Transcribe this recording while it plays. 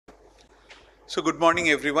So good morning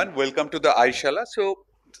everyone, welcome to the AIOC2023-GP179-EyeShala. So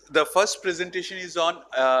the first presentation is on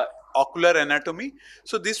ocular anatomy.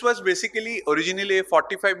 So this was basically originally a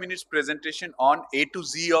 45 minutes presentation on A to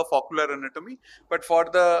Z of ocular anatomy, but for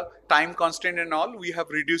the time constraint and all, we have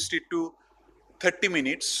reduced it to 30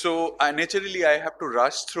 minutes. So naturally I have to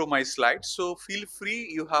rush through my slides. So feel free,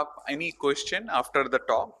 you have any question after the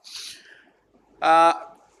talk.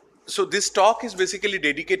 So this talk is basically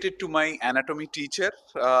dedicated to my anatomy teacher,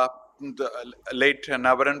 the late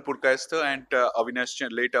Navaran Purkayastha and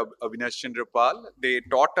late Avinash Chandrapal. They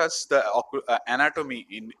taught us the anatomy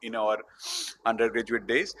in our undergraduate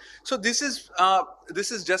days. So this is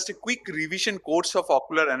just a quick revision course of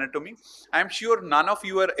ocular anatomy. I'm sure none of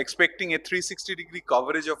you are expecting a 360-degree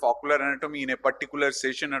coverage of ocular anatomy in a particular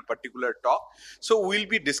session or particular talk. So we'll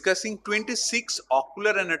be discussing 26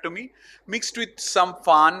 ocular anatomy mixed with some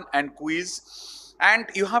fun and quiz. And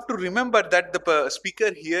you have to remember that the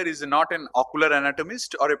speaker here is not an ocular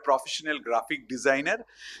anatomist or a professional graphic designer.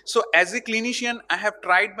 So as a clinician, I have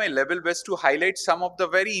tried my level best to highlight some of the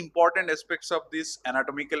very important aspects of these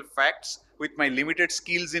anatomical facts with my limited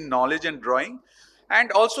skills in knowledge and drawing.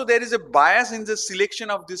 And also there is a bias in the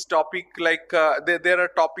selection of this topic, like there are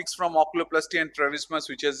topics from oculoplasty and strabismus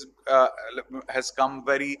which has come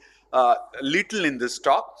very little in this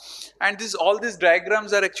talk, and all these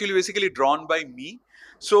diagrams are actually basically drawn by me.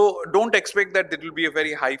 So don't expect that it will be a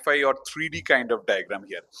very hi-fi or 3D kind of diagram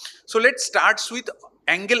here. So let's start with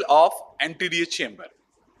angle of anterior chamber.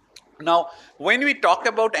 Now, when we talk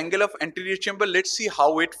about angle of anterior chamber, let's see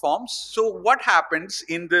how it forms. So what happens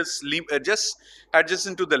in this just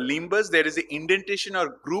adjacent to the limbus, there is an indentation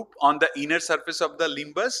or groove on the inner surface of the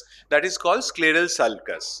limbus that is called scleral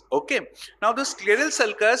sulcus. Okay. Now the scleral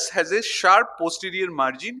sulcus has a sharp posterior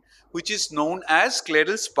margin which is known as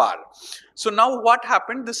scleral spar. So now what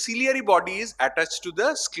happened? The ciliary body is attached to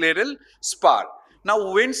the scleral spar.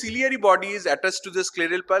 Now, when ciliary body is attached to the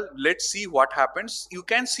scleral pulp, let's see what happens. You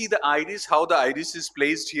can see the iris, how the iris is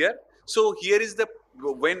placed here. So here is the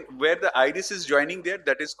where the iris is joining there,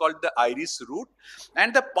 that is called the iris root,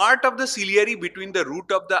 and the part of the ciliary between the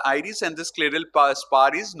root of the iris and the scleral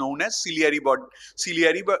spar is known as ciliary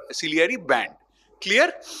band.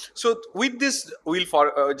 Clear? So with this, we'll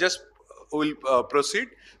proceed.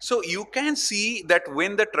 So you can see that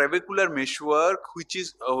when the trabecular meshwork, which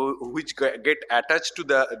get attached to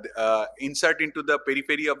the insert into the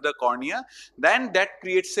periphery of the cornea, then that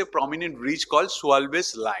creates a prominent ridge called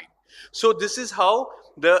Schwalbe's line. So this is how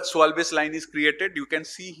the Schwalbe's line is created. You can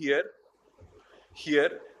see here.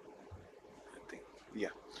 Yeah.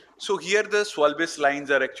 So here the Schwalbe's lines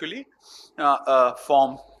are actually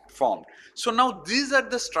formed. So now these are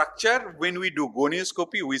the structure. When we do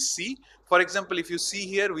gonioscopy, we see, for example, if you see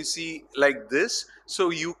here, we see like this.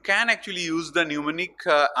 So you can actually use the mnemonic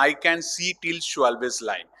I can see till Schwalbe's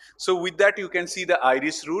line. So with that, you can see the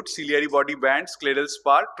iris root, ciliary body band, scleral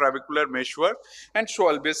spar, trabecular meshwork, and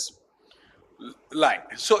Schwalbe's line.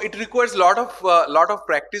 So it requires lot of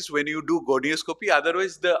practice when you do gonioscopy.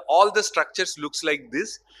 Otherwise, all the structures looks like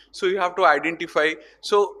this. So you have to identify.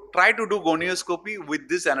 So try to do gonioscopy with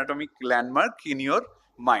this anatomic landmark in your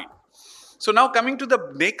mind. So now coming to the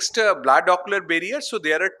next blood ocular barrier. So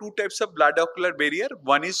there are two types of blood ocular barrier.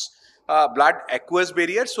 One is blood aqueous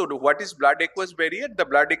barrier. So what is blood aqueous barrier? The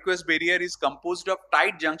blood aqueous barrier is composed of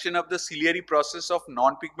tight junction of the ciliary process of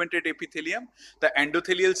non-pigmented epithelium, the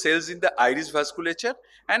endothelial cells in the iris vasculature,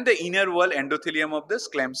 and the inner wall endothelium of the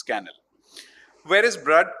Schlemm's canal. Whereas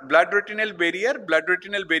blood retinal barrier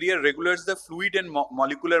regulates the fluid and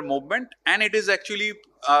molecular movement, and it is actually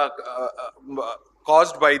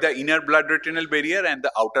caused by the inner blood retinal barrier and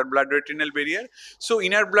the outer blood retinal barrier. So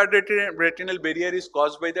inner blood retinal barrier is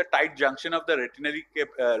caused by the tight junction of the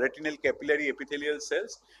retinal capillary epithelial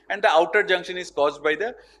cells, and the outer junction is caused by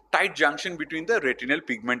the tight junction between the retinal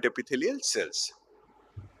pigment epithelial cells.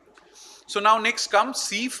 So now next comes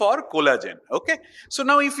C for collagen. Okay. So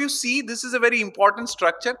now if you see, this is a very important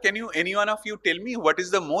structure. Can any one of you tell me what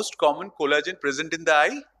is the most common collagen present in the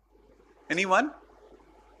eye? Anyone?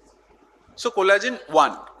 So collagen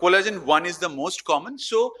 1 is the most common.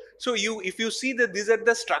 So if you see that these are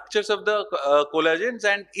the structures of the collagens,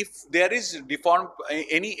 and if there is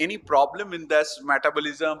any problem in this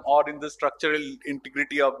metabolism or in the structural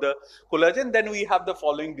integrity of the collagen, then we have the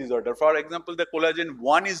following disorder. For example, the collagen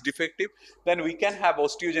 1 is defective, then we can have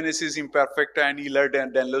osteogenesis imperfecta and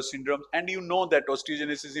Ehlers-Danlos syndrome, and you know that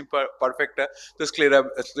osteogenesis imperfecta, the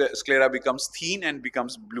sclera becomes thin and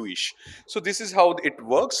becomes bluish. So this is how it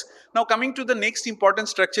works. Now coming to the next important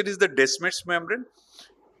structure is the Descemet's membrane.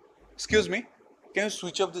 Excuse me, can you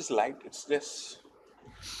switch off this light? It's this.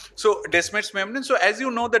 So Descemet's membrane. So as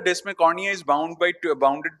you know, the Descemet cornea is bounded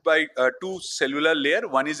by two cellular layer.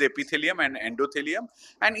 One is epithelium and endothelium,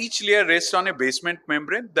 and each layer rests on a basement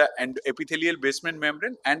membrane, the epithelial basement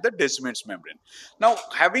membrane, and the Descemet's membrane. Now,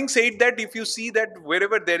 having said that, if you see that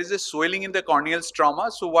wherever there is a swelling in the corneal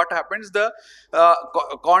stroma, so what happens? The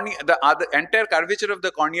cornea, the entire curvature of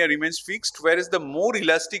the cornea remains fixed, whereas the more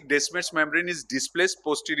elastic Descemet's membrane is displaced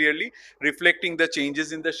posteriorly, reflecting the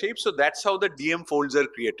changes in the shape. So that's how the DM folds are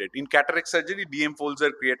created. In cataract surgery, DM folds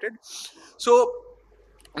are created. So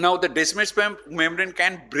now the Descemet's membrane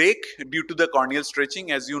can break due to the corneal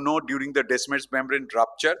stretching. As you know, during the Descemet's membrane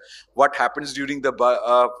rupture, what happens during the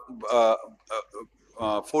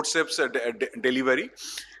forceps delivery,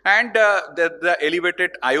 and the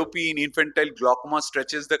elevated IOP in infantile glaucoma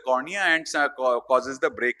stretches the cornea and causes the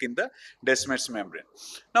break in the Descemet's membrane.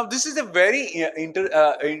 Now, this is a very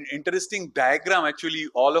interesting diagram. Actually,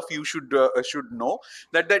 all of you should know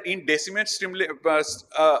that in Descemet's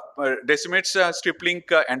strip link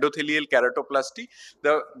endothelial keratoplasty,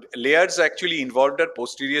 the layers actually involved are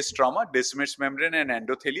posterior stroma, Descemet's membrane, and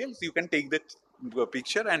endothelial. You can take the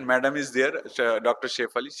picture, and madam is there, Dr.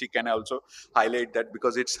 Shefali. She can also highlight that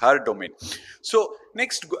because it's her domain. So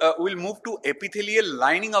next we'll move to epithelial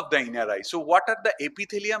lining of the inner eye. So what are the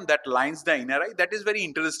epithelium that lines the inner eye? That is very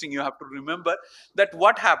interesting. You have to remember that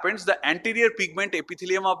what happens, the anterior pigment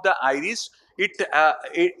epithelium of the iris,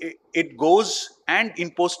 it goes, and in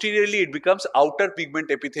posteriorly it becomes outer pigment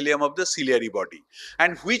epithelium of the ciliary body,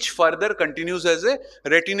 and which further continues as a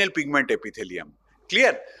retinal pigment epithelium.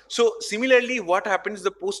 Clear? So similarly, what happens,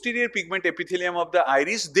 the posterior pigment epithelium of the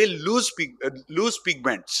iris, they lose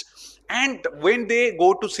pigments, and when they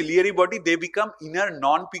go to ciliary body, they become inner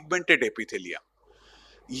non-pigmented epithelium.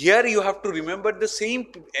 Here you have to remember the same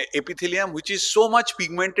epithelium which is so much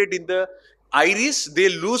pigmented in the iris, they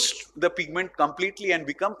lose the pigment completely and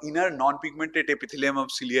become inner non-pigmented epithelium of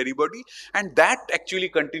ciliary body, and that actually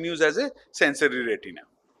continues as a sensory retina.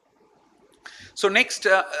 So next,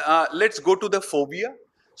 let's go to the fovea.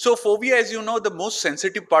 So fovea, as you know, the most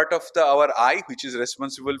sensitive part of our eye, which is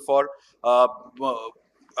responsible for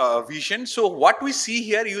vision. So what we see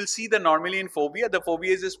here, you will see the normally in fovea, the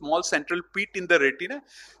fovea is a small central pit in the retina.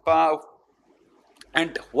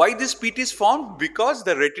 And why this pit is formed? Because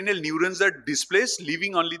the retinal neurons are displaced,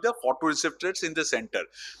 leaving only the photoreceptors in the center.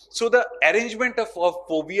 So the arrangement of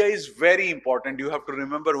fovea is very important. You have to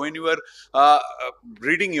remember when you are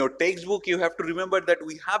reading your textbook, you have to remember that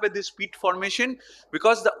we have this pit formation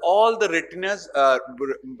because all the retinas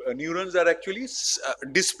neurons are actually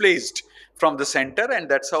displaced from the center, and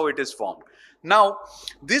that's how it is formed. Now,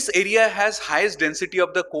 this area has highest density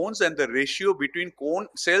of the cones, and the ratio between cone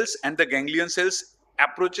cells and the ganglion cells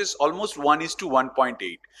approaches almost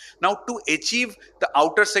 1:1.8. Now, to achieve the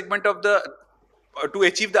outer segment of the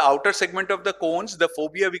cones, the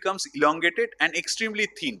fovea becomes elongated and extremely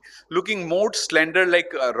thin, looking more slender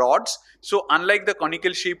like rods. So unlike the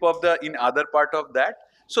conical shape of the in other part of that.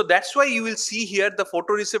 So that's why you will see here the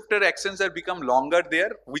photoreceptor axons are become longer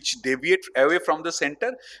there, which deviate away from the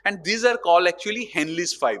center, and these are called actually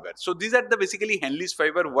Henle's fiber. So these are the basically Henle's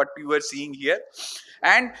fiber what you are seeing here,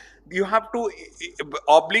 and you have to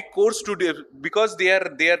oblique course to because they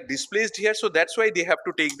are displaced here. So that's why they have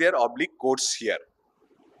to take their oblique course here.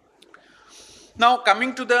 Now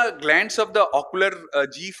coming to the glands of the ocular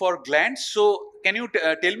G for glands. So can you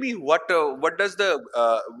tell me what is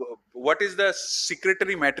the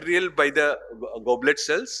secretory material by the goblet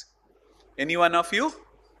cells? Any one of you?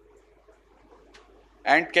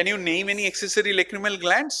 And can you name any accessory lacrimal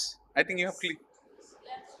glands? I think you have.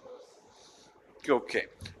 Okay,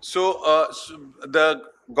 so, the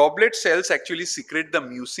goblet cells actually secrete the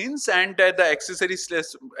mucins, and the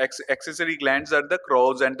accessory glands are the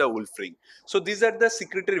Krauss and the Wolfring. So these are the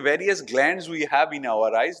secretory various glands we have in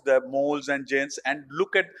our eyes, the moles and gents. And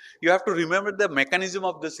look at, you have to remember the mechanism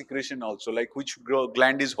of the secretion also, like which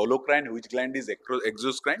gland is holocrine, which gland is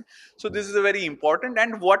exocrine. So this is a very important,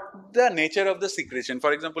 and what the nature of the secretion.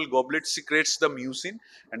 For example, goblet secretes the mucin,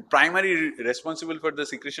 and primary responsible for the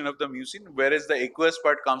secretion of the mucin, whereas the aqueous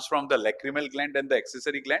part comes from the lacrimal gland and the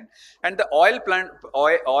accessory gland, and the oil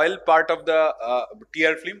part of the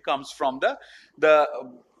tear film comes from the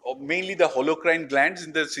mainly the holocrine glands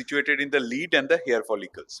situated in the lid and the hair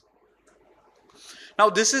follicles. Now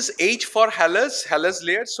this is H for Haller's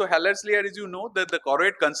layer. So Haller's layer, as you know, that the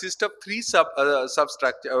choroid consists of three structures: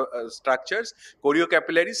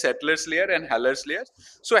 choriocapillary, Sattler's layer, and Haller's layer.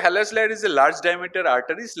 So Haller's layer is a large diameter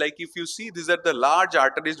arteries. Like if you see, these are the large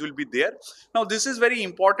arteries will be there. Now this is very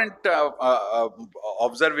important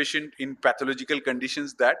observation in pathological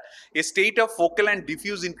conditions, that a state of focal and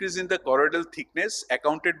diffuse increase in the choroidal thickness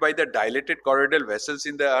accounted by the dilated choroidal vessels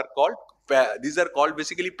in the are called, these are called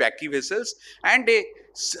basically Pachy vessels, and a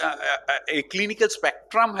clinical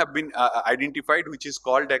spectrum have been identified, which is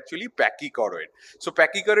called actually pachychoroid. So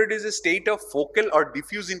pachychoroid is a state of focal or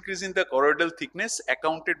diffuse increase in the choroidal thickness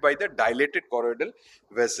accounted by the dilated choroidal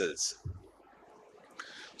vessels.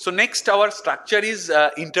 So next, our structure is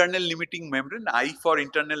internal limiting membrane, I for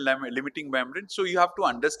internal limiting membrane. So you have to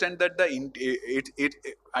understand that the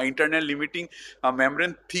internal limiting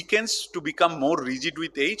membrane thickens to become more rigid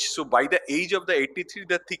with age. So by the age of the 83,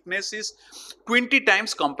 the thickness is 20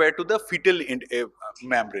 times compared to the fetal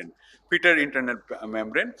membrane, fetal internal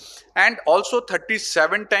membrane, and also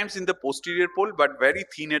 37 times in the posterior pole, but very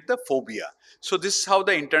thin at the fovea. So this is how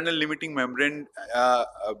the internal limiting membrane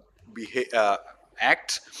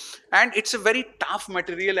acts, and it's a very tough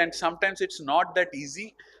material, and sometimes it's not that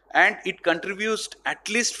easy, and it contributes at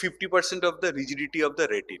least 50% of the rigidity of the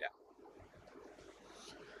retina.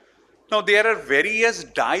 Now there are various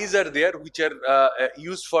dyes are there which are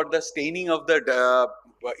used for the staining of the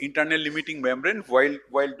internal limiting membrane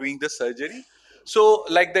while doing the surgery. So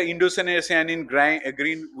like the indocyanine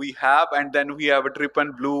green we have, and then we have a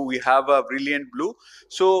trypan blue, we have a brilliant blue.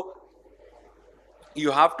 So you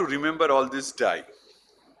have to remember all this dye.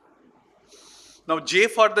 Now J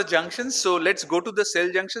for the junctions. So let's go to the cell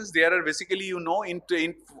junctions. There are basically, you know, in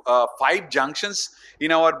 5 junctions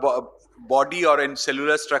in our body or in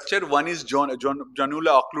cellular structure. One is jonula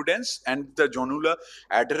occludens and the jonula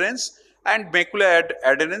adherens, and macula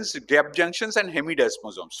adherens, gap junctions, and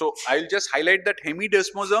hemidesmosomes. So I'll just highlight that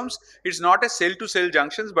hemidesmosomes, it's not a cell to cell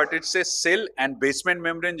junctions, but it's a cell and basement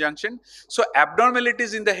membrane junction. So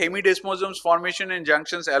abnormalities in the hemidesmosomes formation and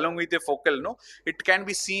junctions along with a focal, no, it can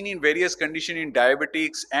be seen in various conditions in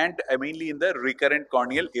diabetics and mainly in the recurrent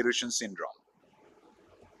corneal erosion syndrome.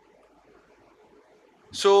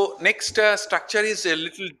 So next structure is a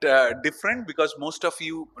little different, because most of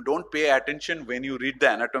you don't pay attention when you read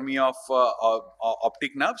the anatomy of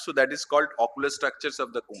optic nerve. So that is called ocular structures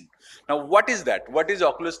of the cone. Now what is that? What is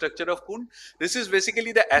ocular structure of cone? This is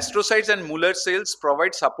basically the astrocytes and Muller cells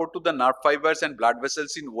provide support to the nerve fibers and blood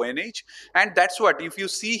vessels in ONH, and that's what, if you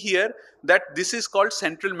see here, that this is called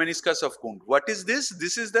central meniscus of cone. What is this?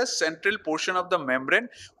 This is the central portion of the membrane.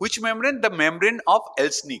 Which membrane? The membrane of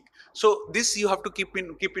Elsnik. So this you have to keep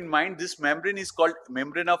in mind. This membrane is called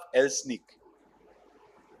membrane of Elsnik.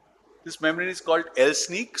 This membrane is called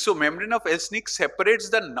Elsnik. So membrane of Elsnik separates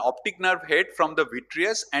the optic nerve head from the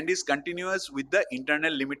vitreous and is continuous with the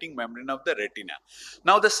internal limiting membrane of the retina.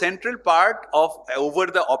 Now the central part of over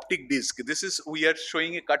the optic disc, this is, we are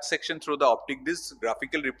showing a cut section through the optic disc,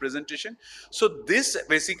 graphical representation. So this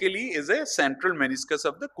basically is a central meniscus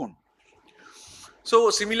of the cone.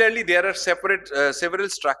 So similarly, there are several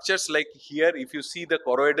structures, like here, if you see the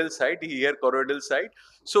choroidal side, here choroidal side.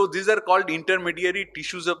 So these are called intermediary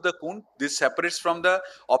tissues of the cone. This separates from the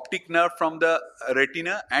optic nerve from the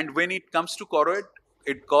retina, and when it comes to choroid,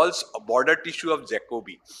 it calls a border tissue of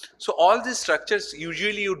Jacobi. So all these structures,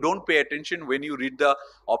 usually you don't pay attention when you read the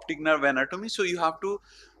optic nerve anatomy. So you have to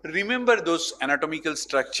remember those anatomical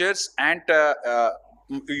structures, and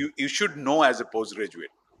you should know as a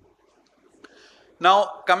postgraduate.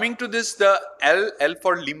 Now coming to this, the L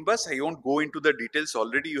for limbus, I won't go into the details.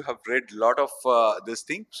 Already you have read a lot of this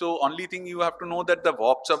thing. So only thing you have to know that the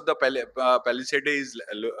VOPs of the palisade is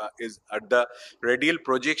at the radial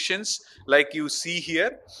projections, like you see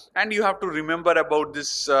here, and you have to remember about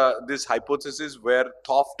this this hypothesis where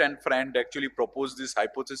Toft and Friend actually proposed this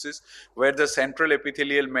hypothesis, where the central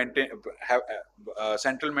epithelial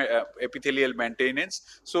epithelial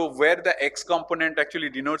maintenance. So where the X component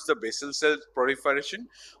actually denotes the basal cell proliferation,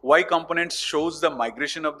 Y component shows the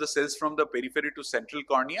migration of the cells from the periphery to central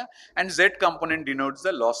cornea, and Z component denotes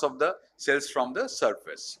the loss of the cells from the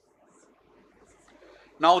surface.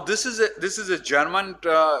 Now this is a German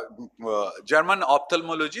German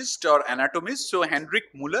ophthalmologist or anatomist, so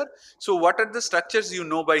Heinrich Müller. So what are the structures you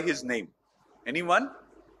know by his name? Anyone?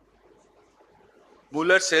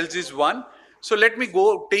 Muller cells is one. So let me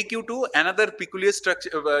go take you to another peculiar structure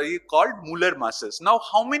called Muller muscles. Now,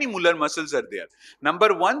 how many Muller muscles are there?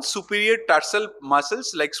 Number one, superior tarsal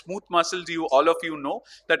muscles, like smooth muscles. All of you know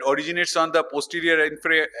that originates on the posterior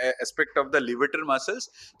inferior aspect of the levator muscles.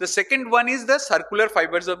 The second one is the circular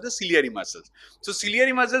fibers of the ciliary muscles. So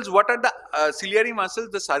ciliary muscles, what are the ciliary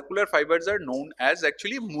muscles? The circular fibers are known as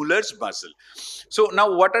actually Muller's muscle. So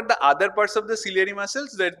now what are the other parts of the ciliary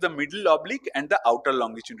muscles? That's the middle oblique and the outer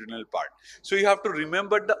longitudinal part. So you have to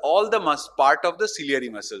remember all the part of the ciliary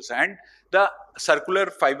muscles, and the circular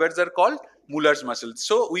fibers are called Muller's muscle.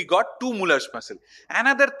 So we got two Muller's muscle.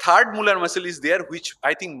 Another third Muller muscle is there, which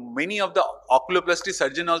I think many of the oculoplasty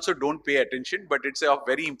surgeon also don't pay attention, but it's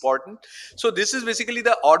very important. So this is basically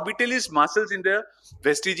the orbitalis muscles in the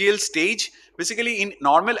vestigial stage. Basically, in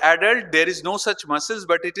normal adult, there is no such muscles,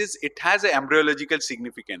 but it has a embryological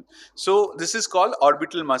significance. So this is called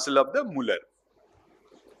orbital muscle of the Muller.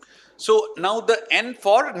 So now the N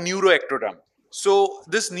for neuroectoderm. So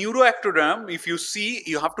this neuroectoderm, if you see,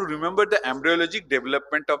 you have to remember the embryologic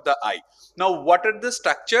development of the eye. Now, what are the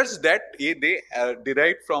structures that they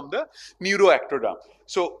derive from the neuroectoderm?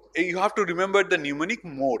 So you have to remember the mnemonic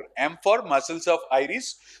MORE. M for muscles of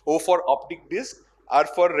iris, O for optic disc, R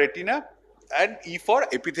for retina, and E for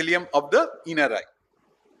epithelium of the inner eye.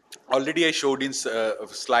 Already I showed in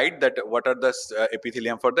slide that what are the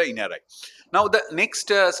epithelium for the inner eye. Now the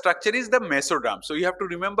next structure is the mesoderm. So you have to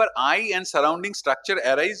remember eye and surrounding structure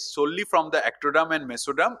arise solely from the ectoderm and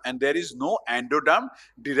mesoderm, and there is no endoderm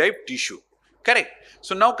derived tissue. Correct.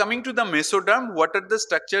 So now coming to the mesoderm, what are the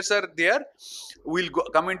structures are there? We'll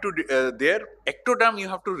come into there. Ectoderm, you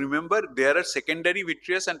have to remember there are secondary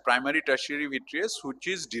vitreous and primary tertiary vitreous, which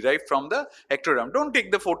is derived from the ectoderm. Don't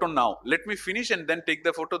take the photo now. Let me finish and then take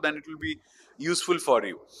the photo, then it will be useful for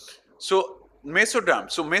you. So mesoderm.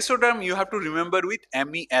 So mesoderm you have to remember with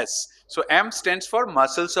MES. So M stands for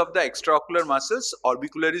muscles of the extraocular muscles,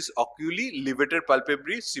 orbicularis oculi, levator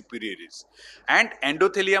palpebrae superioris, and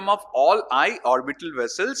endothelium of all eye orbital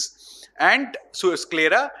vessels, and so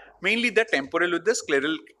sclera, mainly the temporal with the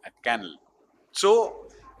scleral canal. So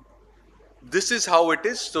this is how it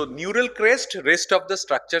is. So neural crest, rest of the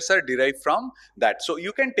structures are derived from that. So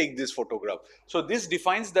you can take this photograph. So this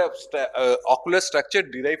defines the ocular structure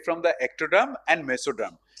derived from the ectoderm and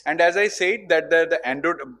mesoderm. And as I said that the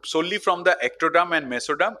endoderm solely from the ectoderm and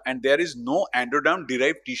mesoderm, and there is no endoderm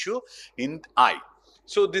derived tissue in eye.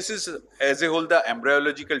 So this is as a whole the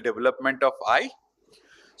embryological development of eye.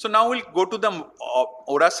 So now we'll go to the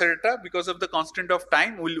ora serrata. Because of the constraint of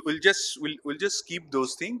time, we'll just keep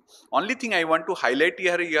those things. Only thing I want to highlight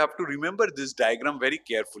here, you have to remember this diagram very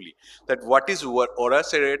carefully. That what is ora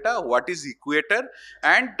serrata, what is equator,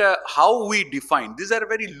 and how we define. These are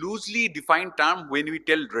very loosely defined terms when we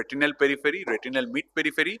tell retinal periphery, retinal mid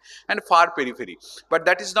periphery, and far periphery. But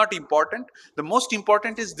that is not important. The most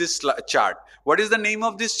important is this chart. What is the name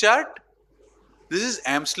of this chart? This is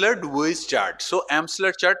Amsler-Dubois chart. So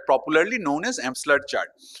Amsler chart, popularly known as Amsler chart.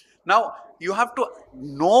 Now you have to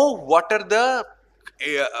know what are the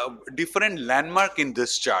different landmark in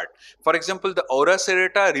this chart. For example, the ora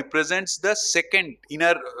serrata represents the second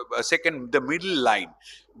inner, the middle line.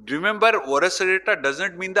 Remember, ora serrata does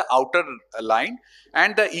not mean the outer line,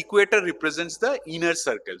 and the equator represents the inner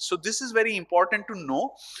circle. So this is very important to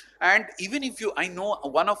know. And even if I know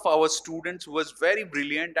one of our students was very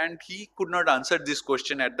brilliant and he could not answer this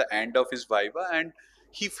question at the end of his viva, and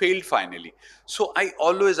he failed finally. So I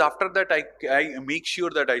always, after that, I make sure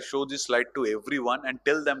that I show this slide to everyone and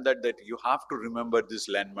tell them that you have to remember this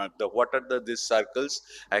landmark, what are these circles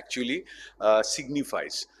actually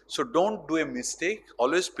signifies. So don't do a mistake,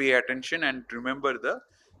 always pay attention and remember the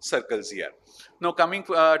circles here. Now coming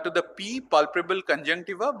to the P, palpable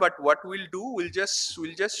conjunctiva, but what we'll do, we'll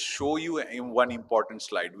just show you in one important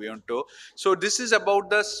slide. We want to, so this is about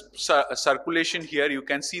the circulation here. You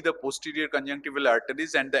can see the posterior conjunctival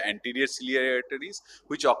arteries and the anterior ciliary arteries,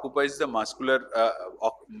 which occupies the muscular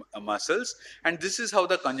muscles, and this is how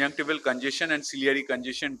the conjunctival congestion and ciliary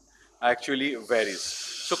congestion actually varies.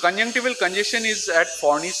 So conjunctival congestion is at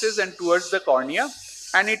fornices and towards the cornea,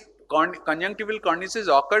 and conjunctival cornices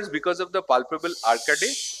occurs because of the palpable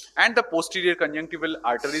arcadae, and the posterior conjunctival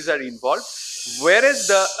arteries are involved, whereas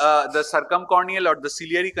the circumcorneal or the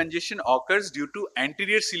ciliary congestion occurs due to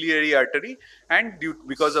anterior ciliary artery and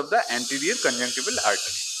because of the anterior conjunctival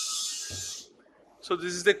artery. So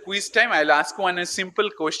this is the quiz time. I'll ask one simple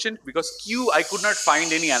question, because Q, I could not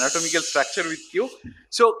find any anatomical structure with Q.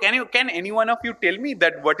 So can any one of you tell me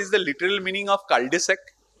that what is the literal meaning of cul-de-sac?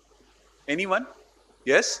 Anyone?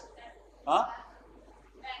 Yes? Huh?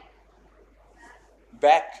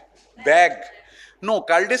 Bag. No,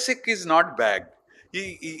 cul-de-sac is not bagged.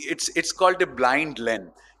 It's called a blind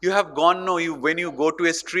lane. You have gone, no, you when you go to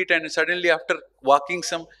a street and suddenly after walking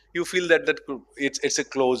some, you feel that it's a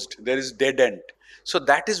closed, there is dead end. So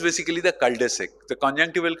that is basically the cul-de-sac. The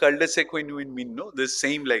conjunctival cul-de-sac, when you mean, no, the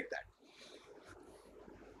same like that.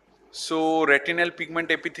 So retinal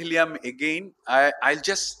pigment epithelium, again, I'll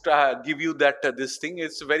just give you that this thing.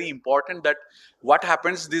 It's very important that what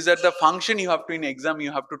happens. These are the function you have to in exam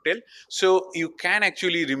you have to tell. So you can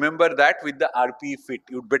actually remember that with the RP fit.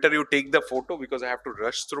 You better you take the photo because I have to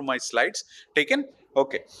rush through my slides. Taken.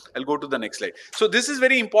 Okay, I'll go to the next slide. So this is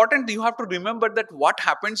very important. You have to remember that what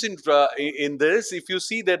happens in this. If you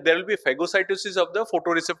see that there will be phagocytosis of the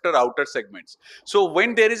photoreceptor outer segments. So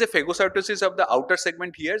when there is a phagocytosis of the outer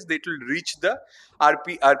segment here, it will reach the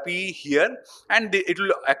RPE here, and it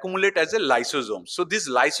will accumulate as a lysosome. So these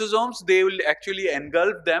lysosomes, they will actually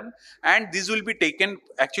engulf them, and these will be taken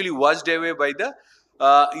actually washed away by the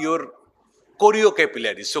your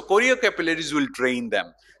choriocapillaries. So choriocapillaries will drain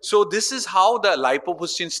them. So this is how the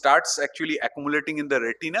lipofuscin starts actually accumulating in the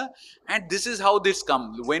retina, and this is how this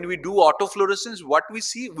comes. When we do autofluorescence, what we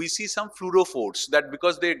see some fluorophores, that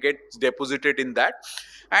because they get deposited in that,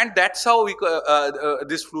 and that's how we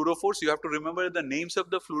this fluorophores. You have to remember the names of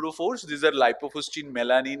the fluorophores. These are lipofuscin,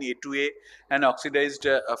 melanin, A2A, and oxidized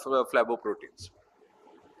flavoproteins.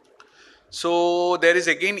 So there is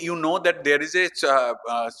again, you know that there is a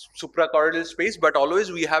suprachoroidal space, but always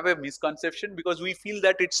we have a misconception because we feel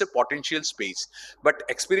that it's a potential space. But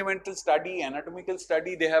experimental study, anatomical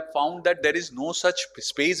study, they have found that there is no such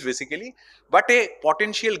space basically, but a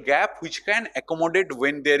potential gap which can accommodate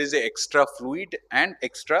when there is a extra fluid and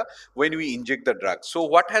extra when we inject the drug. So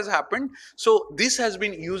what has happened? So this has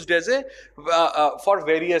been used as a for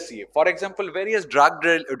various, for example, various drug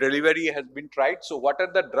delivery has been tried. So what are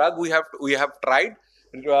the drug we have tried?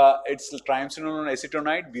 It's triamcinolone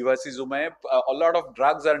acetonide, bevacizumab. A lot of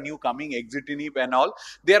drugs are new coming, exitinib and all.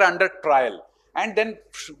 They are under trial. And then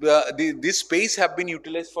this space have been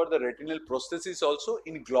utilized for the retinal prosthesis also.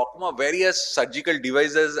 In glaucoma, various surgical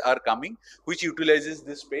devices are coming which utilizes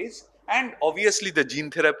this space. And obviously the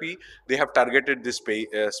gene therapy, they have targeted this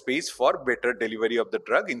space for better delivery of the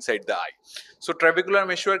drug inside the eye. So trabecular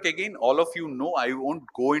meshwork, again, all of you know, I won't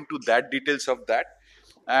go into that details of that.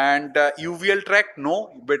 And uveal tract, no,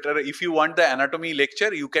 better if you want the anatomy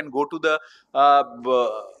lecture, you can go to the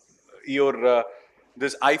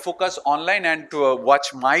this iFocus online and to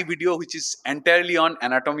watch my video, which is entirely on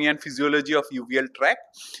anatomy and physiology of uveal tract.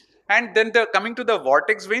 And then coming to the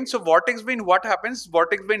vortex vein. So vortex vein, what happens?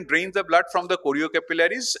 Vortex vein drains the blood from the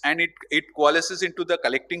choriocapillaries and it coalesces into the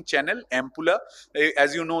collecting channel, ampulla.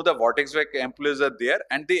 As you know, the vortex vein ampullas are there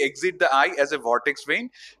and they exit the eye as a vortex vein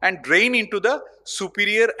and drain into the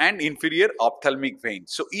superior and inferior ophthalmic vein.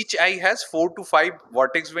 So each eye has 4 to 5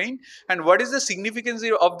 vortex vein. And what is the significance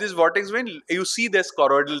of this vortex vein? You see this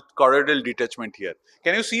choroidal detachment here.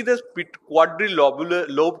 Can you see the quadrilobular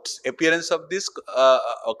lobed appearance of this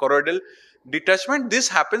choroidal detachment? This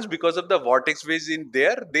happens because of the vortex veins in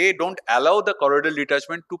there. They don't allow the choroidal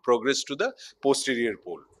detachment to progress to the posterior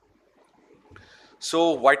pole.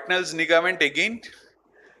 So Whitnell's ligament, again,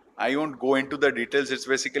 I won't go into the details. It's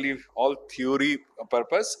basically all theory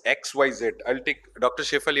purpose. X, Y, Z. I'll take Dr.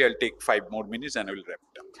 Shefali. I'll take 5 more minutes and I will wrap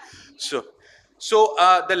it up. So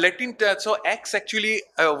the Latin, so X actually,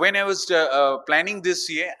 when I was planning this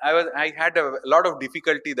year, I had a lot of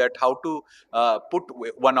difficulty that how to put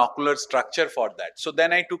one ocular structure for that. So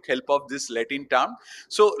then I took help of this Latin term.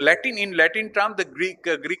 So in Latin term, the Greek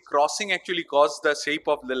crossing actually caused the shape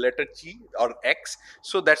of the letter G or X.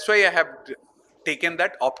 So that's why I have taken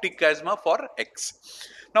that optic chiasma for X.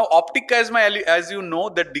 Now, optic chiasma, as you know,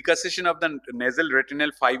 the decussation of the nasal retinal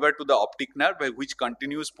fiber to the optic nerve, which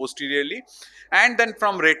continues posteriorly, and then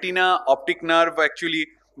from retina, optic nerve actually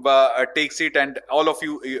takes it, and all of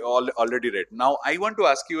you already read. Now, I want to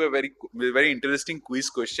ask you a very interesting quiz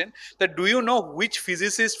question. That do you know which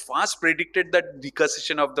physicist first predicted the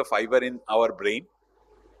decussation of the fiber in our brain?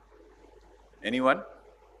 Anyone?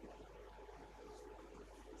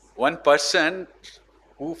 One person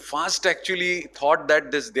who first actually thought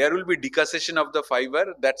that there will be decussation of the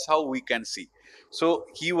fiber. That's how we can see. So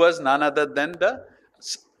he was none other than the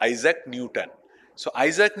Isaac Newton. So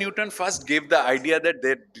Isaac Newton first gave the idea that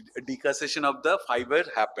the decussation of the fiber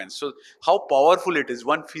happens. So how powerful it is.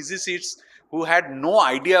 One physicist who had no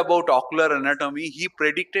idea about ocular anatomy, he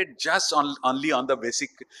predicted just only on the basic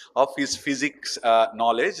of his physics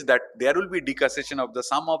knowledge that there will be decussation of the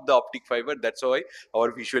sum of the optic fiber. That's why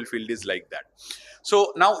our visual field is like that.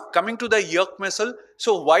 So now coming to the AIOC muscle,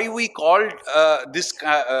 so why we called this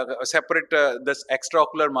separate this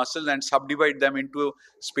extraocular muscles and subdivide them into a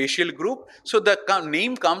spatial group? So the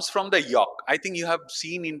name comes from the AIOC. I think you have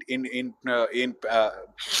seen in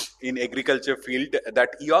agriculture field that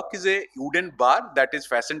AIOC is a wooden bar that is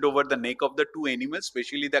fastened over the neck of the two animals,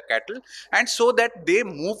 especially the cattle, and so that they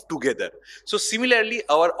move together. So similarly,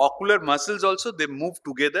 our ocular muscles also, they move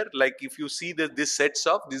together. Like if you see this sets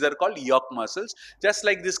of, these are called AIOC muscles. Just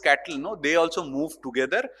like this cattle, no, they also move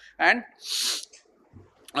together and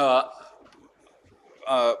uh,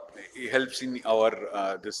 helps in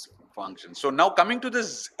our this function. So now coming to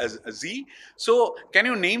this Z. So can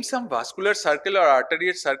you name some vascular circle or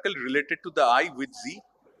arterial circle related to the eye with Z?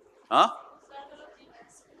 Huh?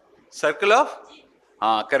 Circle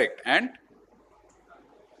of? Correct. And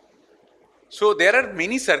so there are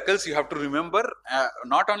many circles you have to remember,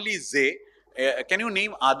 not only Z. Can you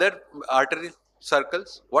name other arterial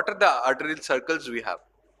circles? What are the arterial circles we have?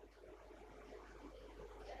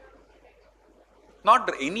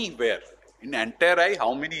 Not anywhere. In entire eye,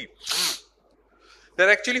 how many? There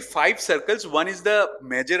are actually 5 circles. One is the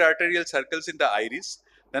major arterial circles in the iris,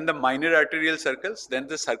 then the minor arterial circles, then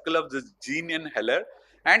the circle of the Gene and Heller,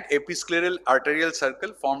 and episcleral arterial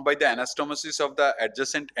circle formed by the anastomosis of the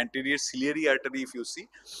adjacent anterior ciliary artery, if you see,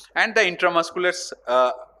 and the intramuscular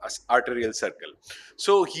arterial circle.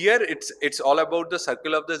 So here it's all about the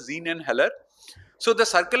circle of the Gene and Heller. So the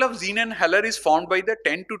circle of Gene and Heller is formed by the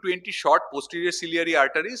 10 to 20 short posterior ciliary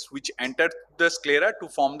arteries which enter the sclera to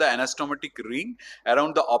form the anastomotic ring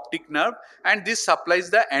around the optic nerve, and this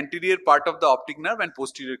supplies the anterior part of the optic nerve and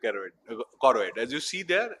posterior choroid. As you see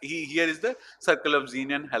there, here is the circle of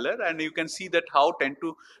Gene and Heller, and you can see that how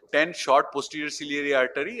 10 short posterior ciliary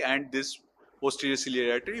artery and this posterior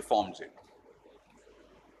ciliary artery forms it.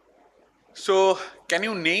 So can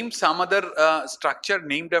you name some other structure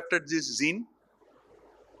named after this gene?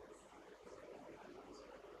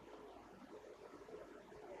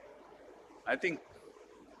 I think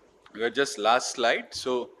we are just last slide.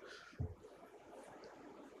 So,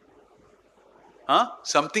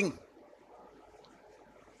 something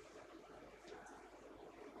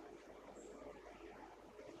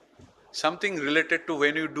related to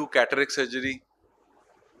when you do cataract surgery.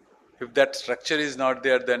 If that structure is not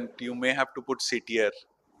there, then you may have to put CTR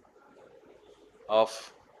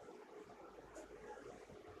of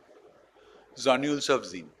zonules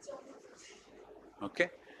of Gene. Okay.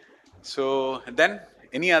 So then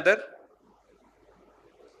any other?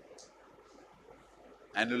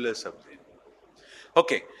 Annulus of Gene.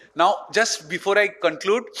 Okay. Now just before I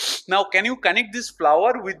conclude, now can you connect this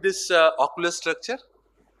flower with this ocular structure?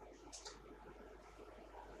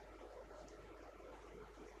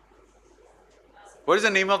 What is the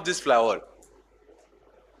name of this flower?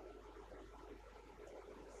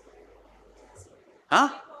 Huh?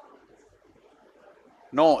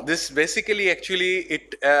 No, this basically actually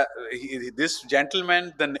this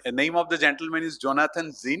gentleman, the name of the gentleman is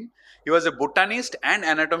Jonathan Zinn. He was a botanist and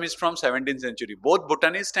anatomist from 17th century, both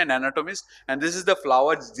botanist and anatomist, and this is the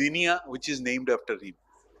flower zinnia which is named after him.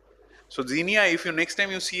 So zinnia, if you next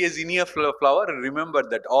time you see a zinnia flower, remember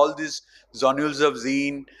that all these zonules of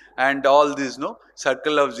Zinn and all these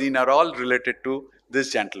circle of Zinn are all related to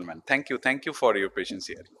this gentleman. Thank you for your patience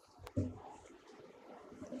here.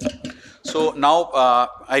 So now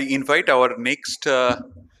I invite our next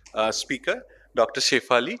speaker, Dr.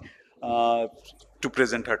 Shefali, to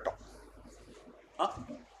present her talk.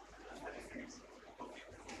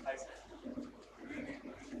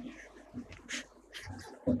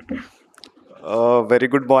 Very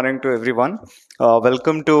good morning to everyone.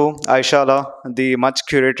 Welcome to AISHALA, the much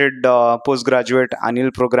curated postgraduate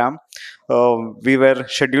annual program. We were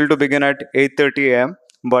scheduled to begin at 8:30 a.m.,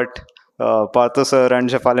 but Partho sir and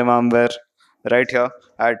Shefali ma'am were right here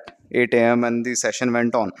at 8 a.m. and the session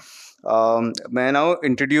went on. May I now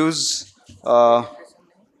introduce our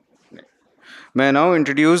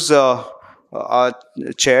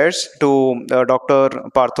chairs to Dr.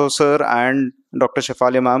 Partho sir and Dr.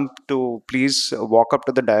 Shefali ma'am to please walk up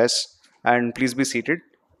to the dais and please be seated.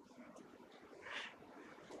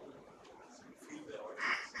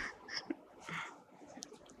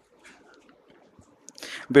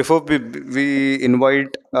 Before we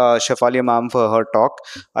invite Shefali ma'am for her talk,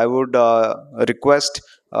 I would request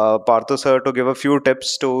Partho sir to give a few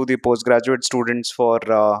tips to the postgraduate students for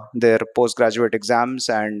their postgraduate exams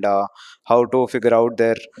and how to figure out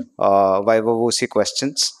their Viva Voce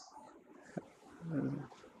questions.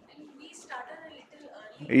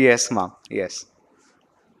 Yes, ma'am. Yes.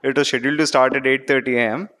 It was scheduled to start at 8:30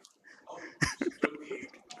 a.m.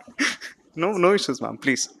 No, no issues, ma'am.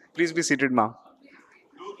 Please, please be seated, ma'am.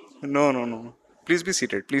 No, no, no. Please be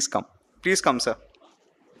seated. Please come. Please come, sir.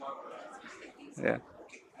 Yeah.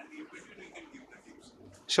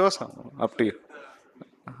 Sure, sir. Up to you.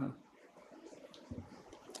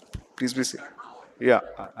 Please be seated. Yeah,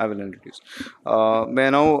 I will introduce. May I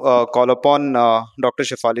now call upon Dr.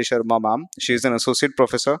 Shefali Sharma, ma'am. She is an associate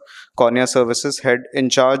professor, cornea services head in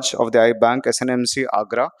charge of the eye bank SNMC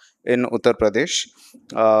Agra in Uttar Pradesh.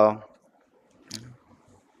 Uh,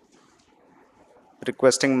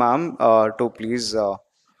 Requesting ma'am to please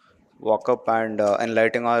walk up and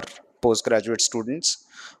enlighten our postgraduate students.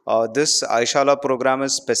 This AIShala program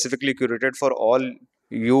is specifically curated for all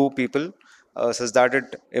you people, such that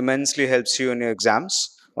it immensely helps you in your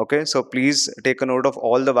exams. Okay, so please take a note of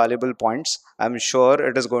all the valuable points. I'm sure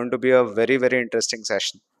it is going to be a very, very interesting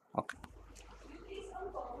session. Okay.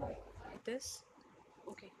 This.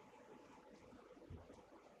 Okay.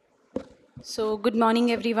 So, good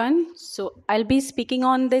morning, everyone. So, I'll be speaking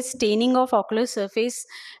on the staining of ocular surface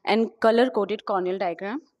and color-coded corneal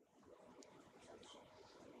diagram.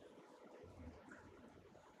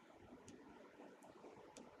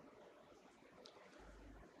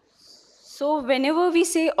 So, whenever we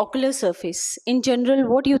say ocular surface, in general,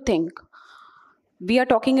 what do you think? We are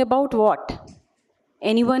talking about what?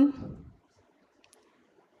 Anyone?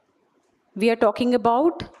 We are talking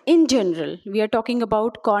about, in general, we are talking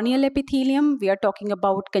about corneal epithelium, we are talking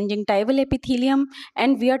about conjunctival epithelium,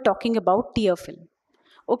 and we are talking about tear film.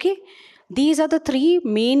 Okay, these are the three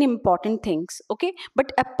main important things. Okay,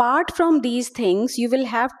 but apart from these things, you will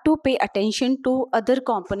have to pay attention to other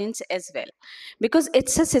components as well, because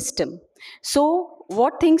it's a system. So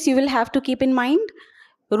what things you will have to keep in mind?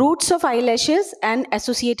 Roots of eyelashes and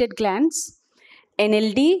associated glands,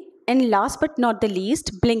 NLD, and last but not the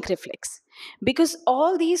least, blink reflex. Because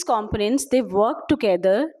all these components, they work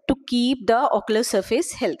together to keep the ocular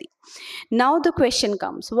surface healthy. Now the question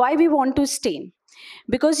comes, why we want to stain?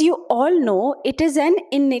 Because you all know it is an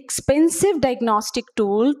inexpensive diagnostic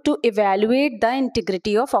tool to evaluate the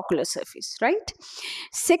integrity of ocular surface, right?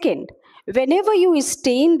 Second, whenever you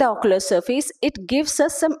stain the ocular surface, it gives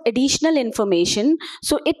us some additional information,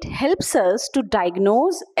 so it helps us to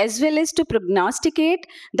diagnose as well as to prognosticate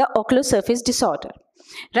the ocular surface disorder,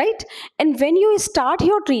 right? And when you start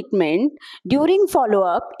your treatment, during follow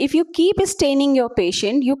up, if you keep staining your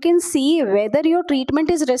patient, you can see whether your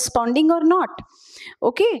treatment is responding or not.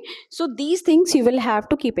 Okay, so these things you will have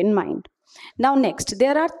to keep in mind. Now next,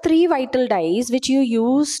 there are three vital dyes which you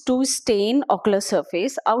use to stain ocular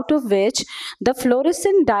surface, out of which the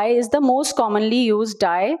fluorescent dye is the most commonly used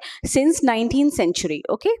dye since 19th century.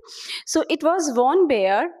 Okay, so it was von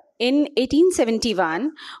Baer in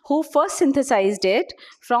 1871 who first synthesized it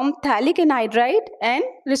from phthalic anhydride and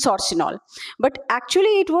resorcinol. But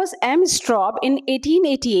actually it was M. Straub in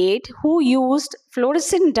 1888 who used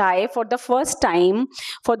fluorescent dye for the first time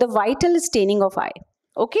for the vital staining of eye.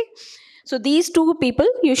 Okay, so these two people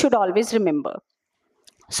you should always remember.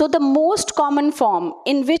 So the most common form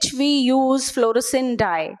in which we use fluorescent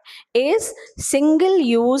dye is single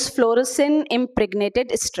use fluorescent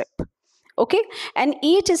impregnated strip. Okay, and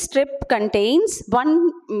each strip contains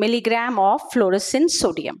 1 milligram of fluorescent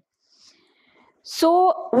sodium.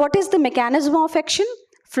 So what is the mechanism of action?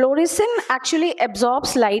 Fluorescent actually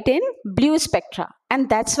absorbs light in blue spectra, and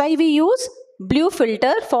that's why we use blue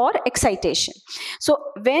filter for excitation. So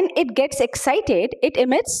when it gets excited, it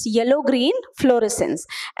emits yellow green fluorescence,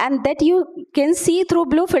 and that you can see through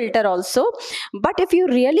blue filter also. But if you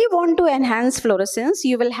really want to enhance fluorescence,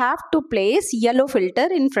 you will have to place yellow filter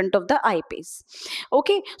in front of the eyepiece.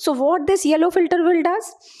 Okay, so what this yellow filter will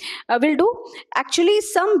do, actually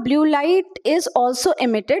some blue light is also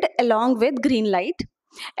emitted along with green light,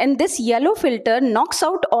 and this yellow filter knocks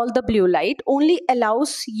out all the blue light, only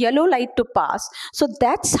allows yellow light to pass. So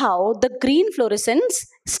that's how the green fluorescence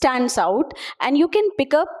stands out, and you can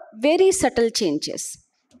pick up very subtle changes.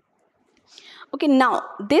 Okay, now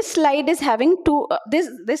this slide is having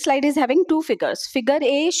this slide is having two figures. Figure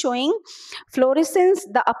A showing fluorescence,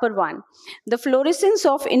 the upper one, the fluorescence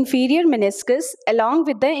of inferior meniscus along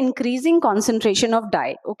with the increasing concentration of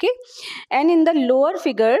dye. Okay, and in the lower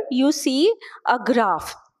figure you see a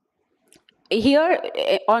graph. Here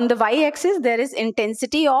on the y-axis there is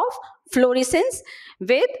intensity of fluorescence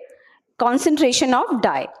with concentration of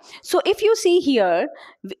dye. So if you see here,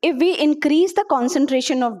 if we increase the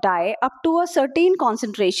concentration of dye up to a certain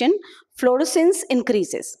concentration, fluorescence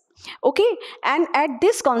increases. Okay, and at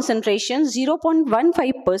this concentration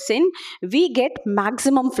 0.15%, we get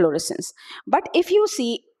maximum fluorescence. But if you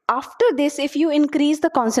see, after this, if you increase the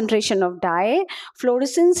concentration of dye,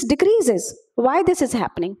 fluorescence decreases. Why this is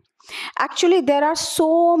happening? Actually, there are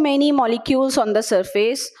so many molecules on the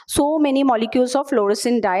surface, so many molecules of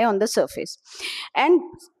fluorescent dye on the surface, and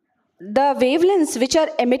the wavelengths which are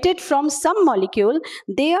emitted from some molecule,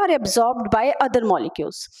 they are absorbed by other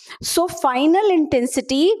molecules. So final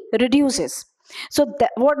intensity reduces. So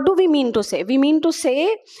what do we mean to say? We mean to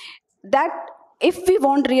say that if we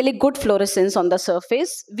want really good fluorescence on the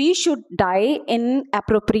surface, we should dye in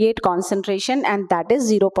appropriate concentration, and that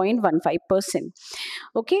is 0.15%.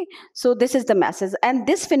 Okay, so this is the message, and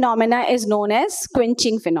this phenomena is known as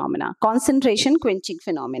quenching phenomena, concentration quenching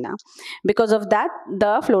phenomena. Because of that,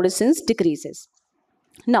 the fluorescence decreases.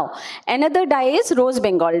 Now, another dye is rose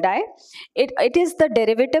Bengal dye. It is the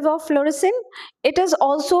derivative of fluorescent. It is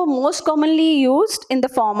also most commonly used in the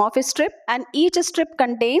form of a strip, and each strip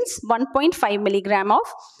contains 1.5 milligram of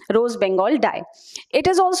rose Bengal dye. It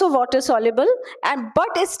is also water soluble, but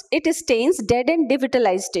it stains dead and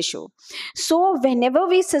devitalized tissue. So whenever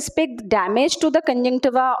we suspect damage to the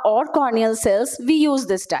conjunctiva or corneal cells, we use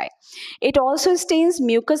this dye. It also stains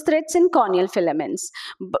mucous threads and corneal filaments.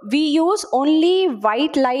 We use only white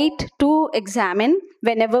light to examine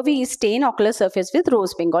whenever we stain ocular surface with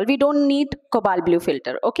rose Bengal. We don't need cobalt blue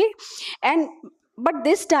filter, okay? But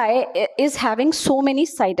this dye is having so many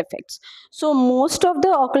side effects. So most of the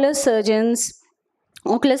ocular surface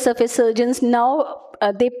surgeons now,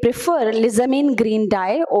 they prefer lissamine green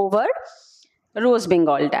dye over rose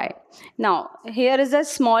Bengal dye. Now, here is a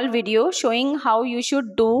small video showing how you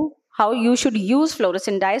should use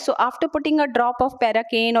fluorescent dye. So after putting a drop of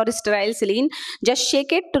paracaine or sterile saline, just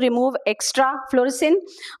shake it to remove extra fluorescent.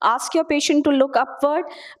 Ask your patient to look upward.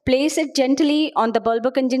 Place it gently on the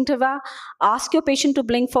bulbar conjunctiva. Ask your patient to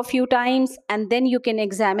blink for a few times, and then you can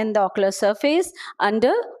examine the ocular surface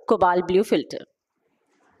under cobalt blue filter.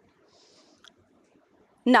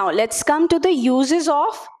 Now let's come to the uses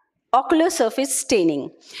of ocular surface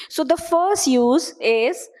staining. So the first use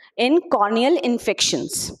is in corneal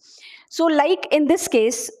infections. So like in this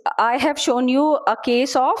case, I have shown you a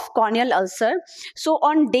case of corneal ulcer. So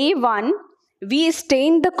on day 1, we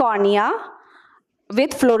stained the cornea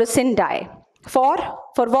with fluorescent dye. For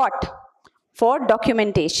what? For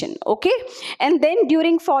documentation, okay? And then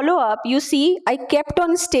during follow-up, you see, I kept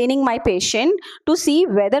on staining my patient to see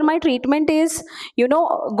whether my treatment is,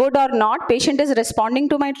 good or not, patient is responding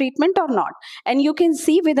to my treatment or not. And you can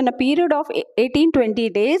see within a period of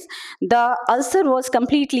 18-20 days, the ulcer was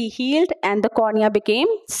completely healed and the cornea became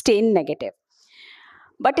stain negative.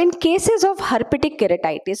 But in cases of herpetic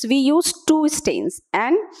keratitis, we use 2 stains.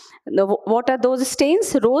 And what are those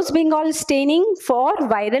stains? Rose Bengal staining for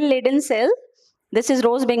viral laden cell. This is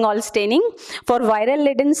rose Bengal staining for viral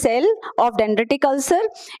laden cell of dendritic ulcer,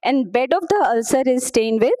 and bed of the ulcer is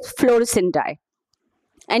stained with fluorescent dye.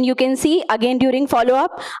 And you can see again during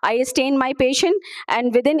follow-up, I stained my patient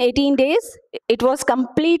and within 18 days, it was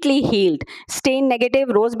completely healed. Stain negative,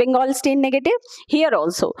 rose Bengal stain negative. Here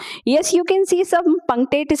also. Yes, you can see some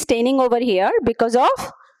punctate staining over here because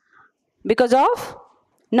of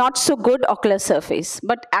not so good ocular surface.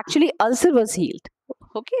 But actually ulcer was healed.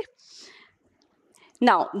 Okay.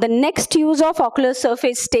 Now, the next use of ocular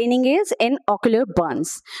surface staining is in ocular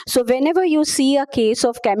burns. So, whenever you see a case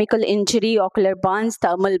of chemical injury, ocular burns,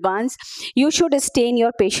 thermal burns, you should stain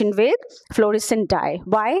your patient with fluorescent dye.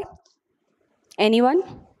 Why? Anyone?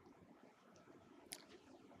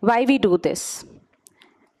 Why we do this?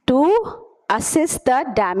 To assess the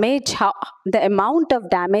damage, the amount of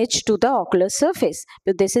damage to the ocular surface.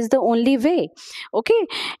 This is the only way. Okay?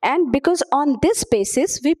 And because on this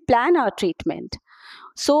basis, we plan our treatment.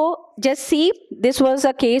 So just see, this was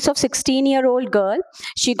a case of 16-year-old girl.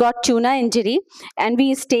 She got tuna injury and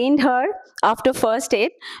we stained her after first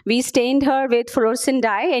aid. We stained her with fluorescent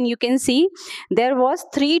dye and you can see there was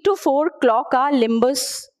 3 to 4 clock hour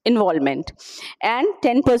limbus involvement and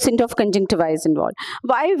 10% of conjunctiva is involved.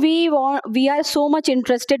 Why we are so much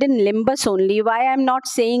interested in limbus only? Why I'm not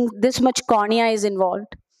saying this much cornea is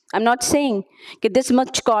involved? I'm not saying this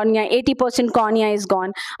much cornea, 80% cornea is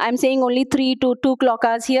gone. I'm saying only 3 to 2 clock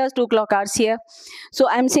hours here, 2 clock hours here. So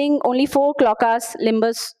I'm saying only 4 clock hours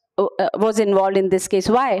limbus was involved in this case.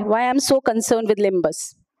 Why? Why I'm so concerned with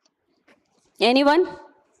limbus? Anyone?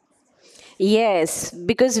 Yes,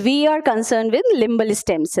 because we are concerned with limbal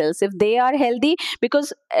stem cells. If they are healthy,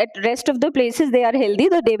 because at rest of the places they are healthy,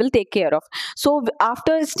 that they will take care of. So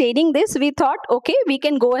after stating this, we thought, okay, we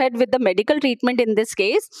can go ahead with the medical treatment in this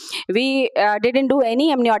case. We didn't do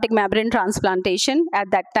any amniotic membrane transplantation at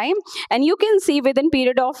that time. And you can see within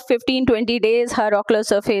period of 15-20 days, her ocular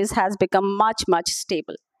surface has become much, much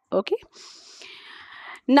stable. Okay.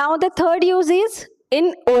 Now the third use is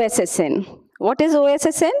in OSSN. What is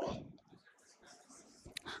OSSN?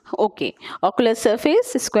 Okay, ocular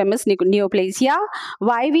surface squamous neoplasia.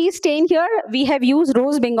 Why we stain here? We have used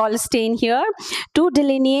rose Bengal stain here to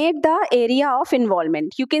delineate the area of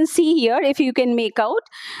involvement. You can see here, if you can make out,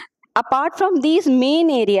 apart from these main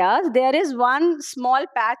areas, there is one small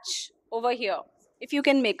patch over here, if you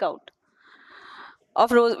can make out,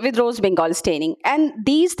 of with rose Bengal staining. And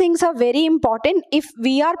these things are very important if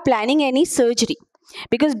we are planning any surgery,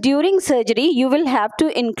 because during surgery you will have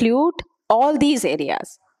to include all these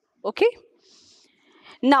areas. Okay.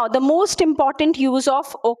 Now, the most important use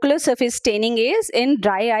of ocular surface staining is in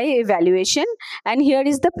dry eye evaluation. And here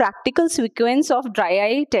is the practical sequence of dry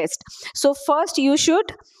eye test. So first you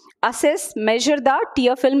should assess, measure the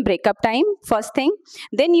tear film breakup time, first thing.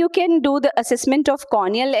 Then you can do the assessment of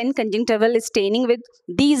corneal and conjunctival staining with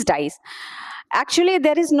these dyes. Actually,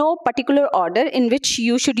 there is no particular order in which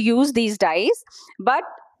you should use these dyes, but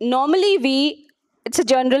normally it's a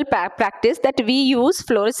general practice that we use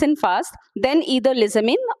fluorescent first, then either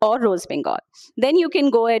Lissamine or rose Bengal. Then you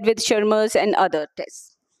can go ahead with Shermer's and other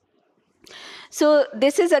tests. So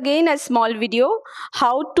this is again a small video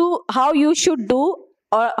how you should do,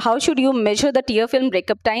 or how should you measure the tear film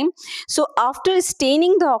breakup time. So after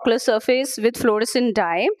staining the ocular surface with fluorescent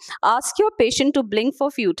dye, ask your patient to blink for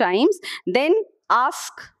a few times, then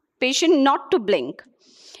ask patient not to blink.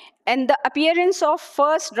 And the appearance of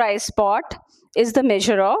first dry spot is the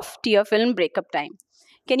measure of tear film breakup time.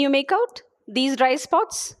 Can you make out these dry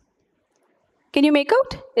spots? Can you make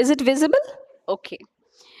out? Is it visible? Okay.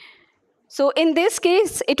 So in this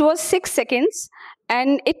case, it was 6 seconds,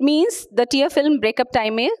 and it means the tear film breakup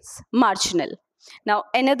time is marginal. Now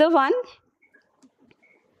another one,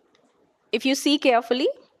 if you see carefully,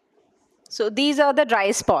 so these are the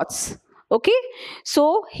dry spots. Okay,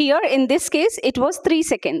 so here in this case it was 3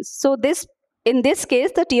 seconds. So in this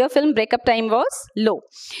case the tear film breakup time was low,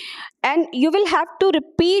 and you will have to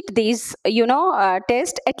repeat these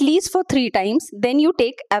test at least for 3 times, then you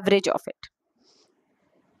take average of it.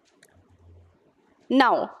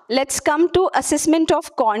 Now let's come to assessment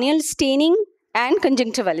of corneal staining and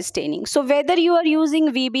conjunctival staining. So whether you are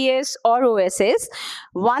using VBS or OSS,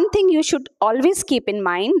 one thing you should always keep in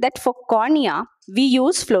mind that for cornea we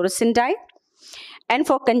use fluorescent dye, and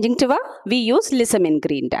for conjunctiva we use Lissamine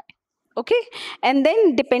green dye. Okay, and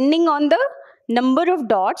then depending on the number of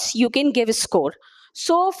dots you can give a score.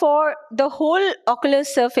 So for the whole ocular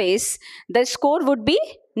surface the score would be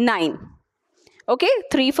 9. Okay,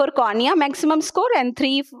 3 for cornea maximum score, and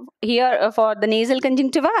 3 here for the nasal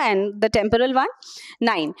conjunctiva, and the temporal one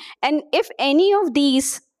 9. And if any of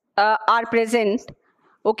these are present,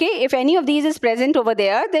 okay, if any of these is present over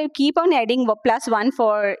there, they keep on adding +1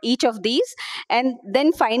 for each of these, and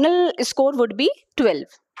then final score would be 12.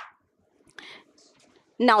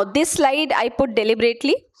 Now this slide I put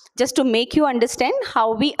deliberately just to make you understand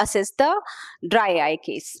how we assess the dry eye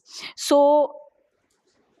case. So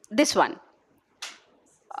this one.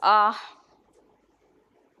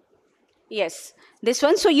 Yes, this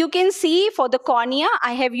one. So you can see for the cornea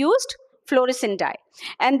I have used fluorescent dye,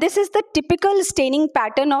 and this is the typical staining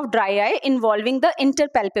pattern of dry eye involving the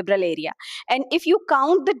interpalpebral area. And if you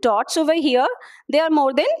count the dots over here, they are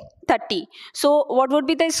more than 30. So what would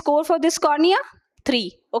be the score for this cornea?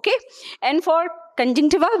 3. Okay, and for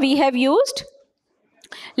conjunctiva we have used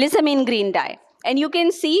Lissamine green dye, and you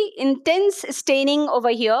can see intense staining over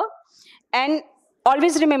here. And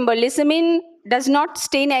always remember, Lissamine does not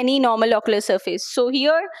stain any normal ocular surface. So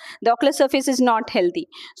here the ocular surface is not healthy.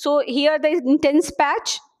 So here the intense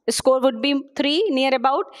patch score would be 3 near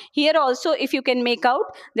about. Here also, if you can make out,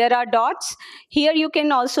 there are dots. Here you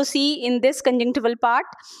can also see in this conjunctival part,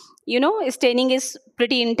 staining is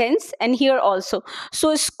pretty intense, and here also.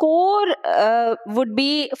 So score would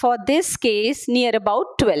be for this case near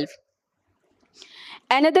about 12.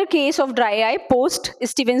 Another case of dry eye post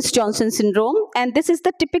Stevens-Johnson syndrome, and this is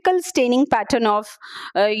the typical staining pattern of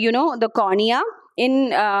the cornea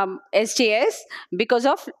in SJS, because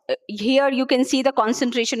of here you can see the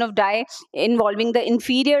concentration of dye involving the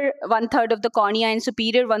inferior 1/3 of the cornea and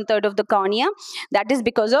superior 1/3 of the cornea. That is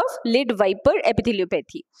because of lid viper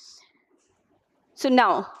epitheliopathy. So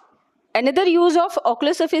now Another use of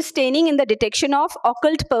ocular surface staining in the detection of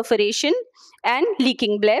occult perforation and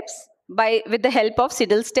leaking blebs with the help of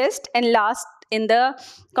Siddle's test, and last in the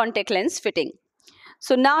contact lens fitting.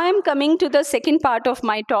 So now I'm coming to the second part of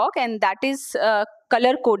my talk, and that is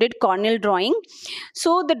color-coded corneal drawing.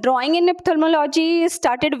 So the drawing in ophthalmology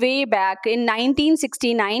started way back in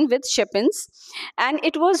 1969 with Shepins, and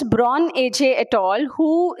it was Braun A.J. et al.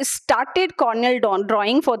 Who started corneal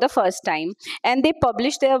drawing for the first time, and they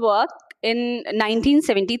published their work in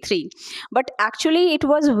 1973. But actually it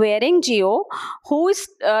was Waring Geo who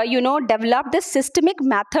developed the systemic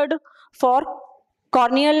method for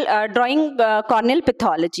corneal drawing corneal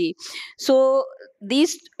pathology. So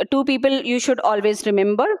these two people you should always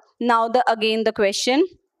remember. Now again the question,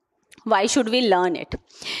 why should we learn it?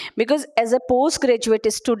 Because as a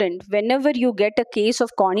postgraduate student, whenever you get a case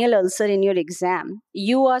of corneal ulcer in your exam,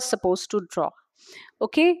 you are supposed to draw.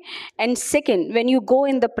 Okay. And second, when you go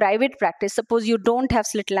in the private practice, suppose you don't have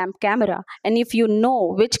slit lamp camera, and if you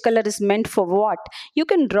know which color is meant for what, you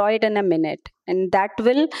can draw it in a minute, and that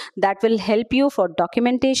will help you for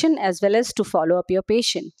documentation as well as to follow up your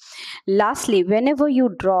patient. Lastly, whenever you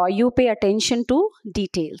draw, you pay attention to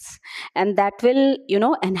details, and that will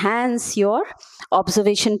enhance your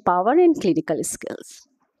observation power and clinical skills.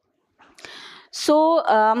 So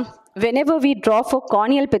whenever we draw for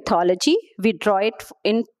corneal pathology, we draw it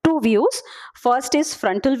in two views. First is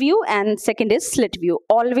frontal view and second is slit view.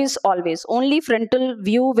 Always, always. Only frontal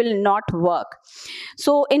view will not work.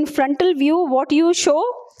 So in frontal view, what you show?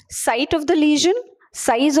 Site of the lesion,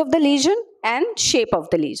 size of the lesion, and shape of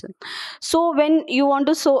the lesion. So when you want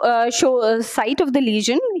to show a site of the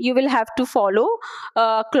lesion, you will have to follow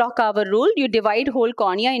clock hour rule. You divide whole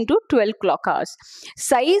cornea into 12 clock hours.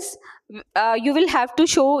 Size, you will have to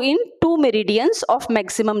show in 2 meridians of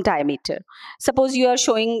maximum diameter. Suppose you are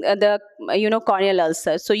showing the corneal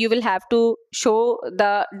ulcer, so you will have to show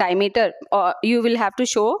the diameter, or you will have to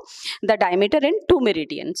show the diameter in 2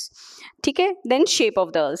 meridians. Okay? Then shape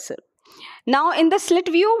of the ulcer. Now in the slit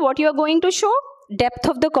view, what you are going to show? Depth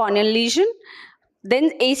of the corneal lesion,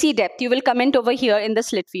 then AC depth. You will comment over here in the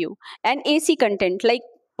slit view, and AC content like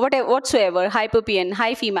whatsoever, hypopyon,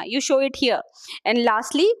 hyphema, you show it here. And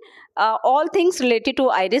lastly, all things related to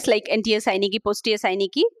iris like anterior synecdoche, posterior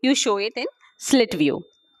synecdoche, you show it in slit view.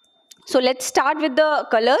 So let's start with the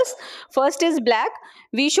colors. First is black.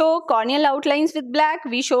 We show corneal outlines with black.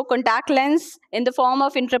 We show contact lens in the form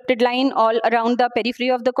of interrupted line all around the periphery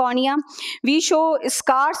of the cornea. We show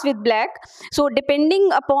scars with black. So depending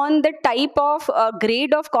upon the type of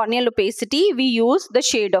grade of corneal opacity, we use the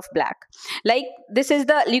shade of black. Like this is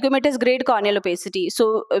the leukomatous grade corneal opacity.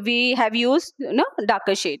 So we have used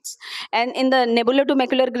darker shades. And in the nebular to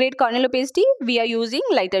macular grade corneal opacity, we are using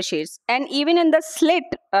lighter shades. And even in the slit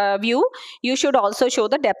view, you should also show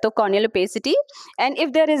the depth of corneal opacity, and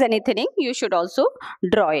if there is any thinning, you should also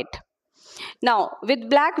draw it. Now with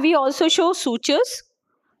black, we also show sutures,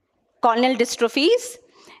 corneal dystrophies,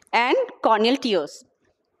 and corneal tears,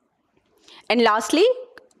 and lastly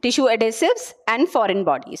tissue adhesives and foreign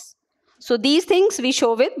bodies. So these things we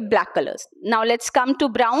show with black colors. Now let's come to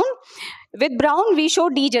brown. With brown, we show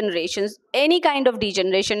degenerations, any kind of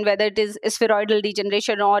degeneration, whether it is spheroidal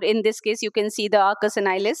degeneration, or in this case, you can see the arcus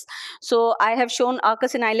senilis. So I have shown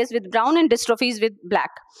arcus senilis with brown and dystrophies with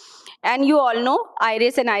black. And you all know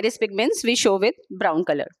iris and iris pigments we show with brown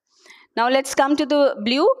color. Now let's come to the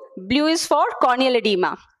blue. Blue is for corneal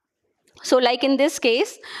edema. So like in this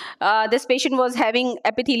case, this patient was having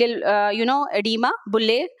epithelial, edema,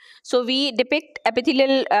 bulle. So we depict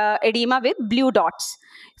epithelial edema with blue dots.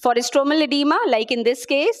 For stromal edema, like in this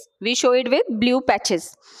case, we show it with blue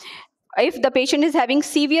patches. If the patient is having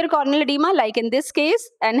severe corneal edema, like in this case,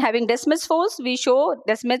 and having Descemet's folds, we show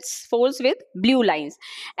Descemet's folds with blue lines.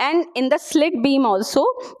 And in the slit beam also,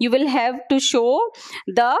 you will have to show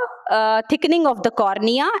the thickening of the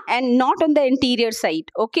cornea, and not on the anterior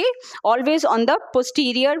side, okay? Always on the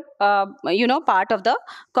posterior, part of the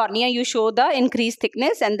cornea, you show the increased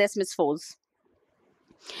thickness and Descemet's folds.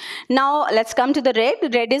 Now let's come to the red.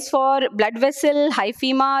 Red is for blood vessel,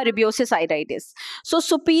 hyphema, rubiosis iritis. So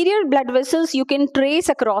superior blood vessels you can trace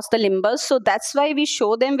across the limbus. So that's why we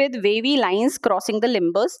show them with wavy lines crossing the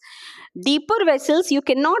limbus. Deeper vessels, you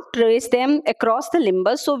cannot trace them across the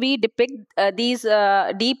limbus. So we depict these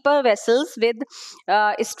deeper vessels with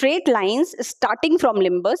straight lines starting from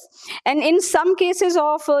limbus. And in some cases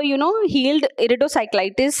of, healed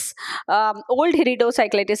iridocyclitis, old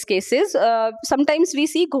iridocyclitis cases, sometimes we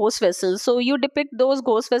see ghost vessels. So you depict those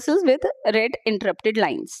ghost vessels with red interrupted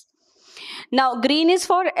lines. Now green is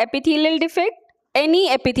for epithelial defect. any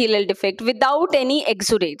epithelial defect without any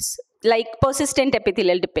exudates, like persistent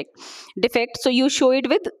epithelial defect. So you show it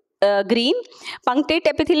with green, punctate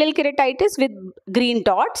epithelial keratitis with green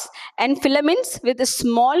dots, and filaments with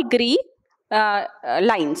small green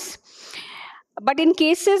lines. But in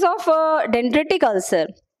cases of dendritic ulcer,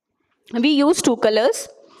 we use two colors.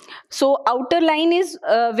 So outer line is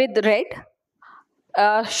with red,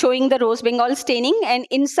 showing the rose bengal staining, and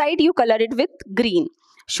inside you color it with green,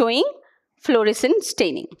 showing fluorescent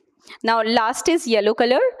staining. Now last is yellow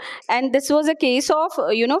color, and this was a case of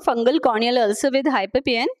fungal corneal ulcer with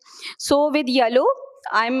hyperpn. So with yellow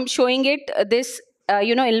I'm showing it this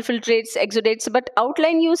infiltrates, exudates, but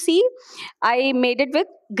outline you see I made it with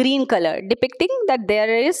green color, depicting that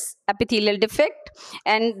there is epithelial defect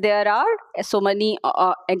and there are so many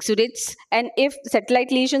exudates, and if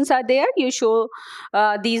satellite lesions are there, you show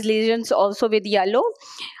these lesions also with yellow.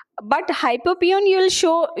 But hypopyon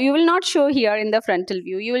you will not show here in the frontal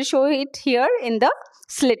view, you will show it here in the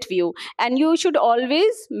slit view, and you should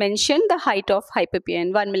always mention the height of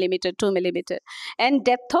hypopyon, 1 millimeter, 2 millimeter, and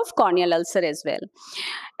depth of corneal ulcer as well.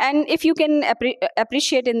 And if you can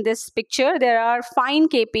appreciate in this picture, there are fine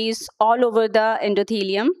KPs all over the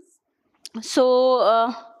endothelium.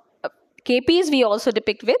 So KPs we also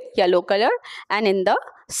depict with yellow color and in the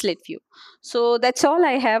slit view. So that's all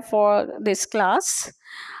I have for this class.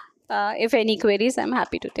 If any queries, I'm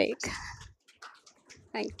happy to take.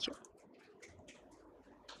 Thank you.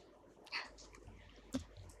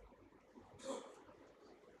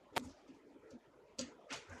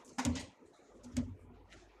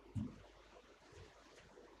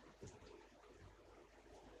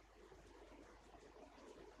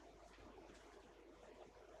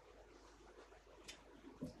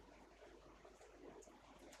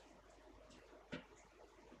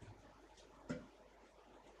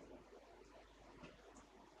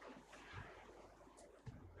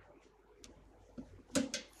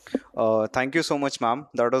 Thank you so much, ma'am.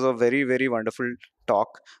 That was a very, very wonderful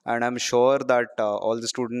talk. And I'm sure that all the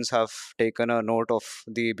students have taken a note of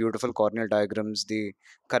the beautiful corneal diagrams, the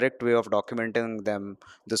correct way of documenting them,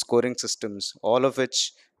 the scoring systems, all of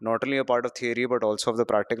which not only a part of theory but also of the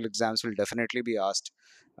practical exams will definitely be asked.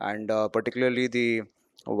 And particularly the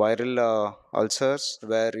viral ulcers,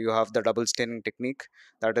 where you have the double staining technique,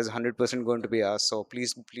 that is 100% going to be asked. So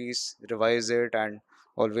please revise it and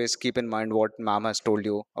always keep in mind what ma'am has told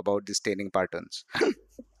you about the staining patterns.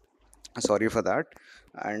 Sorry for that.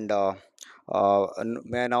 And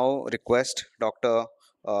may I now request Dr.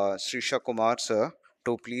 Srisha Kumar sir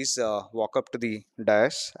to please walk up to the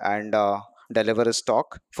dais and deliver his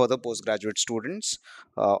talk for the postgraduate students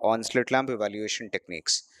on slit lamp evaluation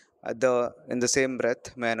techniques. In the same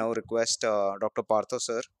breath, may I now request Dr. Partho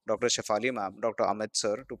sir, Dr. Shefali ma'am, Dr. Amit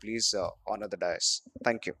sir to please honor the dais.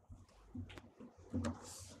 Thank you. Thank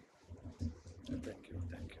you.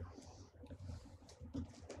 Thank you.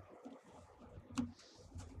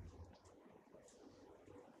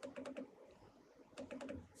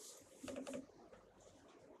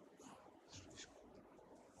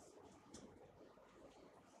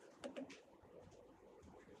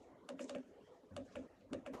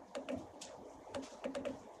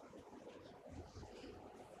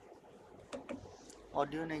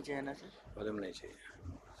 Audio नहीं चाहिए ना sir? Volume नहीं चाहिए.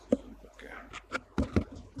 Okay.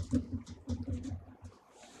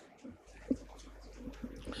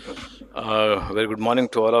 Very good morning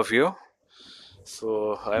to all of you.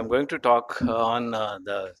 So I am going to talk on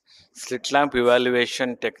the slit lamp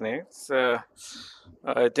evaluation techniques.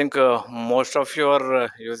 I think most of you are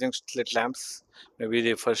using slit lamps. Maybe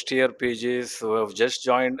the first year PGs who have just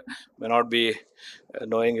joined may not be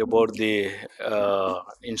knowing about the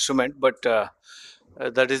instrument, but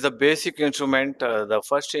that is the basic instrument, the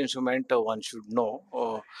first instrument one should know.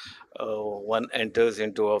 One enters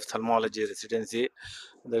into ophthalmology residency.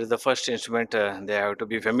 That is the first instrument they have to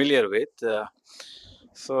be familiar with.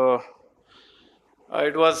 So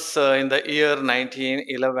it was in the year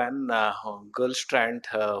 1911, Goldstrand,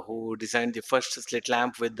 who designed the first slit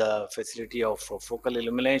lamp with the facility of focal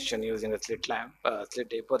illumination using a slit lamp,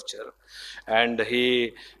 slit aperture, and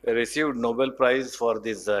he received Nobel Prize for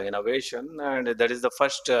this innovation, and that is the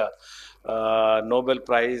first Nobel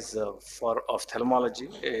Prize for ophthalmology.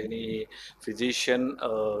 Any physician,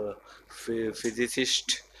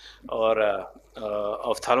 physicist, or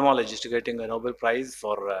ophthalmologist getting a Nobel Prize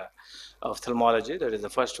for ophthalmology. That is the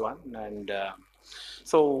first one. And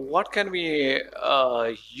so what can we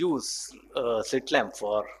use slit lamp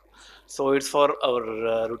for? So it's for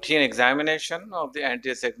our routine examination of the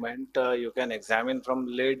anterior segment. You can examine from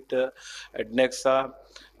lid, adnexa,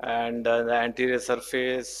 and the anterior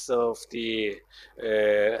surface of the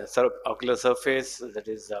ocular surface, that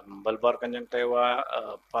is bulbar conjunctiva,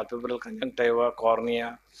 palpebral conjunctiva,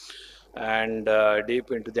 cornea, and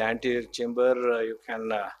deep into the anterior chamber. You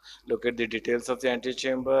can look at the details of the anterior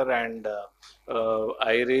chamber and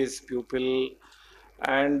iris, pupil,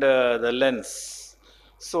 and the lens.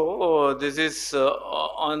 So this is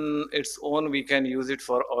on its own. We can use it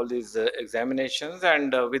for all these examinations,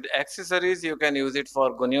 and with accessories you can use it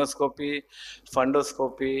for gonioscopy,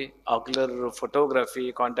 fundoscopy, ocular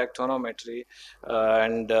photography, contact tonometry,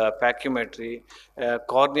 and pachymetry,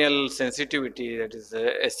 corneal sensitivity, that is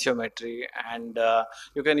estiometry, and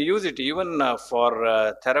you can use it even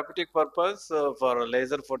for therapeutic purpose, for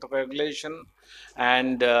laser photocoagulation,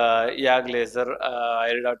 and YAG laser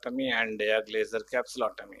iridotomy and YAG laser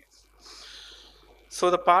capsulotomy. So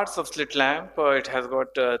the parts of slit lamp, it has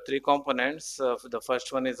got three components. The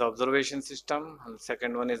first one is observation system, and the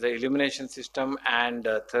second one is the illumination system, and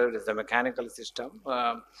third is the mechanical system.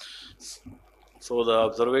 So the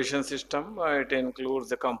observation system, it includes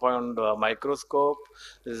the compound microscope,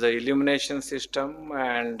 this is the illumination system,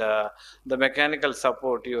 and the mechanical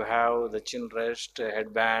support. You have the chin rest,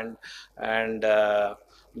 headband, and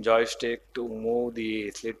joystick to move the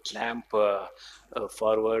slit lamp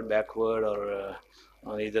forward, backward, or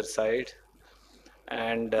on either side.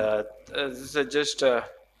 And this is just a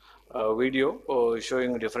video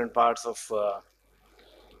showing different parts of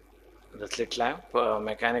the slit lamp,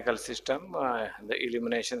 mechanical system, the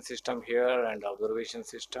illumination system here, and observation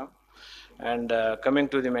system. And coming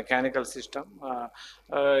to the mechanical system,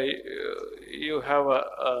 you have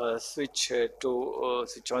a switch to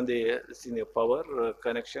switch on the power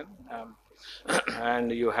connection,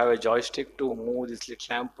 and you have a joystick to move the slit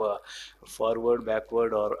lamp forward,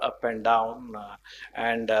 backward, or up and down.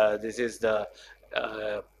 And this is uh,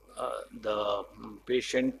 the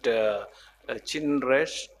patient chin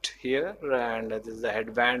rest here, and this is the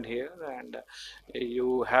headband here, and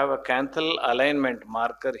you have a canthal alignment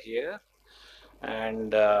marker here,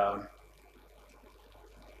 and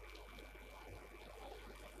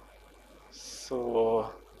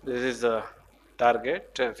so this is a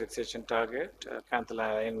target, fixation target, canthal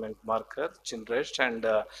alignment marker, chin rest, and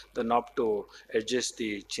the knob to adjust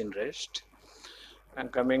the chin rest.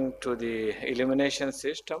 And coming to the illumination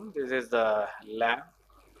system, this is the lamp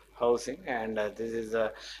housing, and this is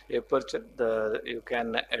the aperture. You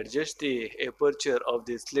can adjust the aperture of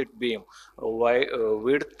the slit beam,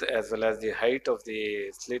 width as well as the height of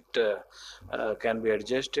the slit can be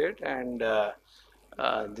adjusted, and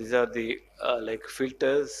these are the like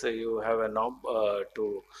filters. You have a knob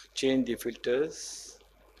to change the filters,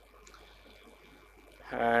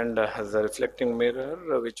 and the reflecting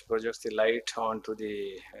mirror which projects the light onto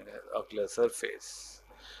the ocular surface.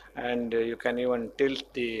 And you can even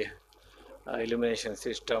tilt the illumination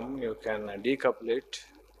system, you can decouple it.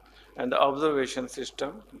 And the observation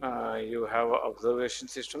system, you have observation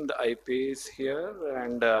system, the eyepiece here,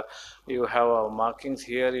 and you have markings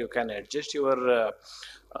here. You can adjust your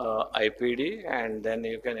IPD, and then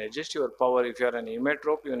you can adjust your power. If you are an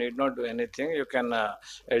emmetrope, you need not do anything. You can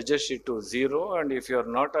adjust it to 0, and if you are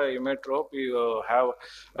not a emmetrope, you have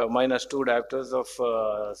 -2 diopters of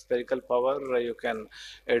spherical power. You can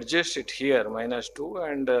adjust it here -2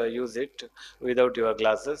 and use it without your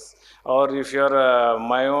glasses. Or if you are a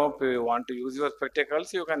myope, you want to use your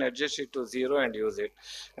spectacles, you can adjust it to 0 and use it.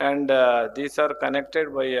 And these are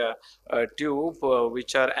connected by a tube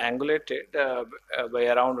which are angulated by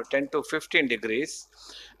around 10 to 15 degrees,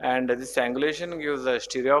 and this angulation gives a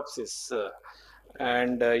stereopsis,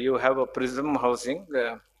 and you have a prism housing.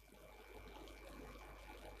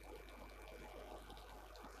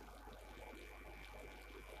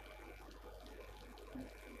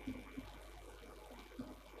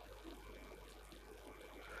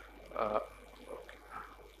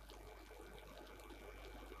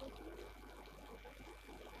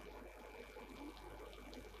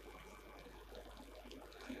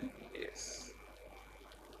 Yes.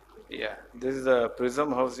 Yeah, this is the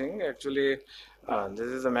prism housing. Actually, this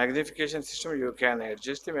is a magnification system. You can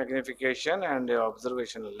adjust the magnification and the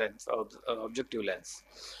observation lens, objective lens.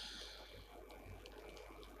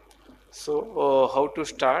 So, how to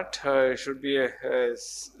start? It should be a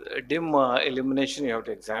dim illumination. You have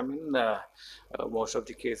to examine most of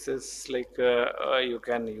the cases. Like you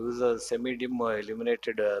can use a semi-dim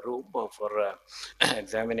illuminated room for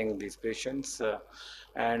examining these patients.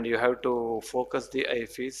 and you have to focus the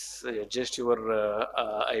eyepiece, adjust your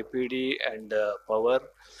IPD and power,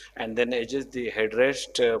 and then adjust the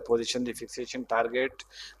headrest, position the fixation target,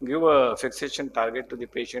 give a fixation target to the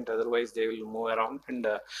patient, otherwise they will move around, and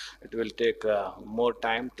it will take more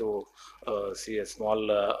time to see a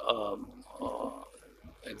small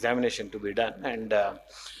examination to be done. And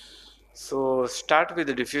so start with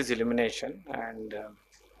the diffuse illumination, and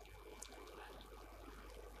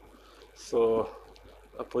so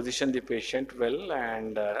position the patient well,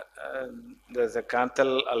 and there's a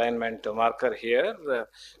canthal alignment marker here.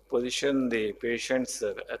 Position the patient's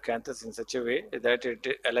canthus in such a way that it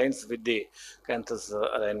aligns with the canthus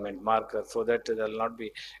alignment marker, so that there will not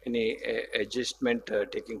be any adjustment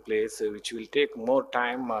taking place, which will take more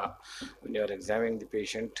time when you are examining the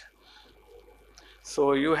patient.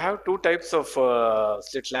 So you have two types of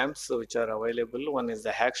slit lamps which are available. One is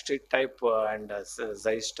the hack strip type and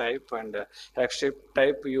Zeiss type. And hack strip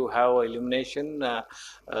type, you have illumination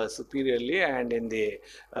superiorly, and in the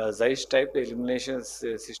Zeiss type, the illumination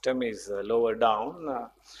system is lower down.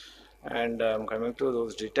 And I'm coming to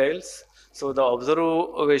those details. So the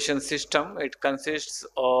observation system, it consists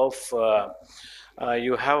of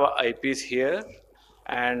you have an eyepiece here,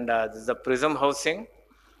 and this is the prism housing,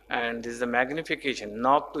 and this is the magnification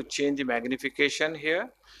knob to change the magnification here,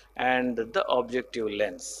 and the objective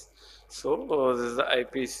lens. So this is the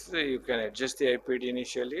eyepiece. You can adjust the IPD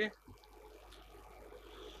initially,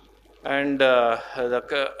 and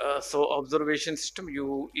so observation system,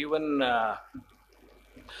 you even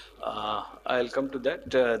I'll come to that,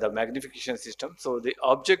 the magnification system. So the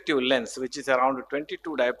objective lens, which is around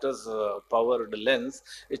 22 diopters powered lens,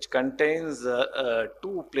 which contains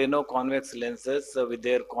two plano-convex lenses with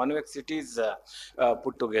their convexities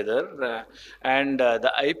put together, and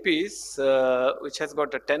the eyepiece, which has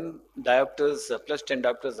got a 10 diopters plus 10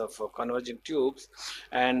 diopters of converging tubes,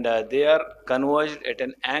 and they are converged at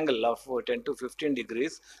an angle of 10 to 15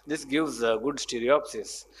 degrees. This gives good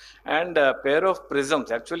stereopsis. And a pair of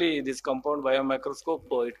prisms, actually this compound biomicroscope,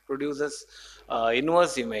 it produces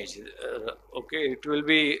inverse image. Okay, it will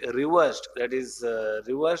be reversed, that is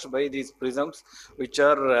reversed by these prisms which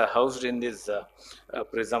are housed in this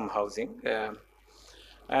prism housing.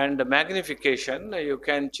 And magnification, you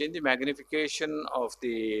can change the magnification of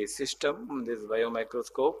the system, this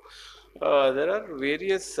biomicroscope. There are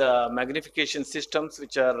various magnification systems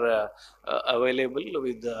which are available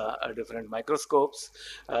with different microscopes.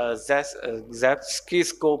 Zapsky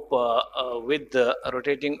scope with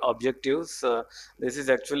rotating objectives. This is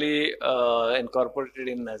actually incorporated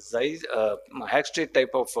in Zeiss, Hackstreet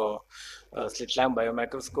type of slit lamp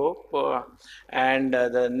biomicroscope. And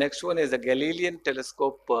the next one is the Galilean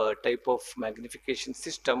telescope type of magnification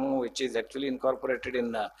system, which is actually incorporated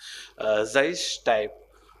in Zeiss type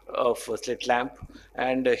of slit lamp.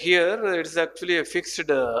 And here it is actually a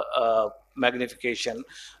fixed magnification.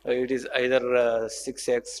 It is either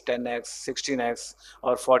 6x, 10x, 16x,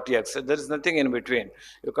 or 40x. There is nothing in between.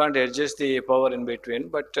 You can't adjust the power in between,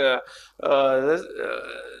 but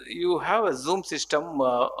you have a zoom system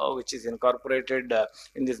which is incorporated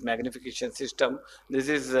in this magnification system. This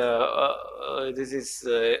is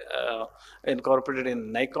incorporated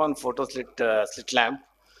in Nikon photo slit lamp,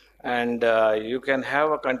 and you can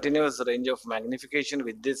have a continuous range of magnification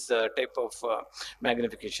with this type of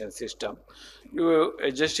magnification system. You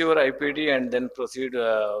adjust your IPD and then proceed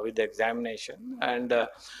with the examination, and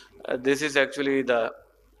this is actually the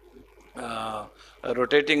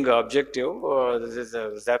rotating objective. This is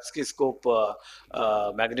a Zapsky scope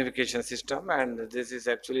magnification system, and this is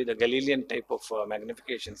actually the Galilean type of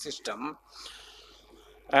magnification system.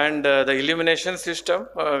 And the illumination system,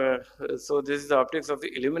 so this is the optics of the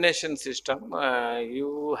illumination system.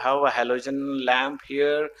 You have a halogen lamp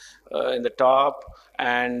here in the top,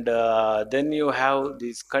 and then you have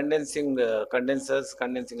these condensing lenses,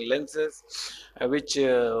 which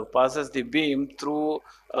passes the beam through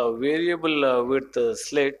variable width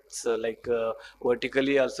slits, like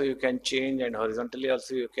vertically also you can change, and horizontally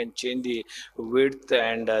also you can change the width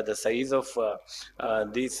and the size of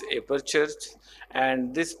these apertures.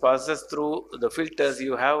 And this passes through the filters.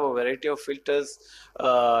 You have a variety of filters,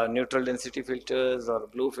 neutral density filters, or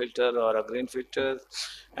blue filter, or a green filter,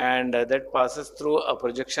 and that passes through a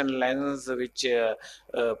projection lens which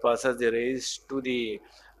passes the rays to the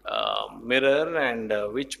mirror, and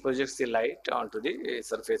which projects the light onto the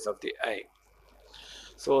surface of the eye.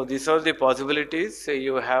 So these are the possibilities.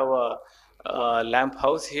 You have lamp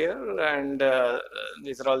house here, and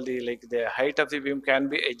these are all the height of the beam can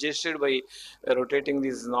be adjusted by rotating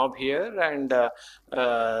this knob here, and the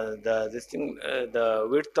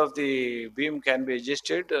width of the beam can be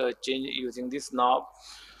adjusted change using this knob.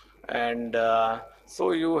 And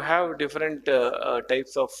so you have different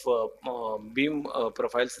types of beam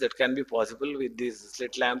profiles that can be possible with these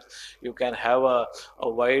slit lamps. You can have a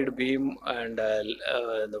wide beam and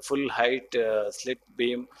the full height slit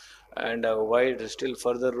beam, and a wide, still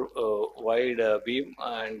further wide beam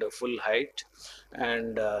and full height.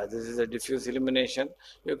 And this is a diffuse illumination.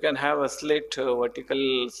 You can have a slit,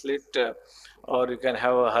 vertical slit, or you can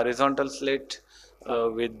have a horizontal slit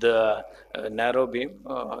with narrow beam.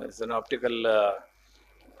 It's an optical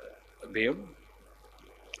beam.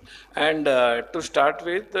 And to start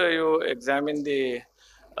with, you examine the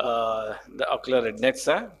ocular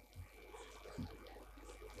adnexa.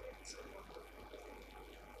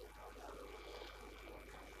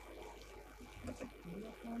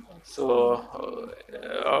 So,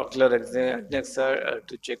 ocular adnexa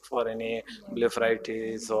to check for any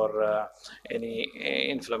blepharitis or any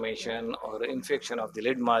inflammation or infection of the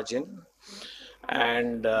lid margin,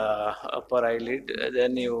 and upper eyelid.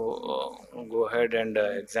 Then you go ahead and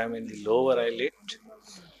examine the lower eyelid.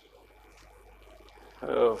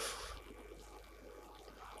 Uh,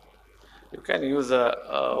 you can use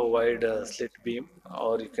a wide slit beam,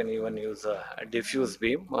 or you can even use a diffuse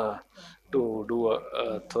beam to do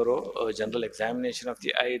a thorough general examination of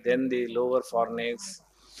the eye. Then the lower fornix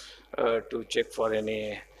to check for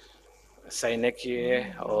any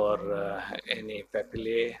synechiae or any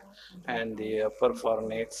papillae, and the upper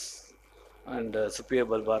fornix and superior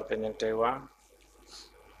bulbar conjunctiva.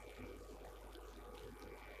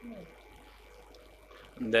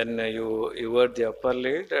 Then you invert the upper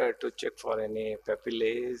lid to check for any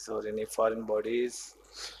papillae or any foreign bodies.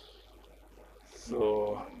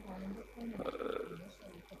 So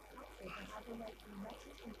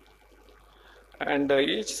and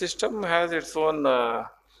each system has its own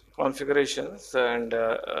configurations, and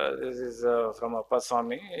this is from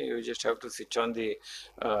Appaswamy. You just have to switch on the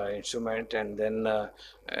instrument and then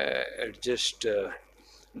adjust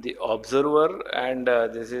the observer, and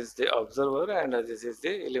this is the observer, and this is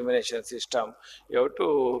the illumination system. You have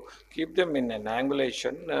to keep them in an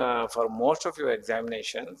angulation for most of your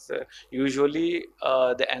examinations. Usually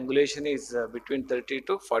the angulation is between 30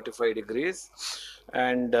 to 45 degrees,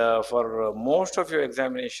 and for most of your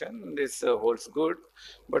examination this holds good.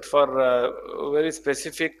 But for very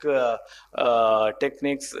specific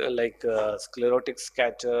techniques like sclerotic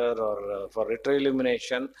scatter or for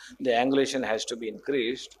retroillumination, the angulation has to be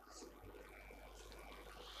increased.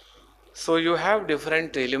 So you have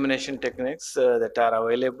different illumination techniques that are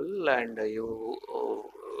available, and you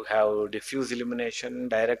have diffuse illumination,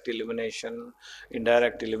 direct illumination,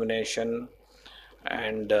 indirect illumination,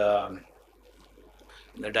 and the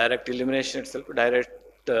direct illumination itself,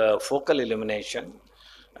 direct focal illumination.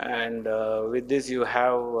 And with this you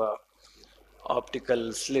have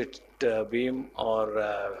optical slit beam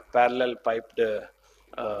or parallel piped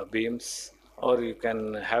beams, or you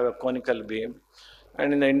can have a conical beam.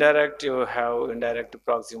 And in the indirect, you have indirect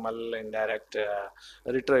proximal, indirect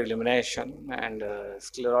retroillumination, and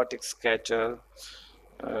sclerotic scatter,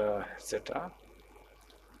 etc.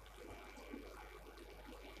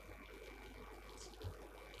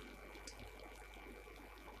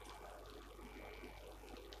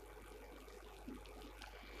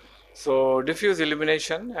 So diffuse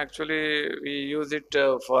illumination, actually we use it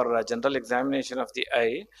for general examination of the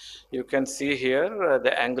eye. You can see here the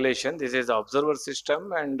angulation. This is the observer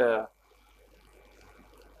system, and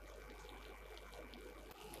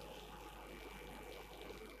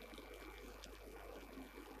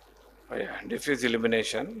yeah, diffuse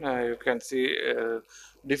illumination. You can see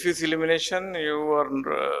diffuse illumination. You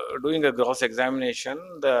are doing a gross examination.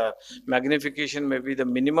 The magnification may be the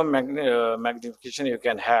minimum magnification you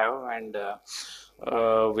can have, and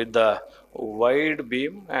with the wide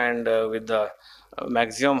beam and with the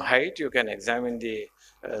maximum height, you can examine the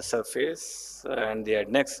surface and the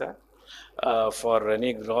adnexa for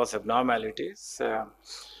any gross abnormalities.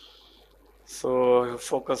 So you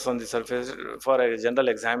focus on the surface for a general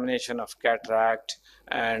examination of cataract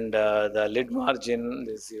and the lid margin.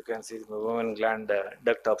 This you can see the women gland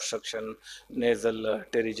duct obstruction, nasal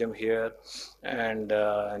pterygium here, and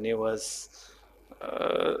nevus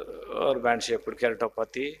or band-shaped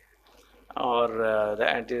keratopathy, or the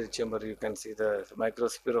anterior chamber. You can see the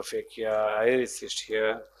microspirophakia, iris cyst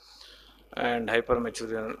here, and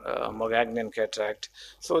hypermaturin Moghagnian cataract.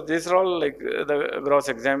 So these are all like the gross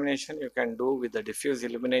examination you can do with the diffuse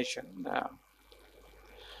illumination.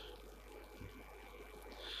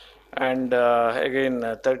 and again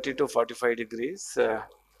 30 to 45 degrees.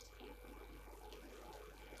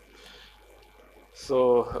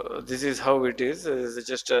 So this is how it is. This is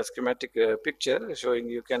just a schematic picture showing.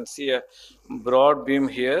 You can see a broad beam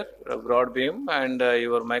here, a broad beam, and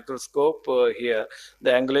your microscope here.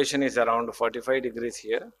 The angulation is around 45 degrees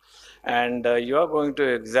here, and you are going to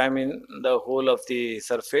examine the whole of the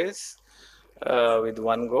surface with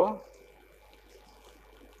one go.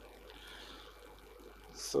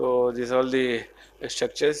 So these are all the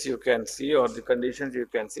structures you can see, or the conditions you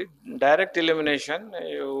can see. Direct illumination,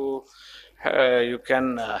 you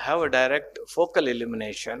can have a direct focal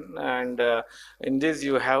illumination, and in this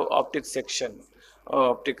you have optic section,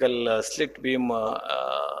 optical slit beam,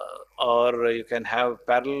 or you can have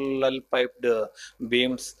parallel piped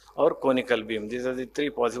beams or conical beam. These are the three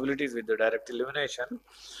possibilities with the direct illumination.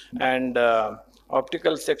 And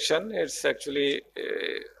optical section, it's actually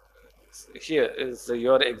here is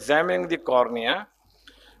you are examining the cornea,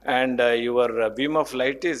 and your beam of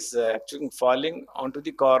light is actually falling onto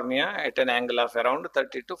the cornea at an angle of around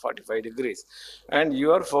 30 to 45 degrees, and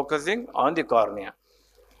you are focusing on the cornea.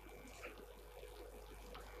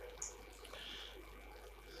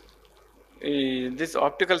 This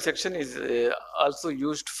optical section is also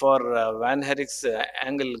used for Van Herrick's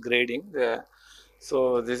angle grading.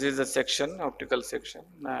 So this is a section, optical section.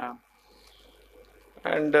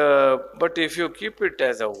 And but if you keep it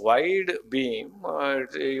as a wide beam,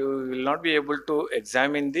 you will not be able to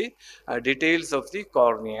examine the details of the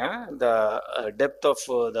cornea, the depth of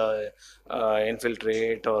the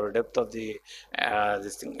infiltrate, or depth of the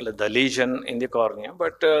this thing, the lesion in the cornea.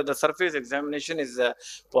 But the surface examination is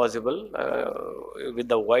possible with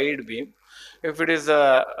the wide beam. If it is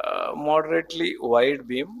a moderately wide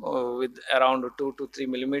beam with around 2 to 3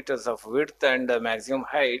 millimeters of width and maximum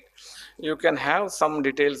height, you can have some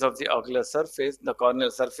details of the ocular surface, the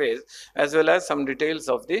corneal surface, as well as some details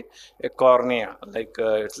of the cornea. Like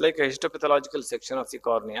it's like a histopathological section of the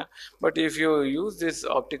cornea. But if you use this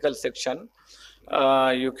optical section,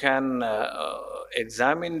 you can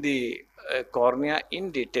examine the cornea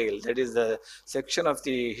in detail. That is the section of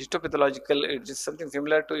the histopathological. It is something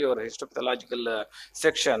similar to your histopathological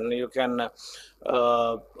section. You can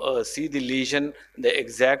see the lesion, the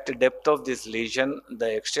exact depth of this lesion,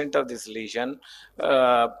 the extent of this lesion,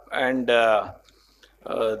 and the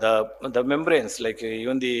membranes, like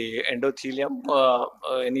even the endothelium,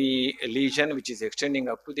 any lesion which is extending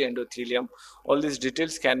up to the endothelium, all these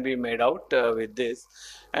details can be made out with this.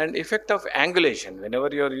 And effect of angulation, whenever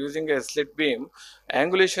you are using a slit beam,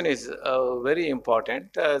 angulation is very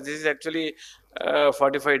important. This is actually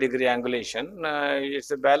 45-degree angulation.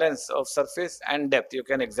 It's a balance of surface and depth. You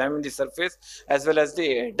can examine the surface as well as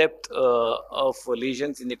the depth of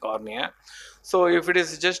lesions in the cornea. So if it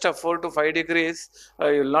is just a 4 to 5 degrees,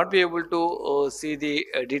 you will not be able to see the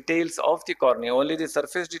details of the cornea. Only the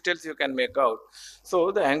surface details you can make out.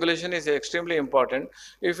 So the angulation is extremely important.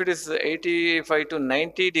 If it is 85 to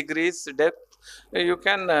 90 degrees depth, you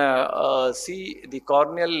can see the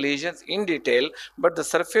corneal lesions in detail, but the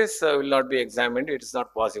surface will not be examined. It is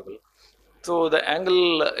not possible. So the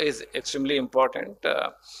angle is extremely important.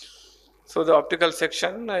 So the optical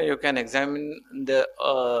section, you can examine the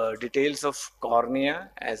details of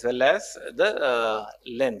cornea as well as the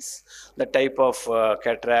lens, the type of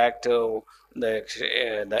cataract,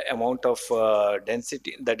 the amount of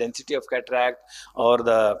density, the density of cataract, or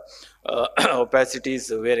the opacities,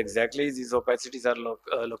 where exactly these opacities are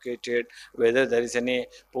located, whether there is any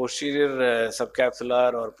posterior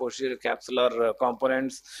subcapsular or posterior capsular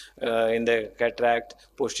components in the cataract,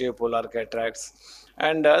 posterior polar cataracts,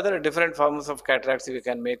 and other different forms of cataracts you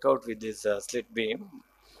can make out with this slit beam.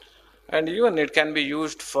 And even it can be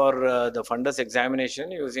used for the fundus examination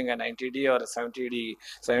using a 90D or a 70D,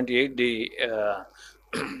 78D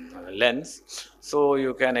lens. So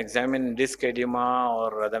you can examine disc edema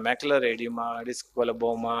or the macular edema, disc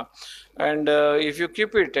coloboma, and if you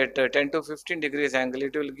keep it at 10 to 15 degrees angle,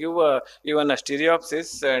 it will give even a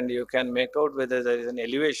stereopsis, and you can make out whether there is an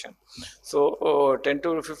elevation. So 10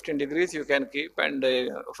 to 15 degrees you can keep, and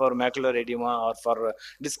for macular edema or for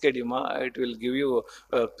disc edema, it will give you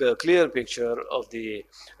a clear picture of the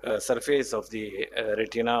surface of the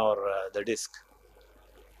retina or the disc.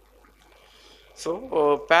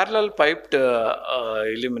 So parallel piped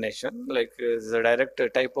illumination, like the direct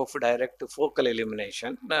type of direct focal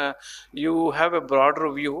illumination, you have a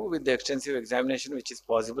broader view with the extensive examination which is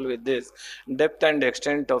possible with this. Depth and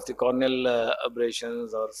extent of the corneal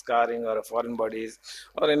abrasions or scarring or foreign bodies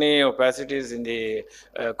or any opacities in the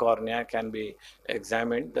cornea can be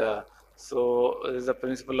examined. So this is the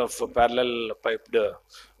principle of parallel piped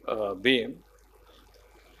beam.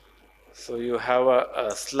 So you have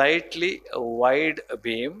a slightly wide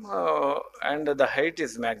beam and the height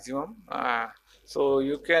is maximum. So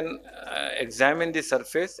you can examine the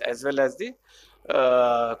surface as well as the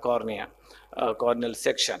cornea, corneal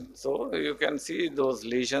section. So you can see those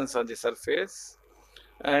lesions on the surface,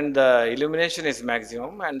 and the illumination is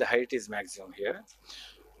maximum and the height is maximum here.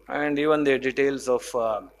 And even the details of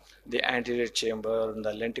the anterior chamber and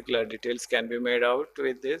the lenticular details can be made out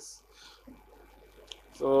with this.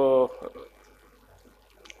 So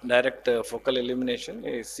direct focal illumination,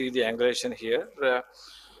 you see the angulation here.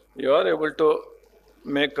 You are able to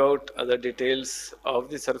make out the details of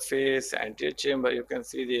the surface, anterior chamber. You can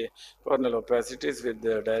see the corneal opacities with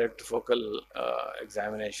the direct focal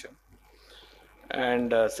examination,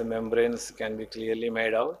 and some membranes can be clearly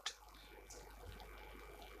made out.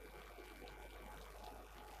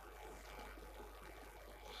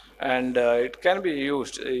 And it can be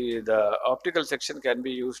used, the optical section can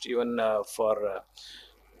be used even for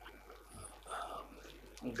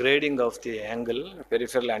grading of the angle,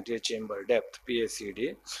 peripheral anterior chamber depth,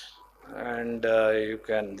 PACD. And you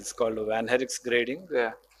can, this is called Van Herrick's grading.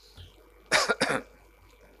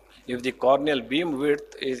 If the corneal beam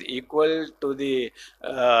width is equal to the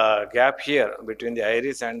gap here between the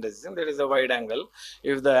iris and the there is a wide angle.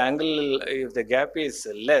 If the angle, if the gap is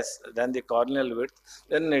less than the corneal width,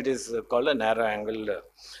 then it is called a narrow angle.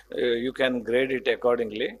 You can grade it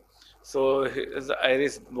accordingly. So here's the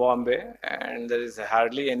iris Bombay, and there is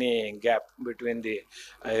hardly any gap between the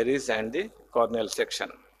iris and the corneal section.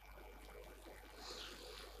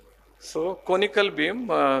 So conical beam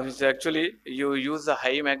is actually, you use a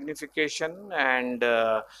high magnification, and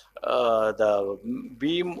the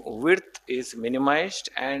beam width is minimized,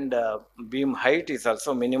 and beam height is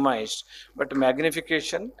also minimized, but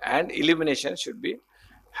magnification and illumination should be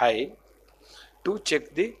high to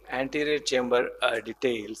check the anterior chamber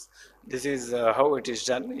details. This is how it is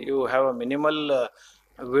done. You have a minimal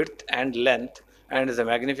width and length, and the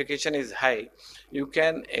magnification is high. You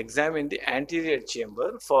can examine the anterior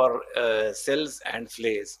chamber for cells and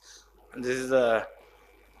flares. This is the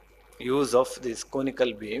use of these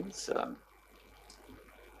conical beams.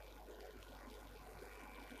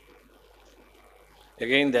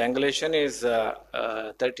 Again, the angulation is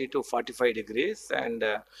 30 to 45 degrees, and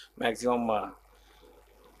maximum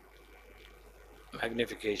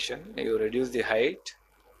magnification. You reduce the height.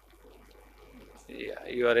 Yeah,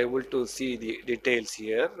 you are able to see the details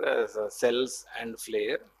here, cells and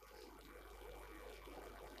flare.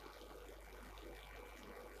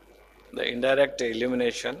 The indirect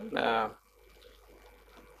illumination,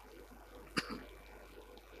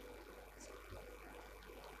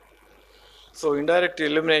 so indirect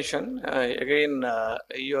illumination, again,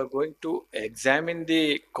 you are going to examine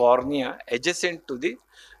the cornea adjacent to the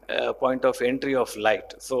point of entry of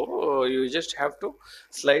light. So you just have to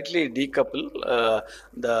slightly decouple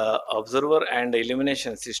the observer and the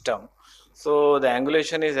illumination system. So the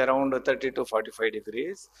angulation is around 30 to 45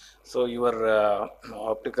 degrees. So your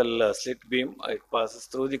optical slit beam, it passes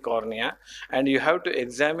through the cornea, and you have to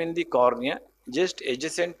examine the cornea just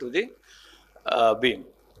adjacent to the beam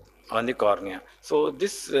on the cornea. So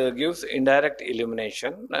this gives indirect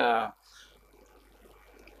illumination.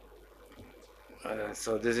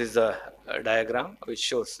 So this is a diagram which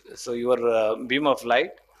shows, so your beam of light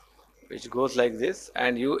which goes like this,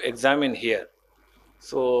 and you examine here.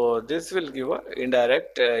 So this will give a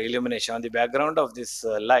indirect illumination. On the background of this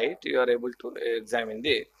light, you are able to examine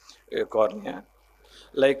the cornea,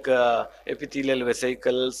 like epithelial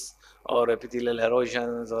vesicles or epithelial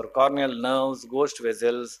erosions or corneal nerves, ghost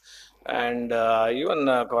vessels, and even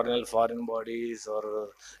corneal foreign bodies or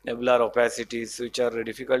nebular opacities, which are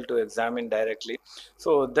difficult to examine directly.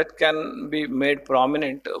 So that can be made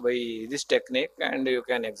prominent by this technique, and you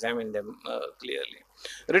can examine them clearly.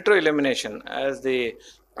 Retroillumination, as the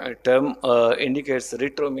term indicates,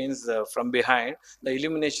 retro means from behind. The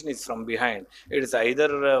illumination is from behind. It is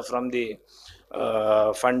either from the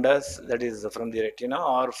fundus, that is from the retina,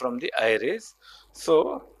 or from the iris.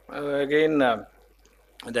 So again,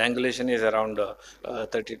 the angulation is around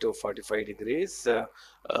 30 to 45 degrees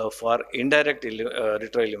for indirect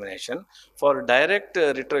retroillumination. For direct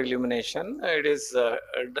retroillumination, it is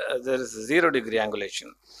there is 0 degree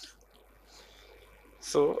angulation.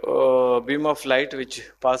 So beam of light which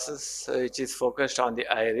passes, which is focused on the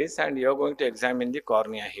iris, and you are going to examine the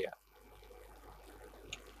cornea here.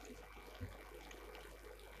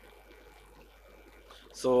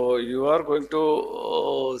 So you are going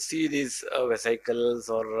to see these vesicles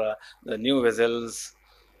or the new vessels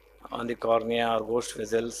on the cornea or ghost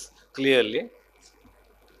vessels clearly.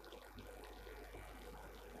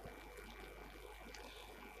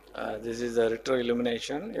 This is the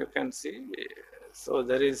retroillumination. You can see. So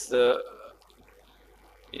there is, yeah,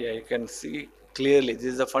 you can see clearly. This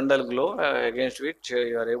is the fundal glow against which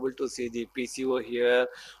you are able to see the PCO here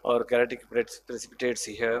or keratic precipitates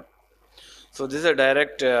here. So this is a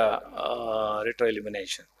direct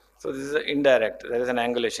retroillumination. So this is an indirect. There is an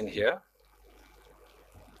angulation here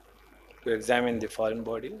to examine the foreign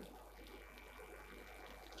body.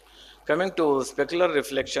 Coming to specular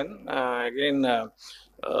reflection, again,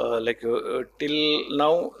 till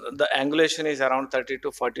now the angulation is around 30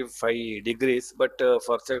 to 45 degrees, but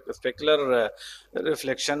for specular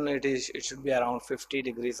reflection, it should be around 50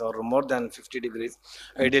 degrees or more than 50 degrees,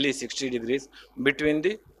 ideally 60 degrees between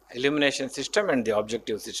the illumination system and the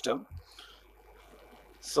objective system.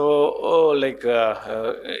 So,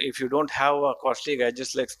 if you don't have a costly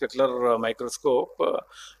gadgets like specular microscope,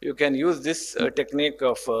 you can use this technique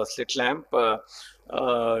of slit lamp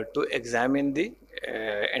to examine the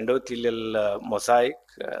endothelial mosaic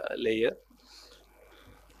layer.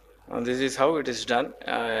 And this is how it is done.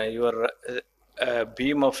 Your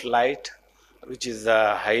beam of light, which is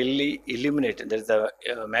highly illuminated. There is a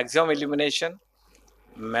maximum illumination,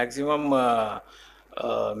 maximum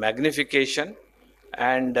magnification,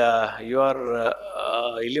 and your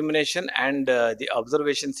illumination and the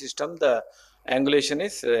observation system, the angulation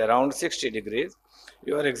is around 60 degrees.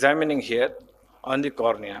 You are examining here on the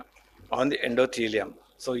cornea, on the endothelium.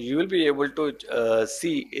 So you will be able to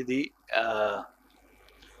see the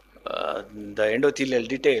endothelial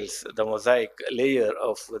details, the mosaic layer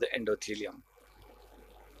of the endothelium.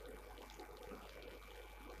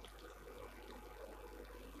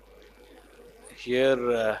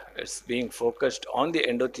 Here it's being focused on the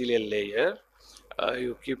endothelial layer.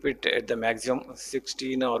 You keep it at the maximum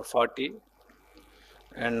 16 or 40,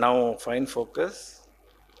 and now fine focus.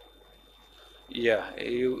 Yeah,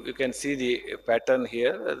 you can see the pattern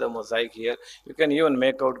here, the mosaic here. You can even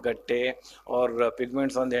make out gattae or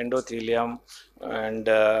pigments on the endothelium and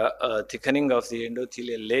thickening of the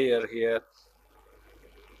endothelial layer here.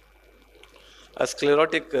 A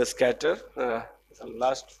sclerotic scatter,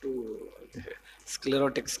 last two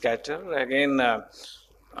sclerotic scatter. Again,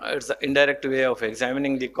 it's an indirect way of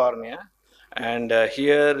examining the cornea, and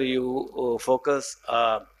here you focus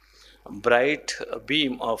a bright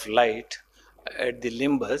beam of light at the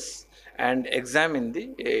limbus and examine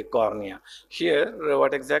the cornea. Here,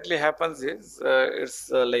 what exactly happens is it's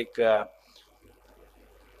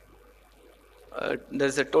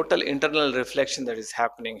there's a total internal reflection that is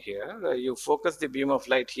happening here. You focus the beam of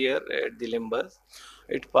light here at the limbus,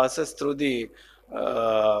 it passes through the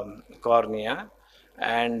cornea,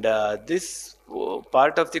 and this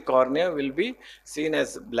part of the cornea will be seen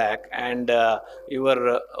as black, and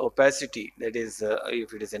your opacity, that is,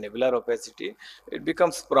 if it is a nebular opacity, it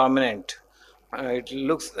becomes prominent. It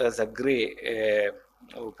looks as a gray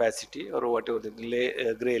opacity or whatever the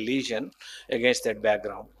gray lesion against that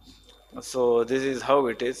background. So this is how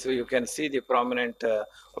it is. So you can see the prominent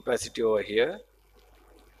opacity over here.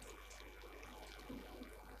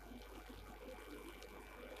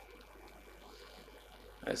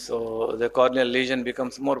 So the corneal lesion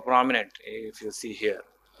becomes more prominent if you see here.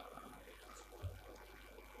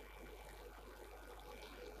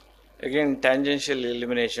 Again, tangential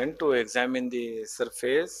illumination to examine the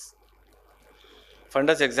surface.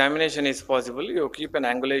 Fundus examination is possible. You keep an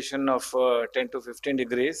angulation of 10 to 15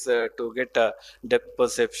 degrees to get depth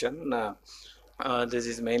perception. This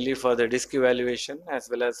is mainly for the disc evaluation as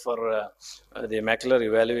well as for the macular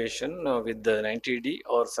evaluation with the 90D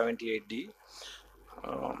or 78D.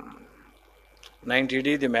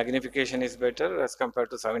 90D, the magnification is better as compared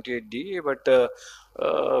to 78D, but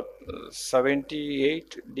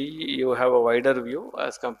 78D, you have a wider view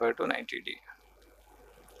as compared to 90D.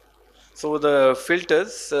 So the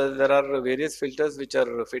filters, there are various filters which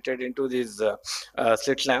are fitted into these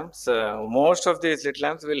slit lamps. Most of the slit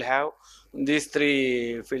lamps will have these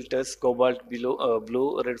three filters: cobalt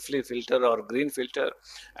blue, red flea filter or green filter,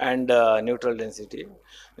 and neutral density.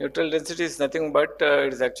 Neutral density is nothing but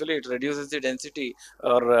it reduces the density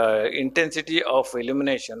or intensity of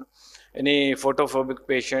illumination. Any photophobic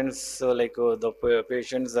patients, the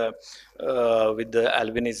patients with the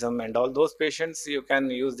albinism and all those patients, you can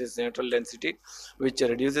use this neutral density, which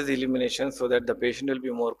reduces illumination so that the patient will be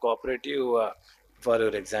more cooperative for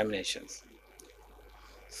your examinations.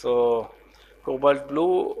 So cobalt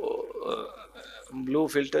blue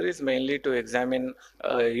filter is mainly to examine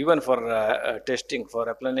even for testing,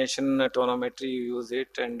 for applanation tonometry you use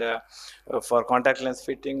it, and for contact lens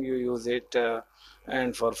fitting you use it,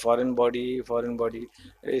 and for foreign body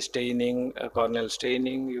staining, corneal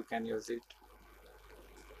staining, you can use it.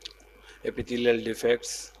 Epithelial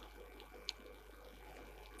defects,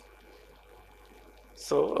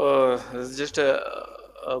 This is just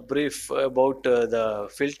a brief about the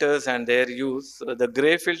filters and their use. The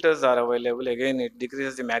gray filters are available. Again, it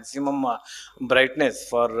decreases the maximum brightness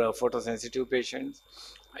for photosensitive patients.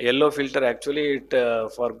 Yellow filter actually it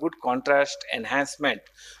for good contrast enhancement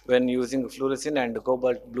when using fluorescent and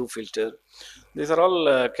cobalt blue filter. These are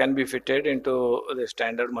all can be fitted into the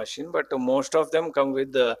standard machine, but most of them come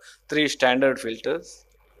with the 3 standard filters.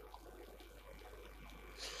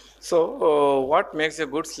 So, what makes a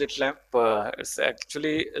good slit lamp? It's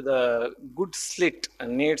actually the good slit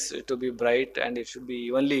needs to be bright and it should be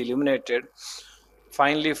evenly illuminated,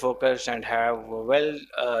 finely focused, and have well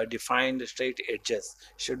defined straight edges.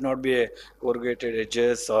 Should not be a corrugated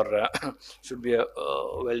edges or should be a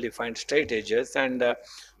well defined straight edges and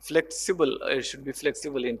flexible. It should be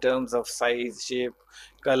flexible in terms of size, shape,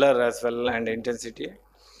 color as well, and intensity.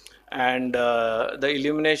 And the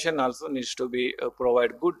illumination also needs to be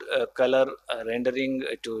provide good color rendering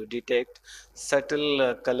to detect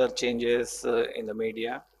subtle color changes in the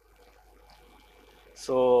media.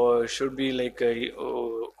 So should be like a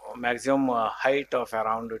maximum height of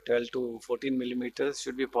around 12 to 14 millimeters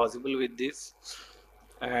should be possible with this,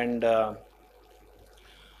 and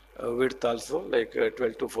width also like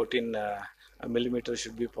 12 to 14 millimeter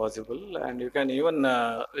should be possible, and you can even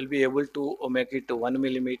will be able to make it 1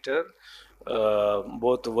 millimeter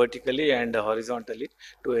both vertically and horizontally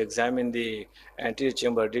to examine the anterior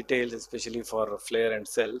chamber details, especially for flare and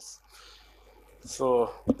cells.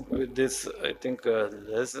 So with this, I think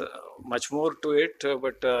there's much more to it,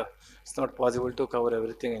 but it's not possible to cover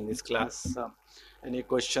everything in this class. Any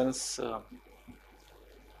questions?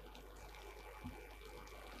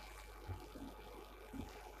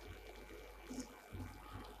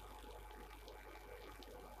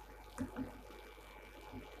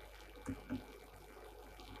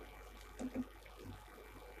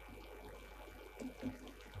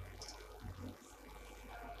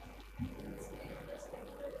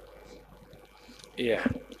 Yeah,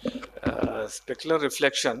 specular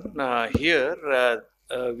reflection. Here,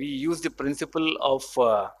 we use the principle of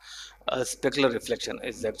specular reflection.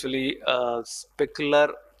 It's actually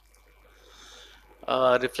specular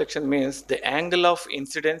reflection means the angle of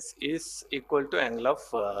incidence is equal to angle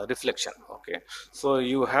of reflection. Okay, so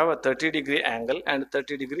you have a 30-degree angle and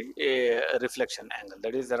 30-degree reflection angle.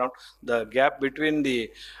 That is around the gap between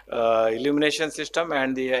the illumination system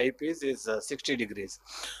and the eyepiece is 60 degrees.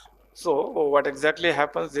 So what exactly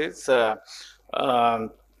happens is um,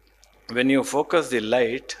 when you focus the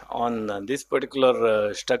light on this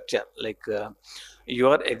particular structure, like you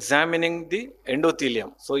are examining the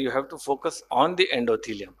endothelium, so you have to focus on the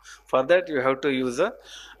endothelium. For that, you have to use a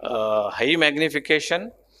high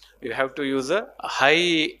magnification, you have to use a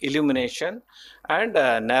high illumination and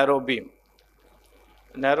a narrow beam.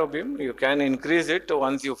 Narrow beam, you can increase it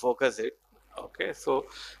once you focus it. Okay, so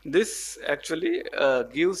this actually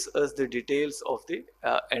gives us the details of the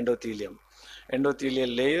endothelium.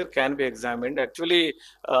 Endothelial layer can be examined. Actually,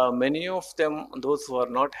 many of them, those who are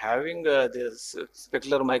not having this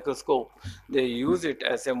specular microscope, they use it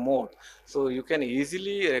as a mode. So you can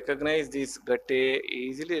easily recognize this guttae,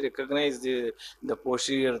 easily recognize the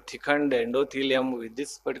posterior thickened endothelium with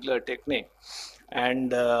this particular technique.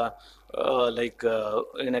 And like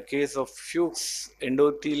in a case of Fuchs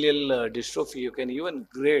endothelial dystrophy, you can even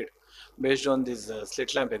grade based on this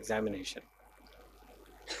slit lamp examination.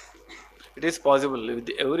 It is possible with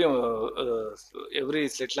every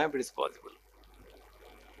slit lamp. It is possible.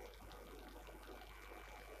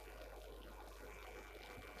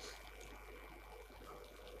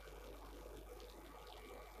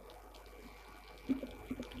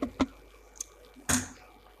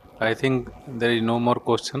 I think there is no more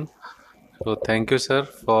question. So thank you, sir,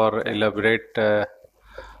 for elaborate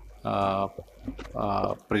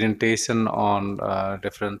presentation on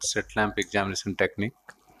different slit lamp examination technique.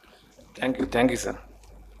 Thank you, sir.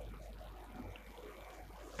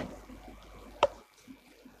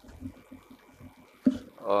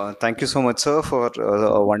 Thank you so much, sir, for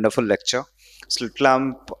a wonderful lecture. Slit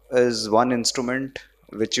lamp is one instrument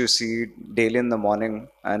which you see daily in the morning,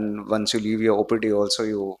 and once you leave your OPD, also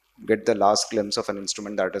you get the last glimpse of an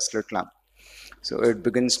instrument that is slit lamp. So it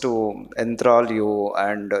begins to enthrall you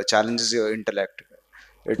and challenges your intellect.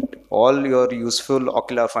 All your useful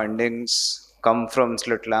ocular findings come from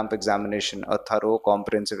slit lamp examination, a thorough,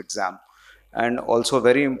 comprehensive exam, and also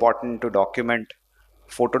very important to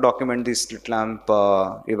photo document these slit lamp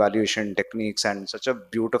evaluation techniques and such a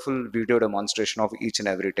beautiful video demonstration of each and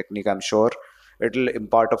every technique. I'm sure it will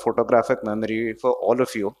impart a photographic memory for all of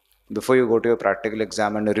you before you go to your practical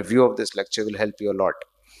exam, and a review of this lecture will help you a lot.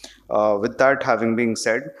 With that having been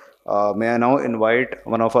said, May I now invite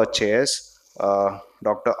one of our chairs,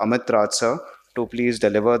 Dr. Amit Raj sir, to please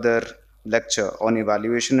deliver their lecture on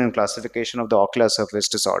evaluation and classification of the ocular surface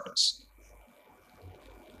disorders.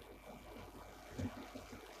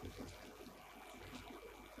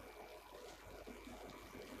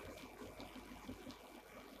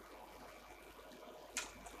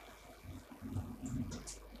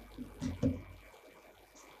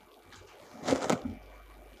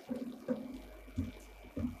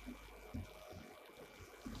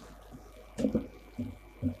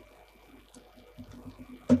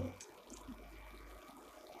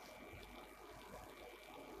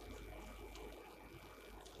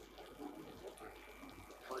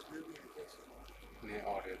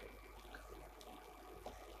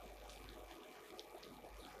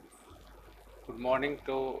 Good morning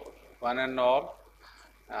to one and all.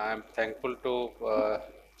 I am thankful to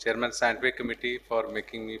Chairman Scientific Committee for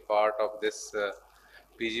making me part of this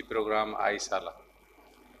PG program AIOC2023-GP179-EyeShala.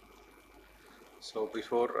 So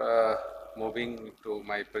before moving to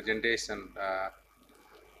my presentation,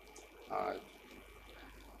 I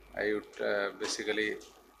would basically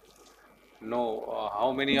know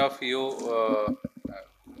how many of you,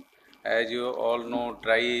 as you all know,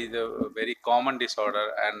 dry is a very common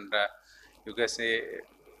disorder, and you can say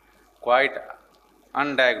quite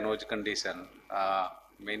undiagnosed condition.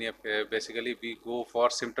 Many of basically we go for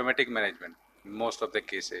symptomatic management in most of the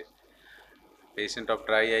cases. Patient of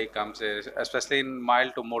dry eye comes, especially in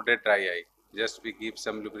mild to moderate dry eye. Just we give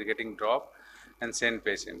some lubricating drop and send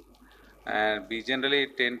patient. And we generally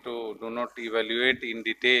tend to do not evaluate in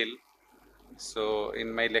detail. So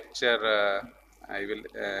in my lecture, I will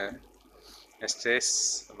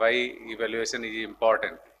stress why evaluation is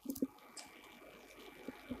important.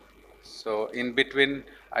 So in between,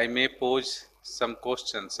 I may pose some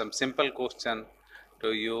questions, some simple question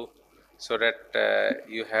to you, so that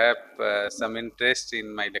you have some interest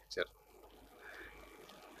in my lecture.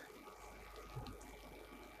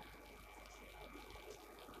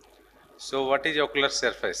 So what is ocular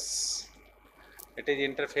surface? It is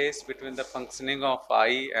interface between the functioning of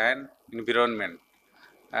eye and environment.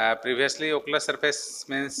 Previously, ocular surface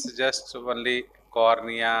means just only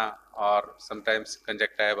cornea or sometimes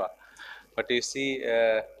conjunctiva, but you see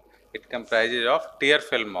it comprises of tear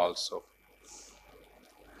film also.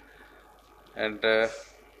 And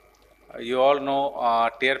you all know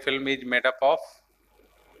tear film is made up of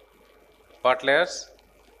what layers?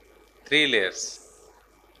 3 layers.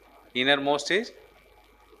 Innermost is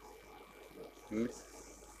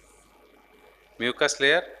mucus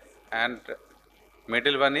layer, and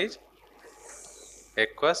middle one is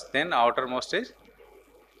aqueous, then outermost is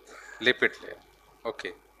lipid layer.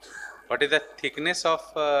 Okay. What is the thickness of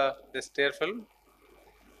this tear film?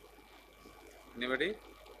 Anybody?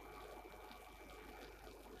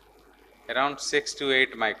 Around 6 to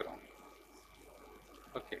 8 micron.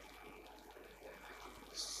 Okay.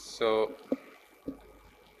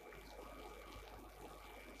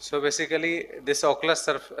 So basically this ocular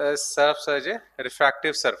surface serves as a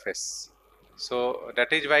refractive surface. So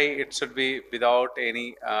that is why it should be without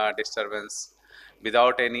any disturbance,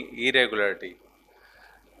 without any irregularity,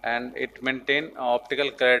 and it maintain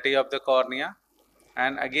optical clarity of the cornea,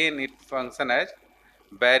 and again it function as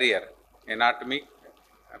barrier, anatomic,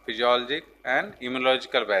 physiologic and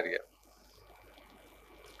immunological barrier.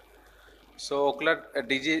 So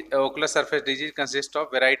ocular surface disease consists of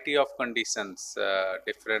variety of conditions,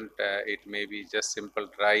 different. It may be just simple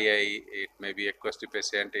dry eye, it may be aqueous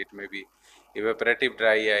patient, it may be evaporative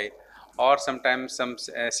dry eye, or sometimes some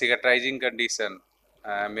cicatrizing condition,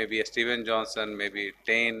 maybe a Steven Johnson, maybe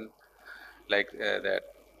Taine, like that.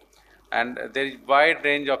 And there is wide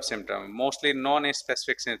range of symptoms, mostly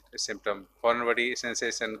non-specific symptom, foreign body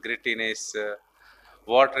sensation, grittiness,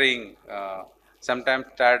 watering, sometimes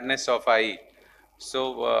tiredness of eye.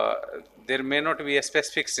 So there may not be a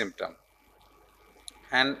specific symptom,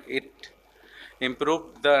 and it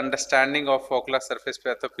improved the understanding of ocular surface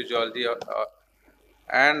pathophysiology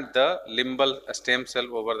and the limbal stem cell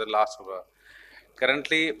over the last over.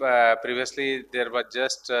 Currently, previously there was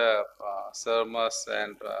just CERMUS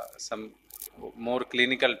and some more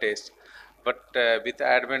clinical tests, but with the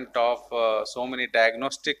advent of so many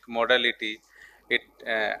diagnostic modality,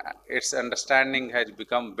 its understanding has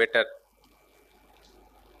become better,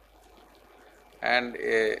 and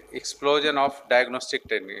explosion of diagnostic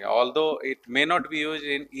technique. Although it may not be used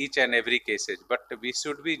in each and every cases, but we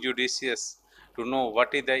should be judicious to know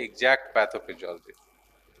what is the exact pathophysiology.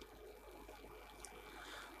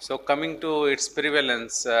 So coming to its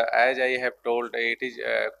prevalence, as I have told, it is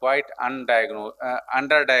quite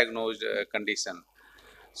underdiagnosed condition.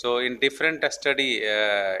 So in different study,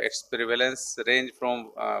 its prevalence range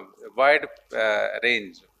from wide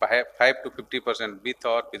range, 5 to 50% with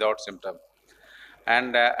or without symptom.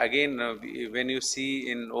 And again, when you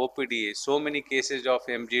see in OPD so many cases of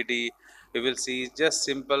MGD, you will see just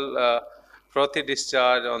simple frothy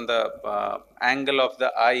discharge on the angle of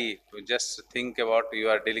the eye. Just think about you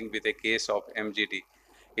are dealing with a case of MGD.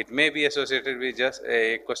 It may be associated with just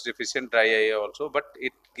a aqueous deficient dry eye also, but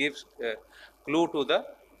it gives clue to the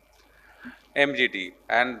MGD.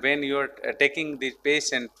 And when you are taking the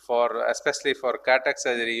patient for, especially for cataract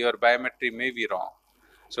surgery, your biometry may be wrong.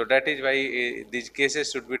 So that is why these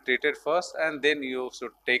cases should be treated first, and then you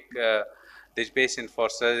should take this patient for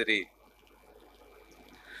surgery.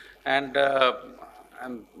 And,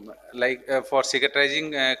 like for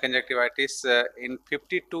cicatrizing conjunctivitis, in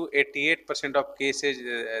 50 to 88% of cases,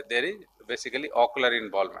 there is basically ocular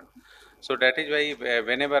involvement. So that is why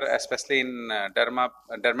whenever, especially in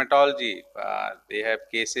dermatology, they have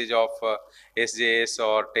cases of SJS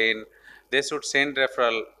or 10, they should send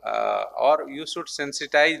referral, or you should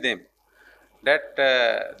sensitize them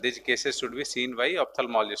that these cases should be seen by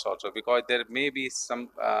ophthalmologists also, because there may be some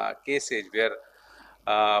cases where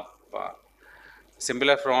uh, uh,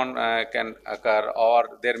 symblepharon can occur,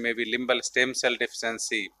 or there may be limbal stem cell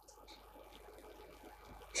deficiency.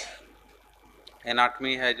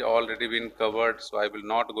 Anatomy has already been covered, so I will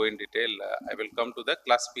not go in detail. I will come to the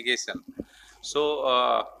classification.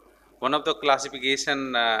 So one of the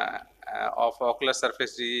classification of ocular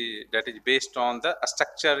surface disease, that is based on the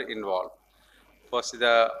structure involved. First,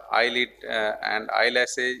 the eyelid and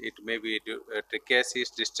eyelashes. It may be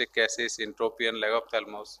trichiasis, districhiasis, entropion,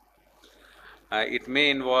 legophthalmos. It may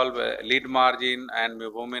involve lid margin and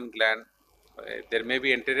meibomian gland. There may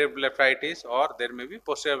be anterior blepharitis, or there may be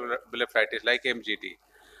posterior blepharitis like MGD.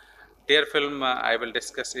 Tear film, I will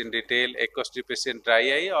discuss in detail, aqueous deficient dry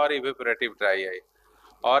eye or evaporative dry eye.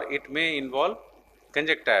 Or it may involve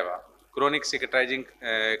conjunctiva, chronic cicatrizing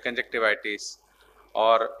conjunctivitis,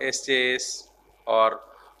 or SJS, or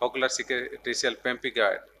ocular cicatricial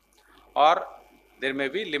pemphigoid, or there may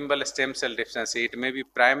be limbal stem cell deficiency. It may be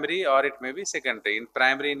primary or it may be secondary. In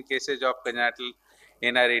primary, in cases of congenital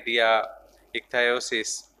aniridia,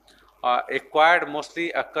 ichthyosis, acquired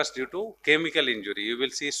mostly occurs due to chemical injury. You will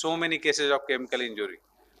see so many cases of chemical injury.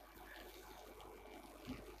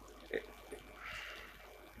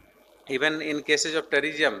 Even in cases of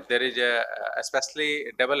pterygium, there is a,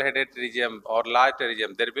 especially double-headed pterygium or large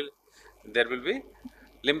pterygium, there will be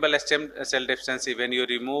limbal stem cell deficiency when you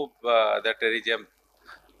remove the pterygium,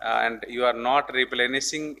 and you are not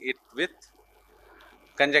replenishing it with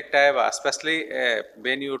conjunctiva, especially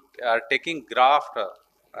when you are taking graft,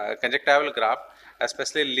 conjunctival graft,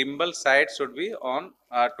 especially limbal side should be on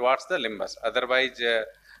towards the limbus. Otherwise, there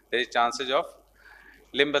is chances of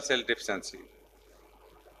limbal cell deficiency.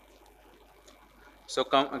 So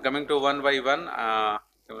coming to one by one,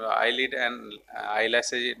 eyelid and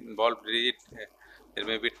eyelashes involved rigid. There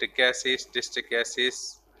may be trichiasis,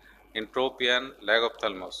 districhiasis, entropion,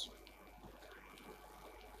 legophthalmos.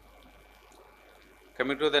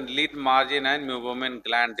 Coming to the lid margin and meibomian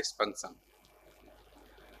gland dysfunction.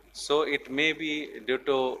 So it may be due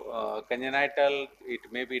to congenital, it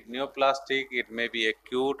may be neoplastic, it may be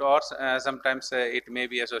acute, or sometimes it may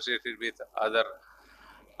be associated with other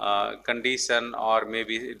condition, or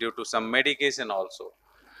maybe due to some medication also.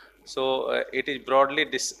 So it is broadly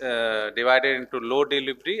divided into low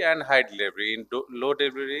delivery and high delivery. In low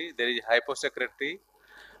delivery, there is hyposecretory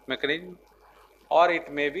mechanism, or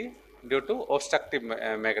it may be due to obstructive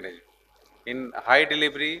mechanism. In high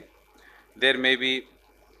delivery, there may be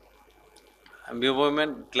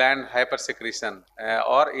meibomian gland hypersecretion,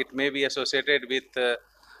 or it may be associated with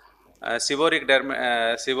seborrheic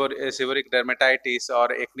dermatitis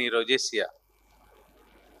or acne rosacea.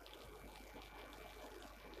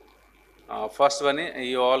 First one,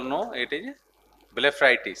 you all know, it is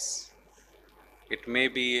blepharitis. It may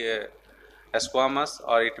be squamous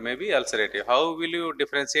or it may be ulcerative. How will you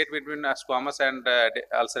differentiate between squamous and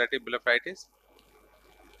ulcerative blepharitis?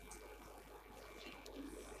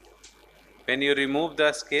 When you remove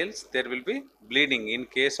the scales, there will be bleeding in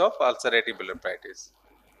case of ulcerative blepharitis.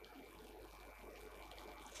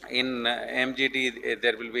 In MGD,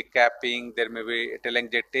 there will be capping, there may be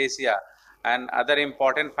telangiectasia, and other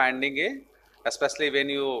important finding is, especially when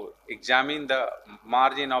you examine the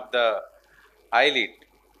margin of the eyelid,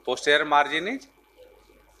 posterior margin is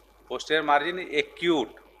acute.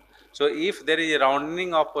 So if there is a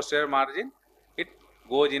rounding of posterior margin, it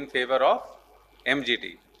goes in favor of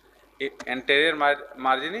MGD. If anterior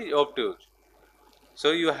margin is obtuse.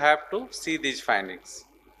 So you have to see these findings.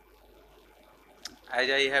 As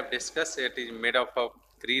I have discussed, it is made up of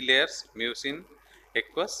 3 layers: mucin,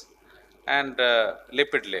 aqueous, and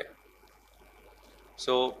lipid layer.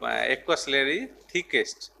 So aqueous layer is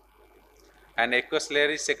thickest, and aqueous layer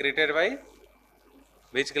is secreted by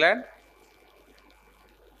which gland?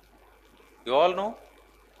 You all know,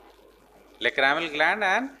 lacrimal gland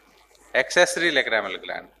and accessory lacrimal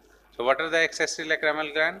gland. So what are the accessory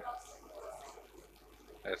lacrimal gland?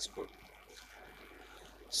 That's good.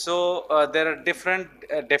 So there are different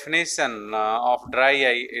definition of dry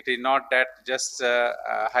eye. It is not that just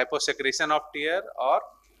hyposecretion of tear or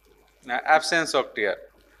absence of tear.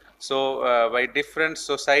 So by different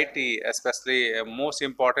society, especially most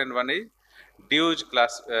important one is Dewey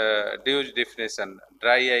definition.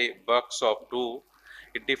 Dry eye Buckshop 2.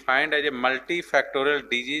 It defined as a multifactorial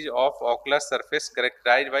disease of ocular surface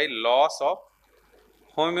characterized by loss of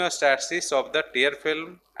homeostasis of the tear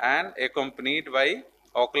film and accompanied by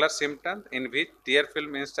ocular symptoms in which tear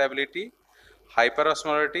film instability,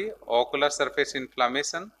 hyperosmolarity, ocular surface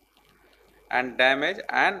inflammation and damage,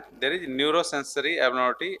 and there is neurosensory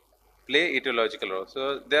abnormality play etiological role.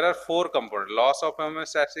 So there are 4 components: loss of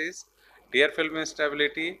homeostasis, tear film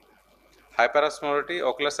instability, hyperosmolarity,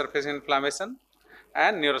 ocular surface inflammation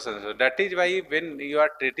and neurosensory. That is why when you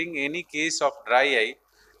are treating any case of dry eye,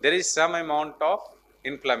 there is some amount of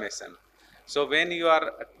inflammation. So when you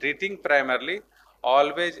are treating primarily,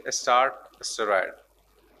 always start steroid.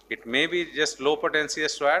 It may be just low potency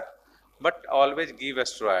steroid, but always give a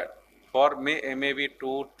steroid for maybe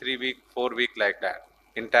 2-3 week, 4 week like that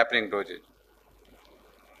in tapering dosage.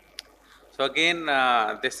 So again,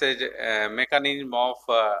 this is a mechanism of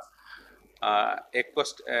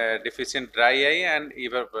aqueous deficient dry eye, and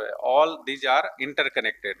all these are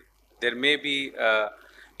interconnected. There may be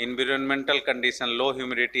environmental condition, low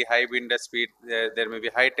humidity, high wind speed, there may be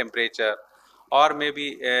high temperature, or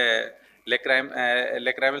maybe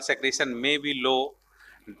lacrimal secretion may be low,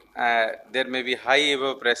 there may be high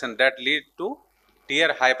evaporation that lead to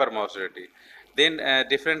tear hypermobility. Then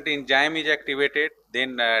different enzyme is activated,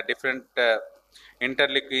 then different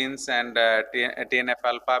interleukins and TNF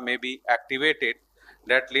alpha may be activated,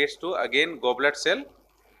 that leads to again goblet cell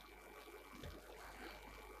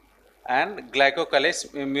and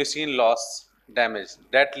glycocalyx mucin loss damage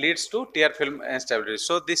that leads to tear film instability.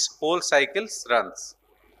 So this whole cycle runs.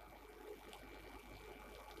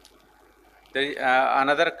 There is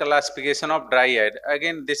another classification of dry eye.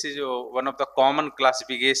 Again, this is one of the common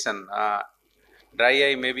classification. Dry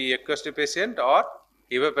eye may be aqueous deficient or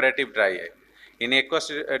evaporative dry eye. In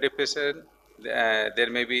aqueous deficient, there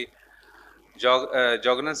may be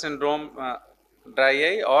Jogren syndrome dry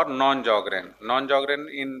eye or non-Jogren. Non-Jogren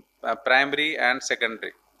in primary and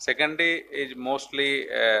secondary. Secondary is mostly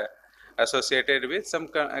associated with some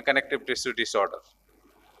connective tissue disorder.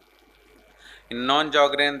 In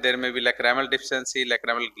non-Jogren, there may be lacrimal deficiency,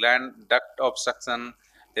 lacrimal gland duct obstruction.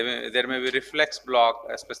 There may be reflex block,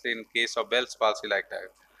 especially in case of Bell's palsy like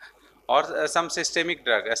that, or some systemic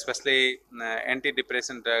drug, especially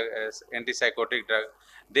antidepressant drug, antipsychotic drug.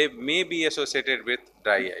 They may be associated with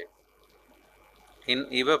dry eye. In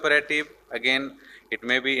evaporative, again, it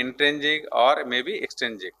may be intrinsic or may be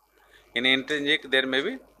extrinsic. In intrinsic, there may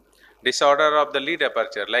be disorder of the lid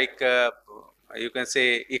aperture, like you can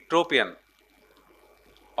say ectropion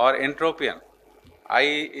or entropion,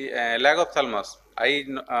 eye lag of thalamus, eye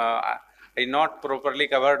not properly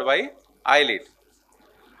covered by eyelid,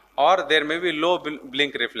 or there may be low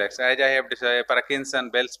blink reflex, as I have decided, Parkinson,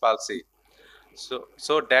 Bell's palsy.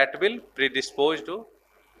 So that will predispose to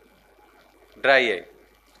dry eye.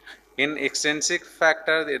 In extrinsic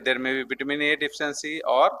factor, there may be vitamin A deficiency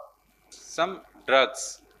or some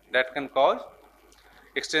drugs that can cause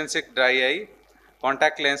extrinsic dry eye,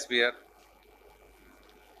 contact lens wear.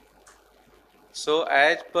 So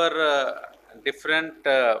as per different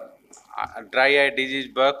dry eye disease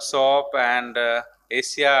workshop and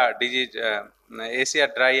Asia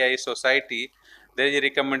Dry Eye Society, there is a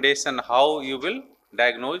recommendation how you will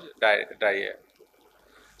diagnose dry eye.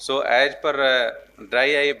 So as per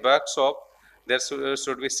dry eye workshop, there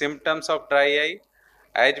should be symptoms of dry eye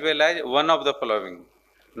as well as one of the following.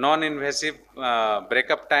 Non-invasive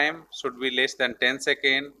breakup time should be less than 10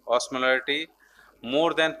 seconds, osmolarity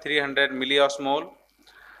more than 300 milliosmol,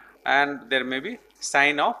 and there may be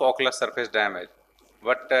sign of ocular surface damage.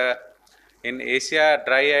 But in Asia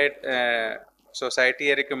Dry Eye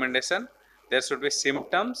Society recommendation, there should be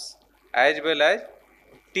symptoms as well as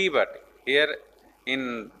T-but. Here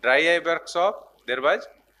in dry eye workshop, there was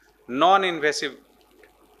non-invasive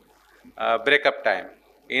breakup time.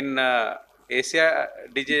 In Asia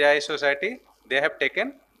Disease Eye Society, they have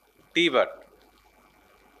taken T-but.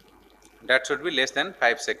 that should be less than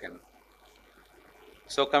 5 seconds.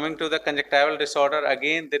 So coming to the conjunctival disorder,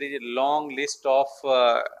 again there is a long list of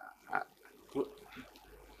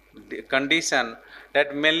condition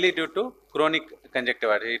that mainly due to chronic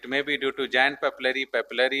conjunctivitis. It may be due to giant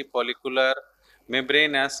papillary, follicular,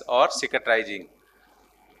 membranous, or cicatrizing.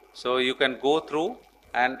 So you can go through,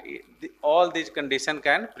 and all these conditions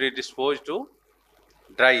can predispose to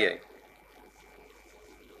dry eye.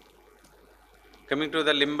 Coming to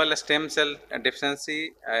the limbal stem cell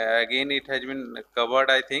deficiency, again it has been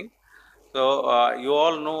covered, I think. So you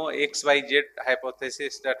all know XYZ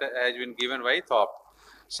hypothesis that has been given by Thorpe.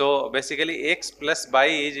 So basically X plus Y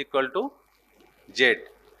is equal to Z.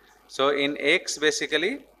 So in X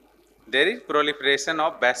basically there is proliferation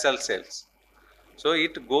of basal cells. So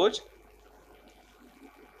it goes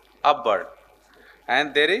upward,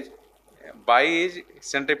 and there is Y is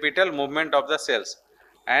centripetal movement of the cells,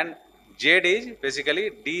 and Z is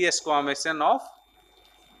basically de-squamation of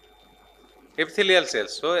epithelial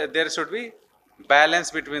cells. So there should be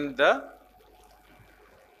balance between the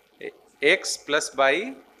X plus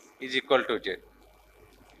Y is equal to Z.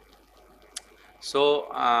 So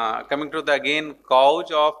coming to the again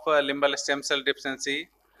cause of limbal stem cell deficiency,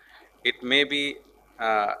 it may be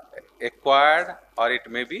acquired or it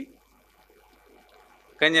may be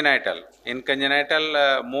congenital. In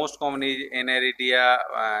congenital, most common is aniridia,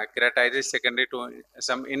 keratitis secondary to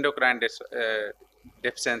some endocrine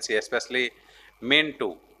deficiency, especially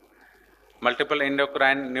MEN2, multiple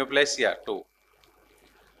endocrine neoplasia too.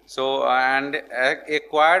 So and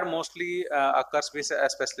acquired mostly occurs with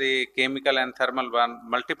especially chemical and thermal one,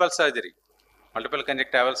 multiple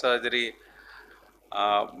conjunctival surgery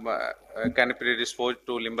can predispose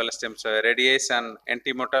to limbal stem cell radiation,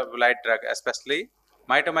 antimetabolite drug, especially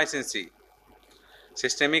mitomycin C.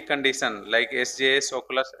 Systemic condition like SJS,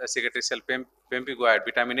 ocular secretory cell pemphigoid,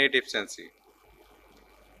 vitamin A deficiency.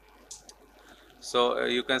 So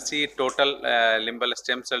you can see total limbal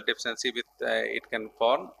stem cell deficiency with it can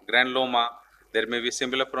form granuloma. There may be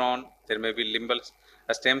symboloprone. There may be limbal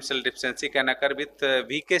stem cell deficiency can occur with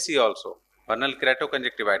VKC also, vernal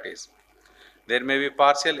keratoconjunctivitis. There may be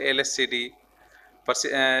partial LSCD.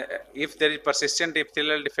 If there is persistent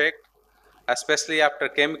epithelial defect, especially after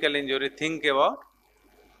chemical injury, think about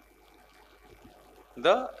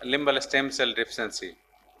the limbal stem cell deficiency.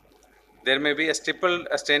 There may be a stippled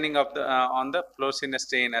staining of the on the fluorescein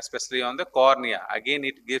stain, especially on the cornea. Again,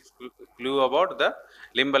 it gives clue about the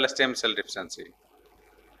limbal stem cell deficiency.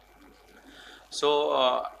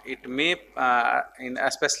 So it may,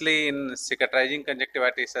 especially in cicatrizing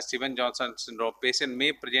conjunctivitis, Stevens-Johnson syndrome, patient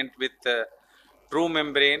may present with true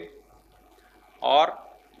membrane, or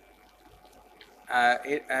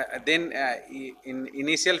then in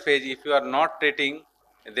initial phase, if you are not treating,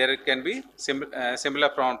 there can be similar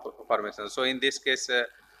formation. So in this case,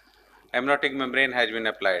 amniotic membrane has been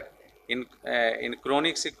applied. In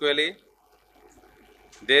chronic sequelae,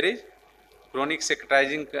 there is chronic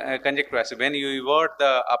cicatrizing conjunctivitis. When you invert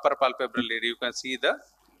the upper palpebral area, you can see the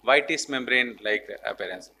whitish membrane like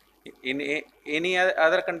appearance. In any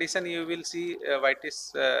other condition, you will see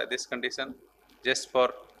whitish this condition, just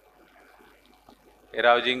for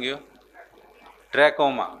arousing you.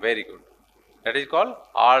 Trachoma, very good. That is called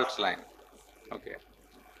Alt's line. Okay.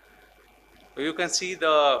 You can see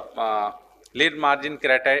the lid margin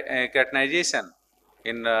keratinization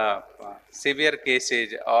in severe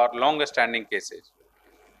cases or longer standing cases.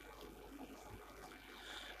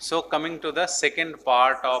 So coming to the second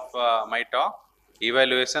part of my talk,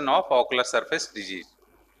 evaluation of ocular surface disease.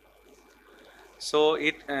 So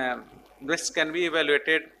this can be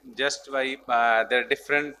evaluated just by there are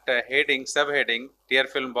different subheading, tear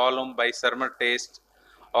film volume by Surmer test,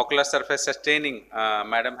 ocular surface staining,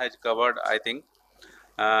 madam has covered, I think,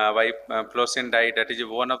 by fluorescein dye, that is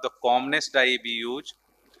one of the commonest dye we use,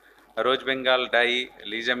 rose bengal dye,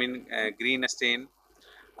 lissamine green stain.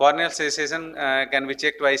 Corneal sensation can be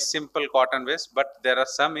checked by simple cotton vest, but there are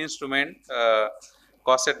some instrument,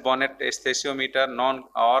 Cosset bonnet aesthesiometer,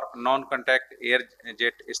 non-contact air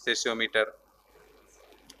jet aesthesiometer.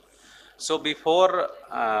 So before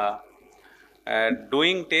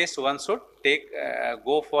doing test, one should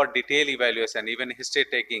go for detailed evaluation, even history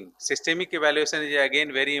taking. Systemic evaluation is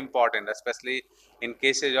again very important, especially in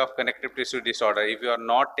cases of connective tissue disorder. If you are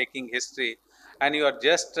not taking history and you are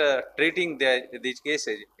just treating these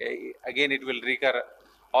cases, again it will recur,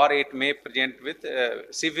 or it may present with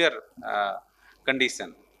severe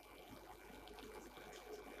condition.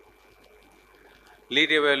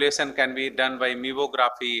 Lead evaluation can be done by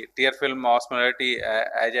mevography, tear film osmolarity,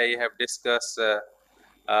 as I have discussed.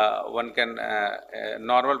 One can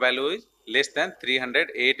normal value is less than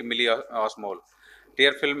 308 milliosmol.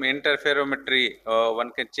 Tear film interferometry,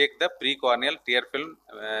 one can check the precorneal tear film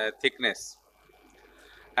thickness.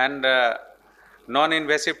 And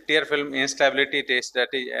non-invasive tear film instability test, that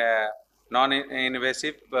is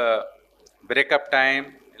non-invasive breakup time,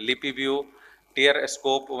 lippy view, tear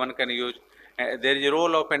scope one can use. There is a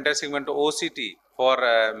role of intersegment OCT for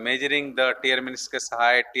measuring the tear meniscus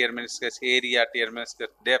height, tear meniscus area, tear meniscus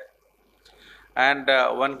depth. And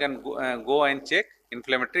one can go and check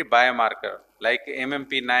inflammatory biomarker like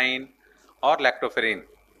MMP9 or lactoferrin.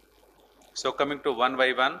 So coming to one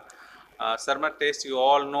by one, Sarma test, you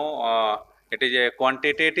all know, it is a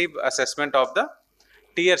quantitative assessment of the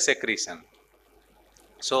tear secretion.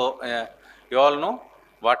 So you all know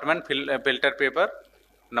Wattman filter paper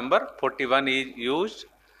number 41 is used,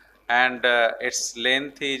 and its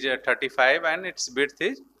length is 35 and its width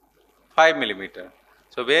is 5 millimeter.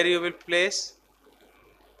 So where you will place?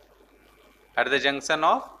 At the junction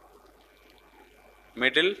of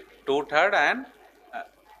middle 2/3 and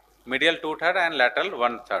medial 2/3 and lateral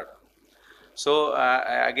 1/3. So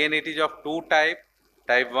again it is of two type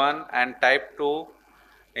 1 and type 2.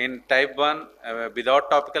 In type 1 without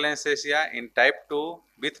topical anesthesia, in type 2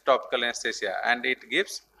 with topical anesthesia, and it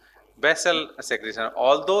gives basal secretion,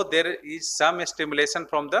 although there is some stimulation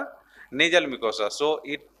from the nasal mucosa, so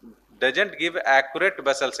it doesn't give accurate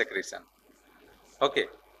basal secretion. Okay.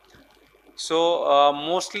 So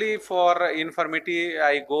mostly for infirmity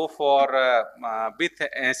I go for with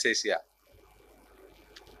anesthesia.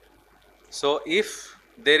 So if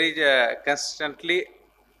there is a constantly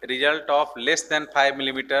result of less than 5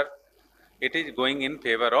 millimeter, it is going in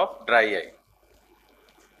favor of dry eye.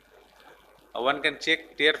 One can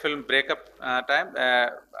check tear film breakup time.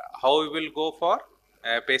 How we will go for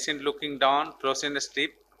patient looking down, fluorescent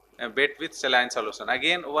strip, wet with saline solution.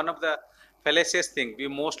 Again, one of the fallacious thing, we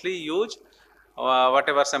mostly use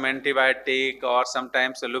whatever some antibiotic or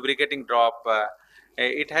sometimes a lubricating drop.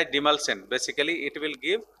 It has demulsion. Basically, it will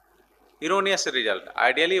give erroneous result.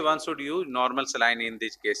 Ideally, one should use normal saline in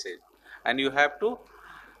these cases, and you have to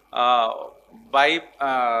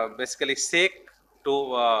basically shake to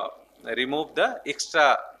remove the extra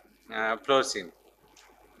fluorescein,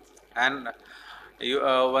 and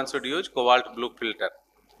one should use cobalt blue filter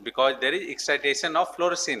because there is excitation of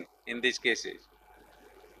fluorescein in these cases.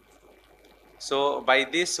 So by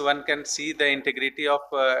this one can see the integrity of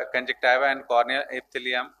conjunctiva and corneal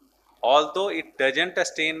epithelium, although it doesn't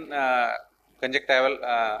stain conjunctival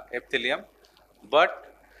epithelium, but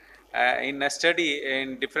in a study,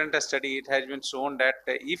 in different study, it has been shown that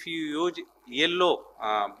if you use yellow,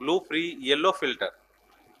 blue free yellow filter,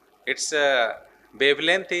 its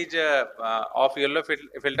wavelength is of yellow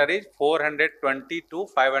filter is 420 to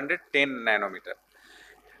 510 nanometer,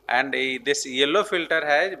 and this yellow filter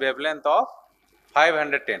has wavelength of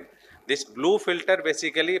 510. This blue filter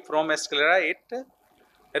basically from sclera it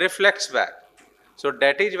reflects back, so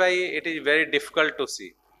that is why it is very difficult to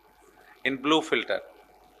see in blue filter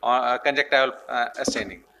conjunctival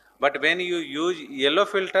staining. But when you use yellow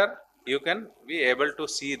filter, you can be able to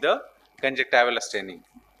see the conjunctival staining.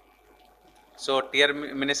 So tear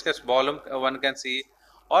meniscus volume one can see,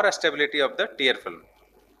 or stability of the tear film.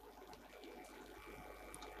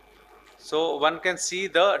 So one can see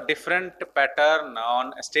the different pattern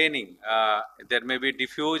on staining. There may be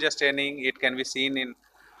diffuse staining. It can be seen in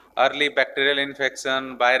early bacterial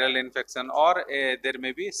infection, viral infection, or there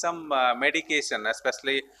may be some medication,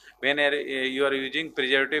 especially when you are using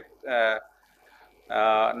preservative,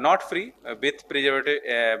 not free, with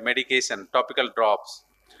preservative medication, topical drops.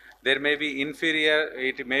 There may be inferior,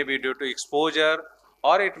 it may be due to exposure,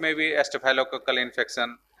 or it may be a staphylococcal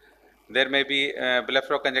infection. There may be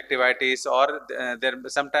blepharoconjunctivitis, or there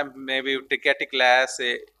sometimes may be trichitic lash,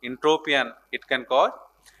 entropion, it can cause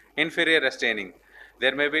inferior staining.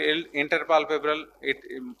 There may be interpalpebral, it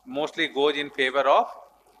mostly goes in favor of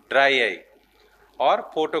dry eye or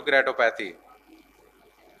photokeratopathy,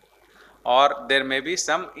 or there may be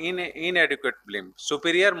some inadequate blimp.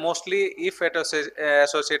 Superior mostly if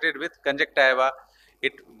associated with conjunctiva,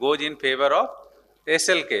 it goes in favor of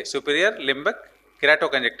SLK, superior limbic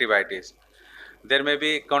keratoconjunctivitis. There may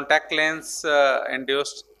be contact lens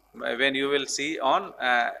induced when you will see on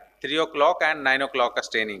 3 o'clock and 9 o'clock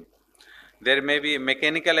staining. There may be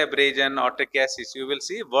mechanical abrasion or trichiasis, you will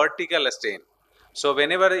see vertical stain. So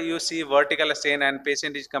whenever you see vertical stain and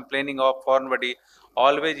patient is complaining of foreign body,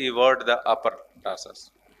 always evert the upper tarsus.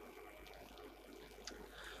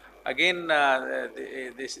 Again, there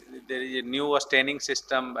is a new staining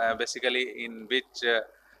system basically in which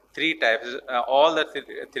three types, all the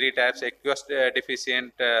three types, aqueous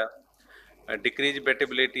deficient, decreased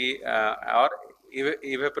wettability or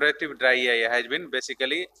evaporative dry eye has been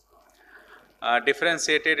basically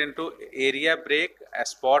differentiated into area break,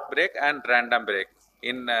 spot break and random break.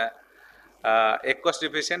 In aqueous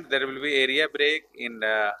deficient there will be area break, in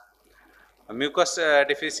mucus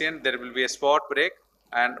deficient there will be a spot break,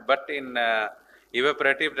 and but in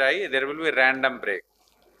evaporative dry there will be random break.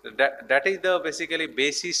 That is the basically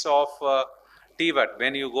basis of T-butt.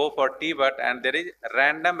 When you go for T-butt and there is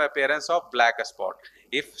random appearance of black spot,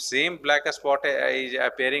 if same black spot is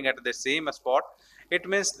appearing at the same spot, it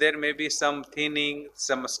means there may be some thinning,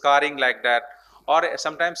 some scarring like that, or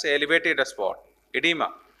sometimes elevated spot,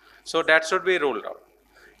 edema. So that should be ruled out.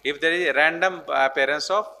 If there is a random appearance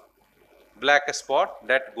of black spot,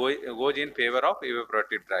 that goes in favor of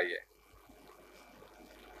evaporative dry eye.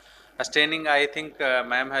 Staining, I think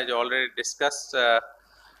ma'am has already discussed.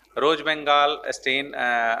 Rose Bengal stain,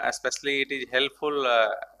 especially it is helpful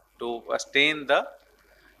to stain the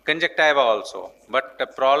conjunctiva also. But the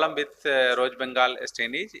problem with Rose Bengal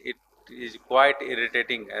stain is it is quite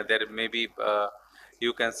irritating. There may be,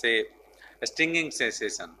 you can say, a stinging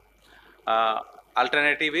sensation.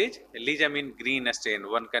 Alternative is Lijamin green stain.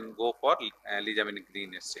 One can go for Lijamin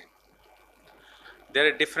green stain. There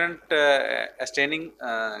are different staining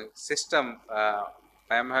system.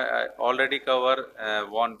 I am already covered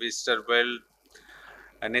von Westerveld,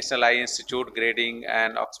 National Eye Institute grading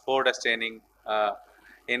and Oxford staining.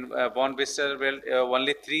 In von Westerveld,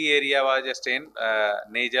 only 3 area was stained: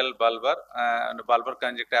 nasal, bulbar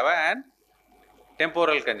conjunctiva and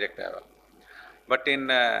temporal conjunctiva. But in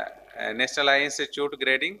National Eye Institute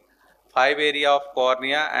grading, 5 area of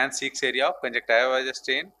cornea and 6 area of conjunctiva was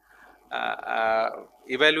stained.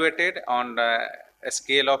 Evaluated on a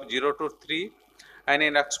scale of 0 to 3, and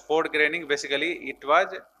in Oxford grading basically it was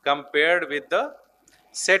compared with the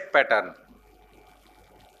set pattern.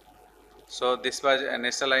 So this was a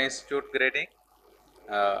National Eye Institute grading.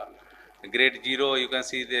 Grade 0 you can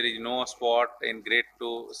see there is no spot, in grade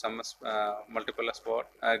 2 some multiple spot,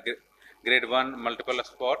 grade 1 multiple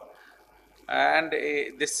spot, and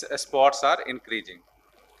these spots are increasing.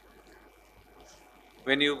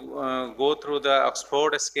 When you go through the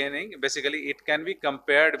Oxford scanning, basically it can be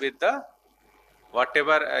compared with the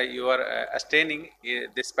whatever you are staining,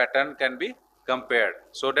 this pattern can be compared,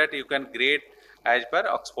 so that you can grade as per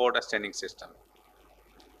Oxford staining system.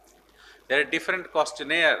 There are different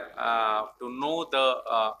questionnaire to know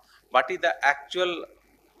the what is the actual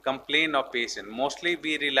complaint of patient. Mostly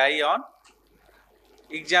we rely on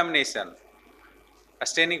examination, a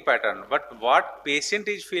staining pattern, but what patient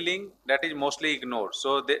is feeling, that is mostly ignored.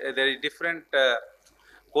 So there is different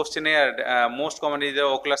questionnaire. Most common is the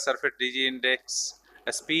ocular surface disease index,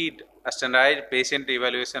 speed, a standardized patient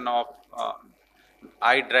evaluation of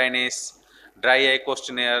eye dryness, dry eye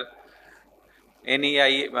questionnaire,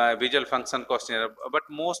 NEI visual function questionnaire, but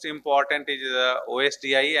most important is the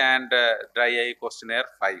OSDI and dry eye questionnaire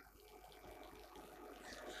 5.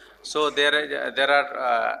 So there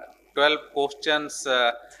are 12 questions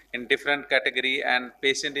in different category, and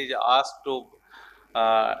patient is asked to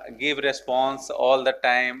give response all the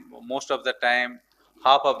time, most of the time,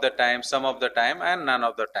 half of the time, some of the time, and none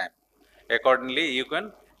of the time. Accordingly, you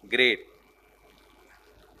can grade.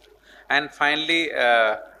 And finally,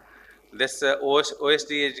 this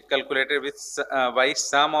OSD is calculated with by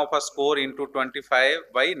sum of a score into 25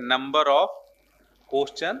 by number of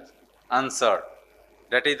questions answered.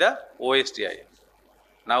 That is the OSDI.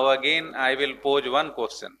 Now again I will pose one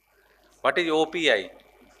question. What is OPI?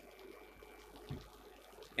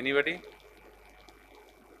 Anybody?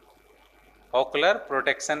 Ocular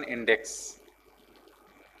Protection Index.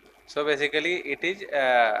 So basically it is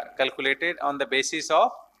calculated on the basis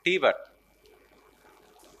of T-butt,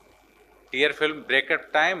 tear film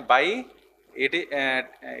breakup time, by it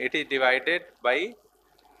is divided by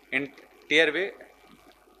tear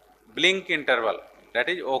blink interval, that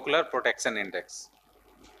is ocular protection index.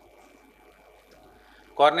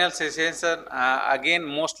 Corneal sensation, again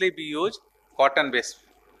mostly we use cotton base.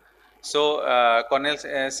 So corneal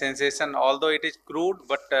sensation, although it is crude,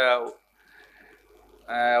 but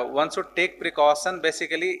one should take precaution.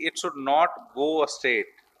 Basically it should not go straight,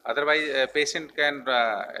 otherwise patient can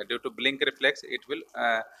due to blink reflex, it will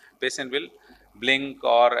patient will blink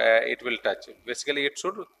or it will touch. Basically it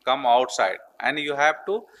should come outside, and you have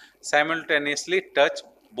to simultaneously touch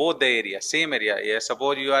both the area, same area.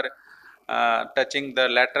 Suppose you are touching the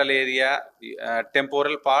lateral area,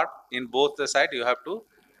 temporal part, in both the side you have to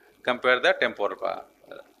compare the temporal part.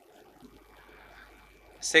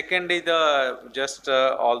 Second is the just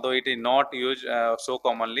although it is not used so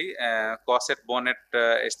commonly, corset bonnet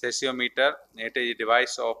aesthesiometer. It is a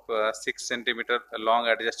device of 6 centimeter long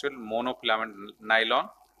adjustable monofilament nylon.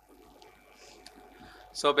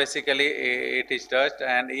 So basically it is touched,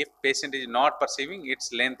 and if patient is not perceiving,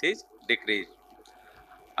 its length is decreased.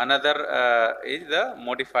 Another is the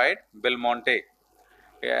modified Belmonte.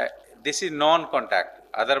 This is non-contact.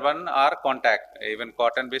 Other one are contact. Even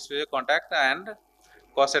cotton based is contact and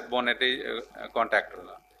corset bonnet is contact.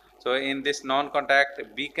 So in this non-contact,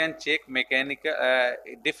 we can check mechanical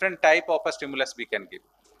different type of a stimulus we can give.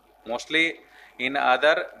 Mostly in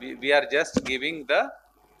other we are just giving the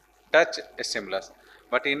touch stimulus,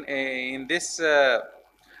 but in this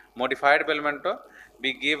modified Belmonte,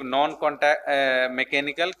 we give non-contact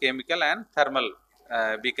mechanical, chemical, and thermal.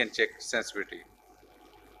 We can check sensitivity.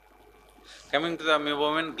 Coming to the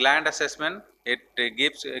movement gland assessment, it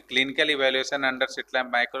gives a clinical evaluation under slit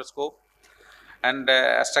lamp microscope, and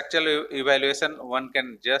a structural evaluation. One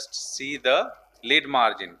can just see the lid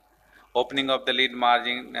margin, opening of the lid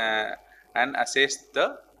margin, and assess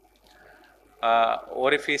the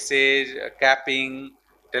orifices, capping,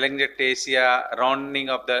 telangiectasia, rounding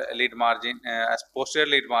of the lid margin as posterior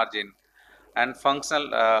lid margin, and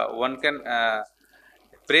functional. One can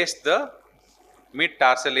press the mid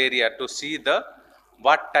tarsal area to see the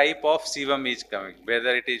what type of sebum is coming,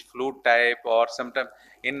 whether it is fluid type or sometimes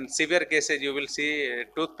in severe cases you will see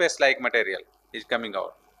toothpaste like material is coming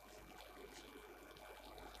out.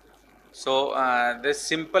 So this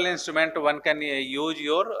simple instrument one can use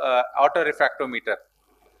your autorefractometer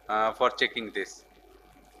for checking this.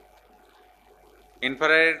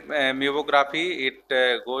 Infrared meovography,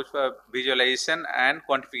 it goes for visualization and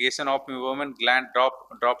quantification of movement gland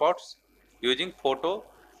dropouts using photo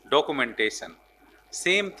documentation.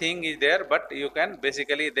 Same thing is there, but you can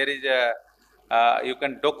basically there is a you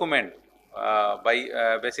can document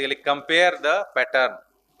by basically compare the pattern.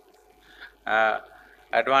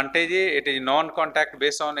 Advantage is it is non-contact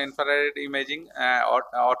based on infrared imaging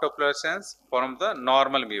autofluorescence from the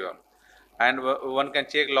normal mevum, and one can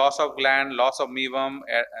check loss of gland, loss of mevum,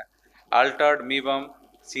 altered mevum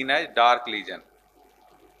seen as dark lesion.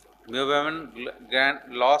 Mevum gland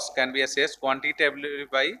loss can be assessed quantitatively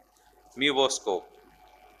by mevoscope.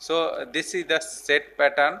 So this is the set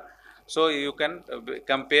pattern. So you can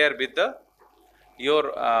compare with the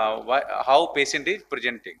your how patient is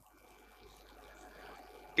presenting.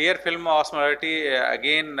 Tear film osmolarity,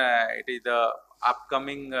 again it is the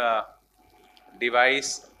upcoming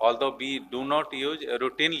device, although we do not use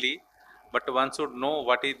routinely, but one should know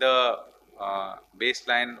what is the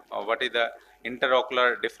baseline or what is the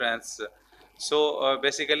interocular difference. So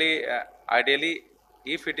basically ideally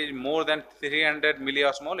if it is more than 300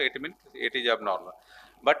 milliosmol, it means it is abnormal.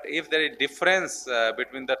 But if there is difference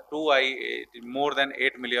between the two eye, more than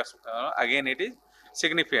 8 milliosmol, again it is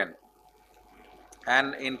significant.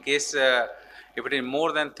 And in case if it is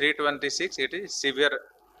more than 326, it is severe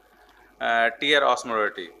tear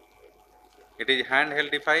osmolarity. It is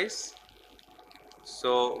handheld device,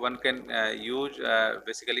 so one can use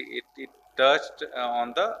basically it touched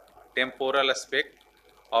on the temporal aspect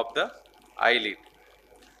of the eyelid.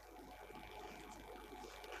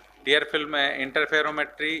 Tear film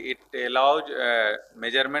interferometry, it allows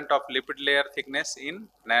measurement of lipid layer thickness in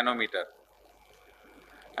nanometer,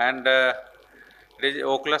 and it is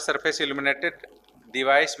ocular surface illuminated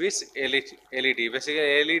device with LED.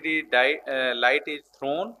 Basically, LED light is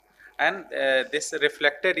thrown, and this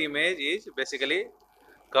reflected image is basically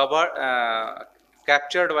covered,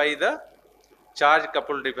 captured by the charge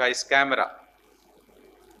coupled device camera,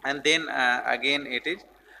 and then again it is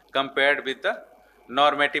compared with the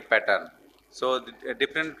normative pattern. So the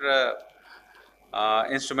different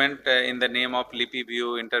instrument in the name of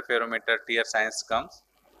LipiView, interferometer, tear science comes.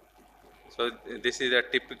 So this is a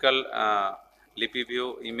typical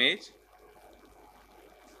LipiView image.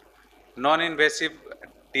 Non-invasive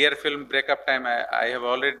tear film breakup time, I have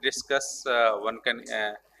already discussed. One can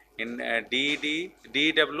in DEW,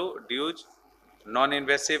 DUGE,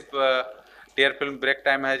 non-invasive tear film break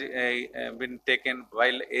time has been taken,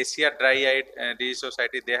 while Asia Dry Eye Disease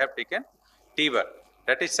Society, they have taken TEVR.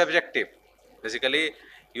 That is subjective. Basically,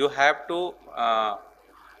 you have to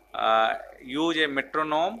use a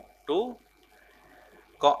metronome to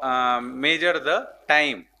measure the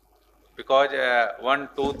time, because 1,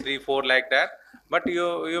 2, 3, 4 like that, but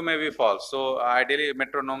you may be false. So ideally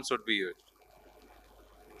metronome should be used.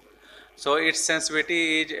 So its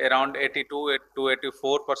sensitivity is around 82 to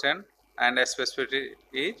 84%, and specificity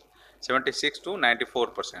is 76 to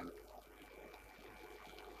 94%.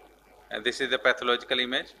 And this is the pathological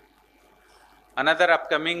image. Another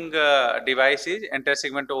upcoming device is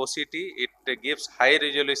intersegment OCT. It gives high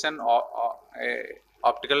resolution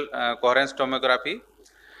optical coherence tomography,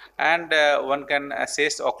 and one can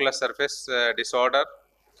assess ocular surface disorder.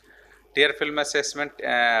 Tear film assessment,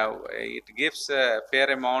 it gives a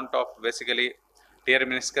fair amount of basically tear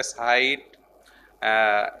meniscus height,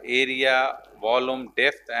 area, volume,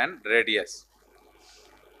 depth, and radius.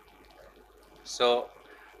 So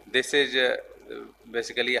this is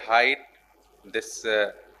basically height. This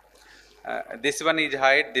one is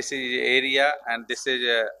height, this is area, and this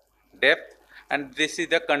is depth, and this is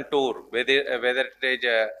the contour, whether it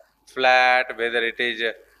is flat, whether it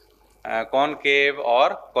is concave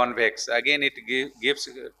or convex. Again, it gives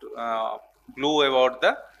clue about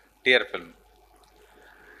the tear film.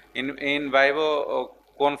 In vivo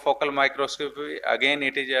confocal microscopy, again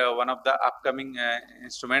it is one of the upcoming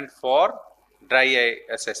instrument for dry eye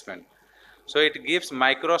assessment. So it gives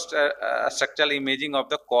microstructural imaging of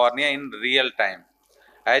the cornea in real time.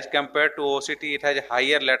 As compared to OCT, it has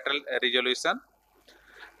higher lateral resolution,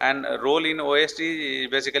 and role in OSD is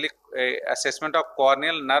basically assessment of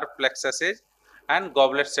corneal nerve plexuses and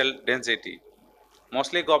goblet cell density.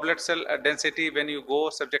 Mostly goblet cell density, when you go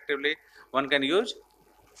subjectively, one can use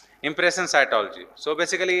impression cytology. So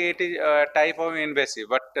basically it is a type of invasive,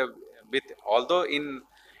 but with although in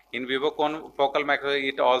vivo confocal microscopy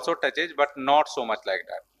it also touches, but not so much like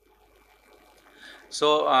that.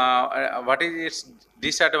 So what is its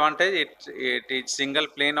disadvantage? It is single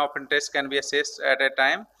plane of interest can be assessed at a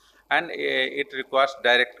time, and it requires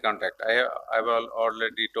direct contact. I have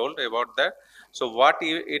already told about that. So what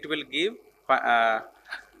it will give,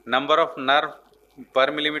 number of nerve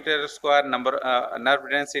per millimeter square, nerve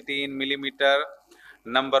density in millimeter,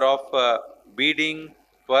 number of beading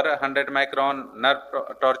per 100 micron, nerve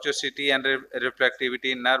tortuosity and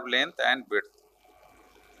reflectivity, nerve length and width.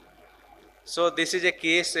 So this is a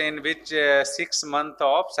case in which 6 months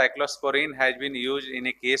of cyclosporine has been used in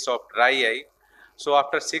a case of dry eye. So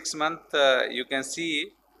after 6 months, you can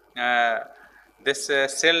see this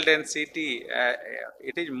cell density,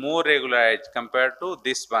 it is more regularized compared to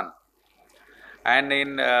this one. And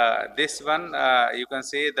in this one, you can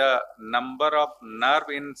see the number of nerve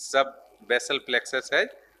in subbasal plexus has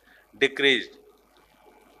decreased.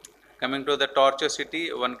 Coming to the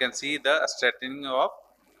tortuosity, one can see the straightening of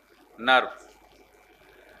nerve,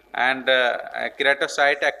 and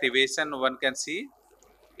keratocyte activation, one can see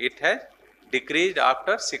it has decreased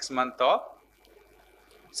after 6 months of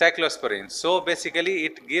cyclosporine. So basically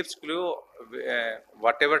it gives clue,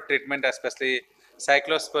 whatever treatment, especially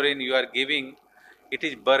cyclosporine you are giving, it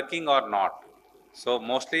is working or not. So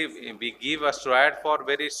mostly we give a steroid for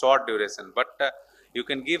very short duration, but you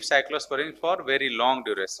can give cyclosporine for very long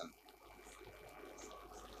duration.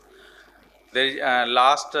 There is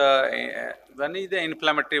last one is the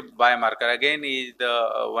inflammatory biomarker. Again, is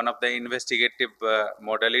the one of the investigative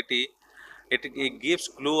modality. It gives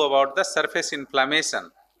clue about the surface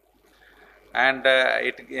inflammation, and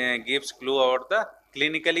it gives clue about the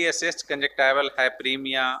clinically assessed conjunctival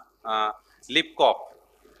hyperemia, lip cough,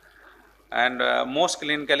 and most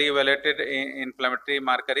clinically evaluated inflammatory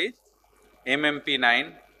marker is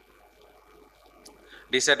MMP9.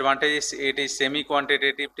 Disadvantage is it is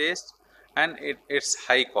semi-quantitative test, and it's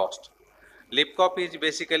high cost. Lip cough is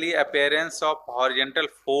basically appearance of horizontal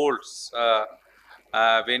folds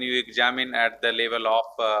when you examine at the level of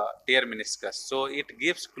tear meniscus. So it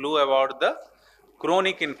gives clue about the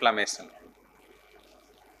chronic inflammation.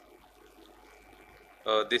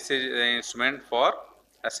 So this is the instrument for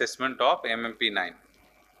assessment of MMP9.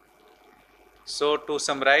 So to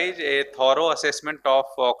summarize, a thorough assessment of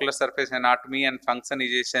ocular surface anatomy and function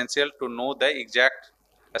is essential to know the exact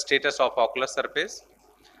status of ocular surface.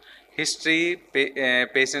 History,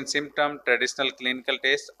 patient symptom, traditional clinical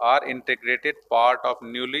tests are integrated part of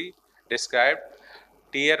newly described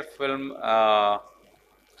tear film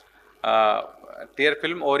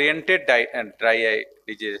oriented dry eye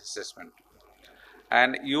disease assessment.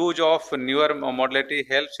 And use of newer modality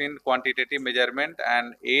helps in quantitative measurement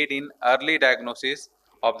and aid in early diagnosis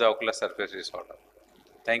of the ocular surface disorder.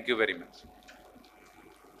 Thank you very much.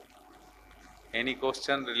 Any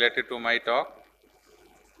question related to my talk?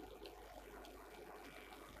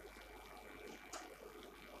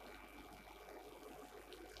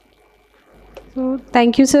 So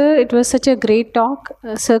thank you, sir. It was such a great talk.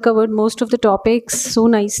 Sir covered most of the topics so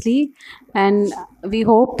nicely, and we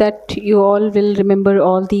hope that you all will remember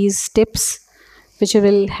all these tips, which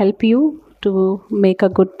will help you to make a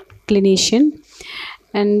good clinician.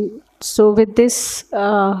 And so with this, we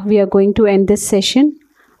are going to end this session.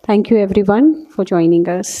 Thank you everyone for joining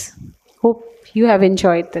us. Hope you have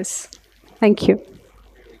enjoyed this. Thank you.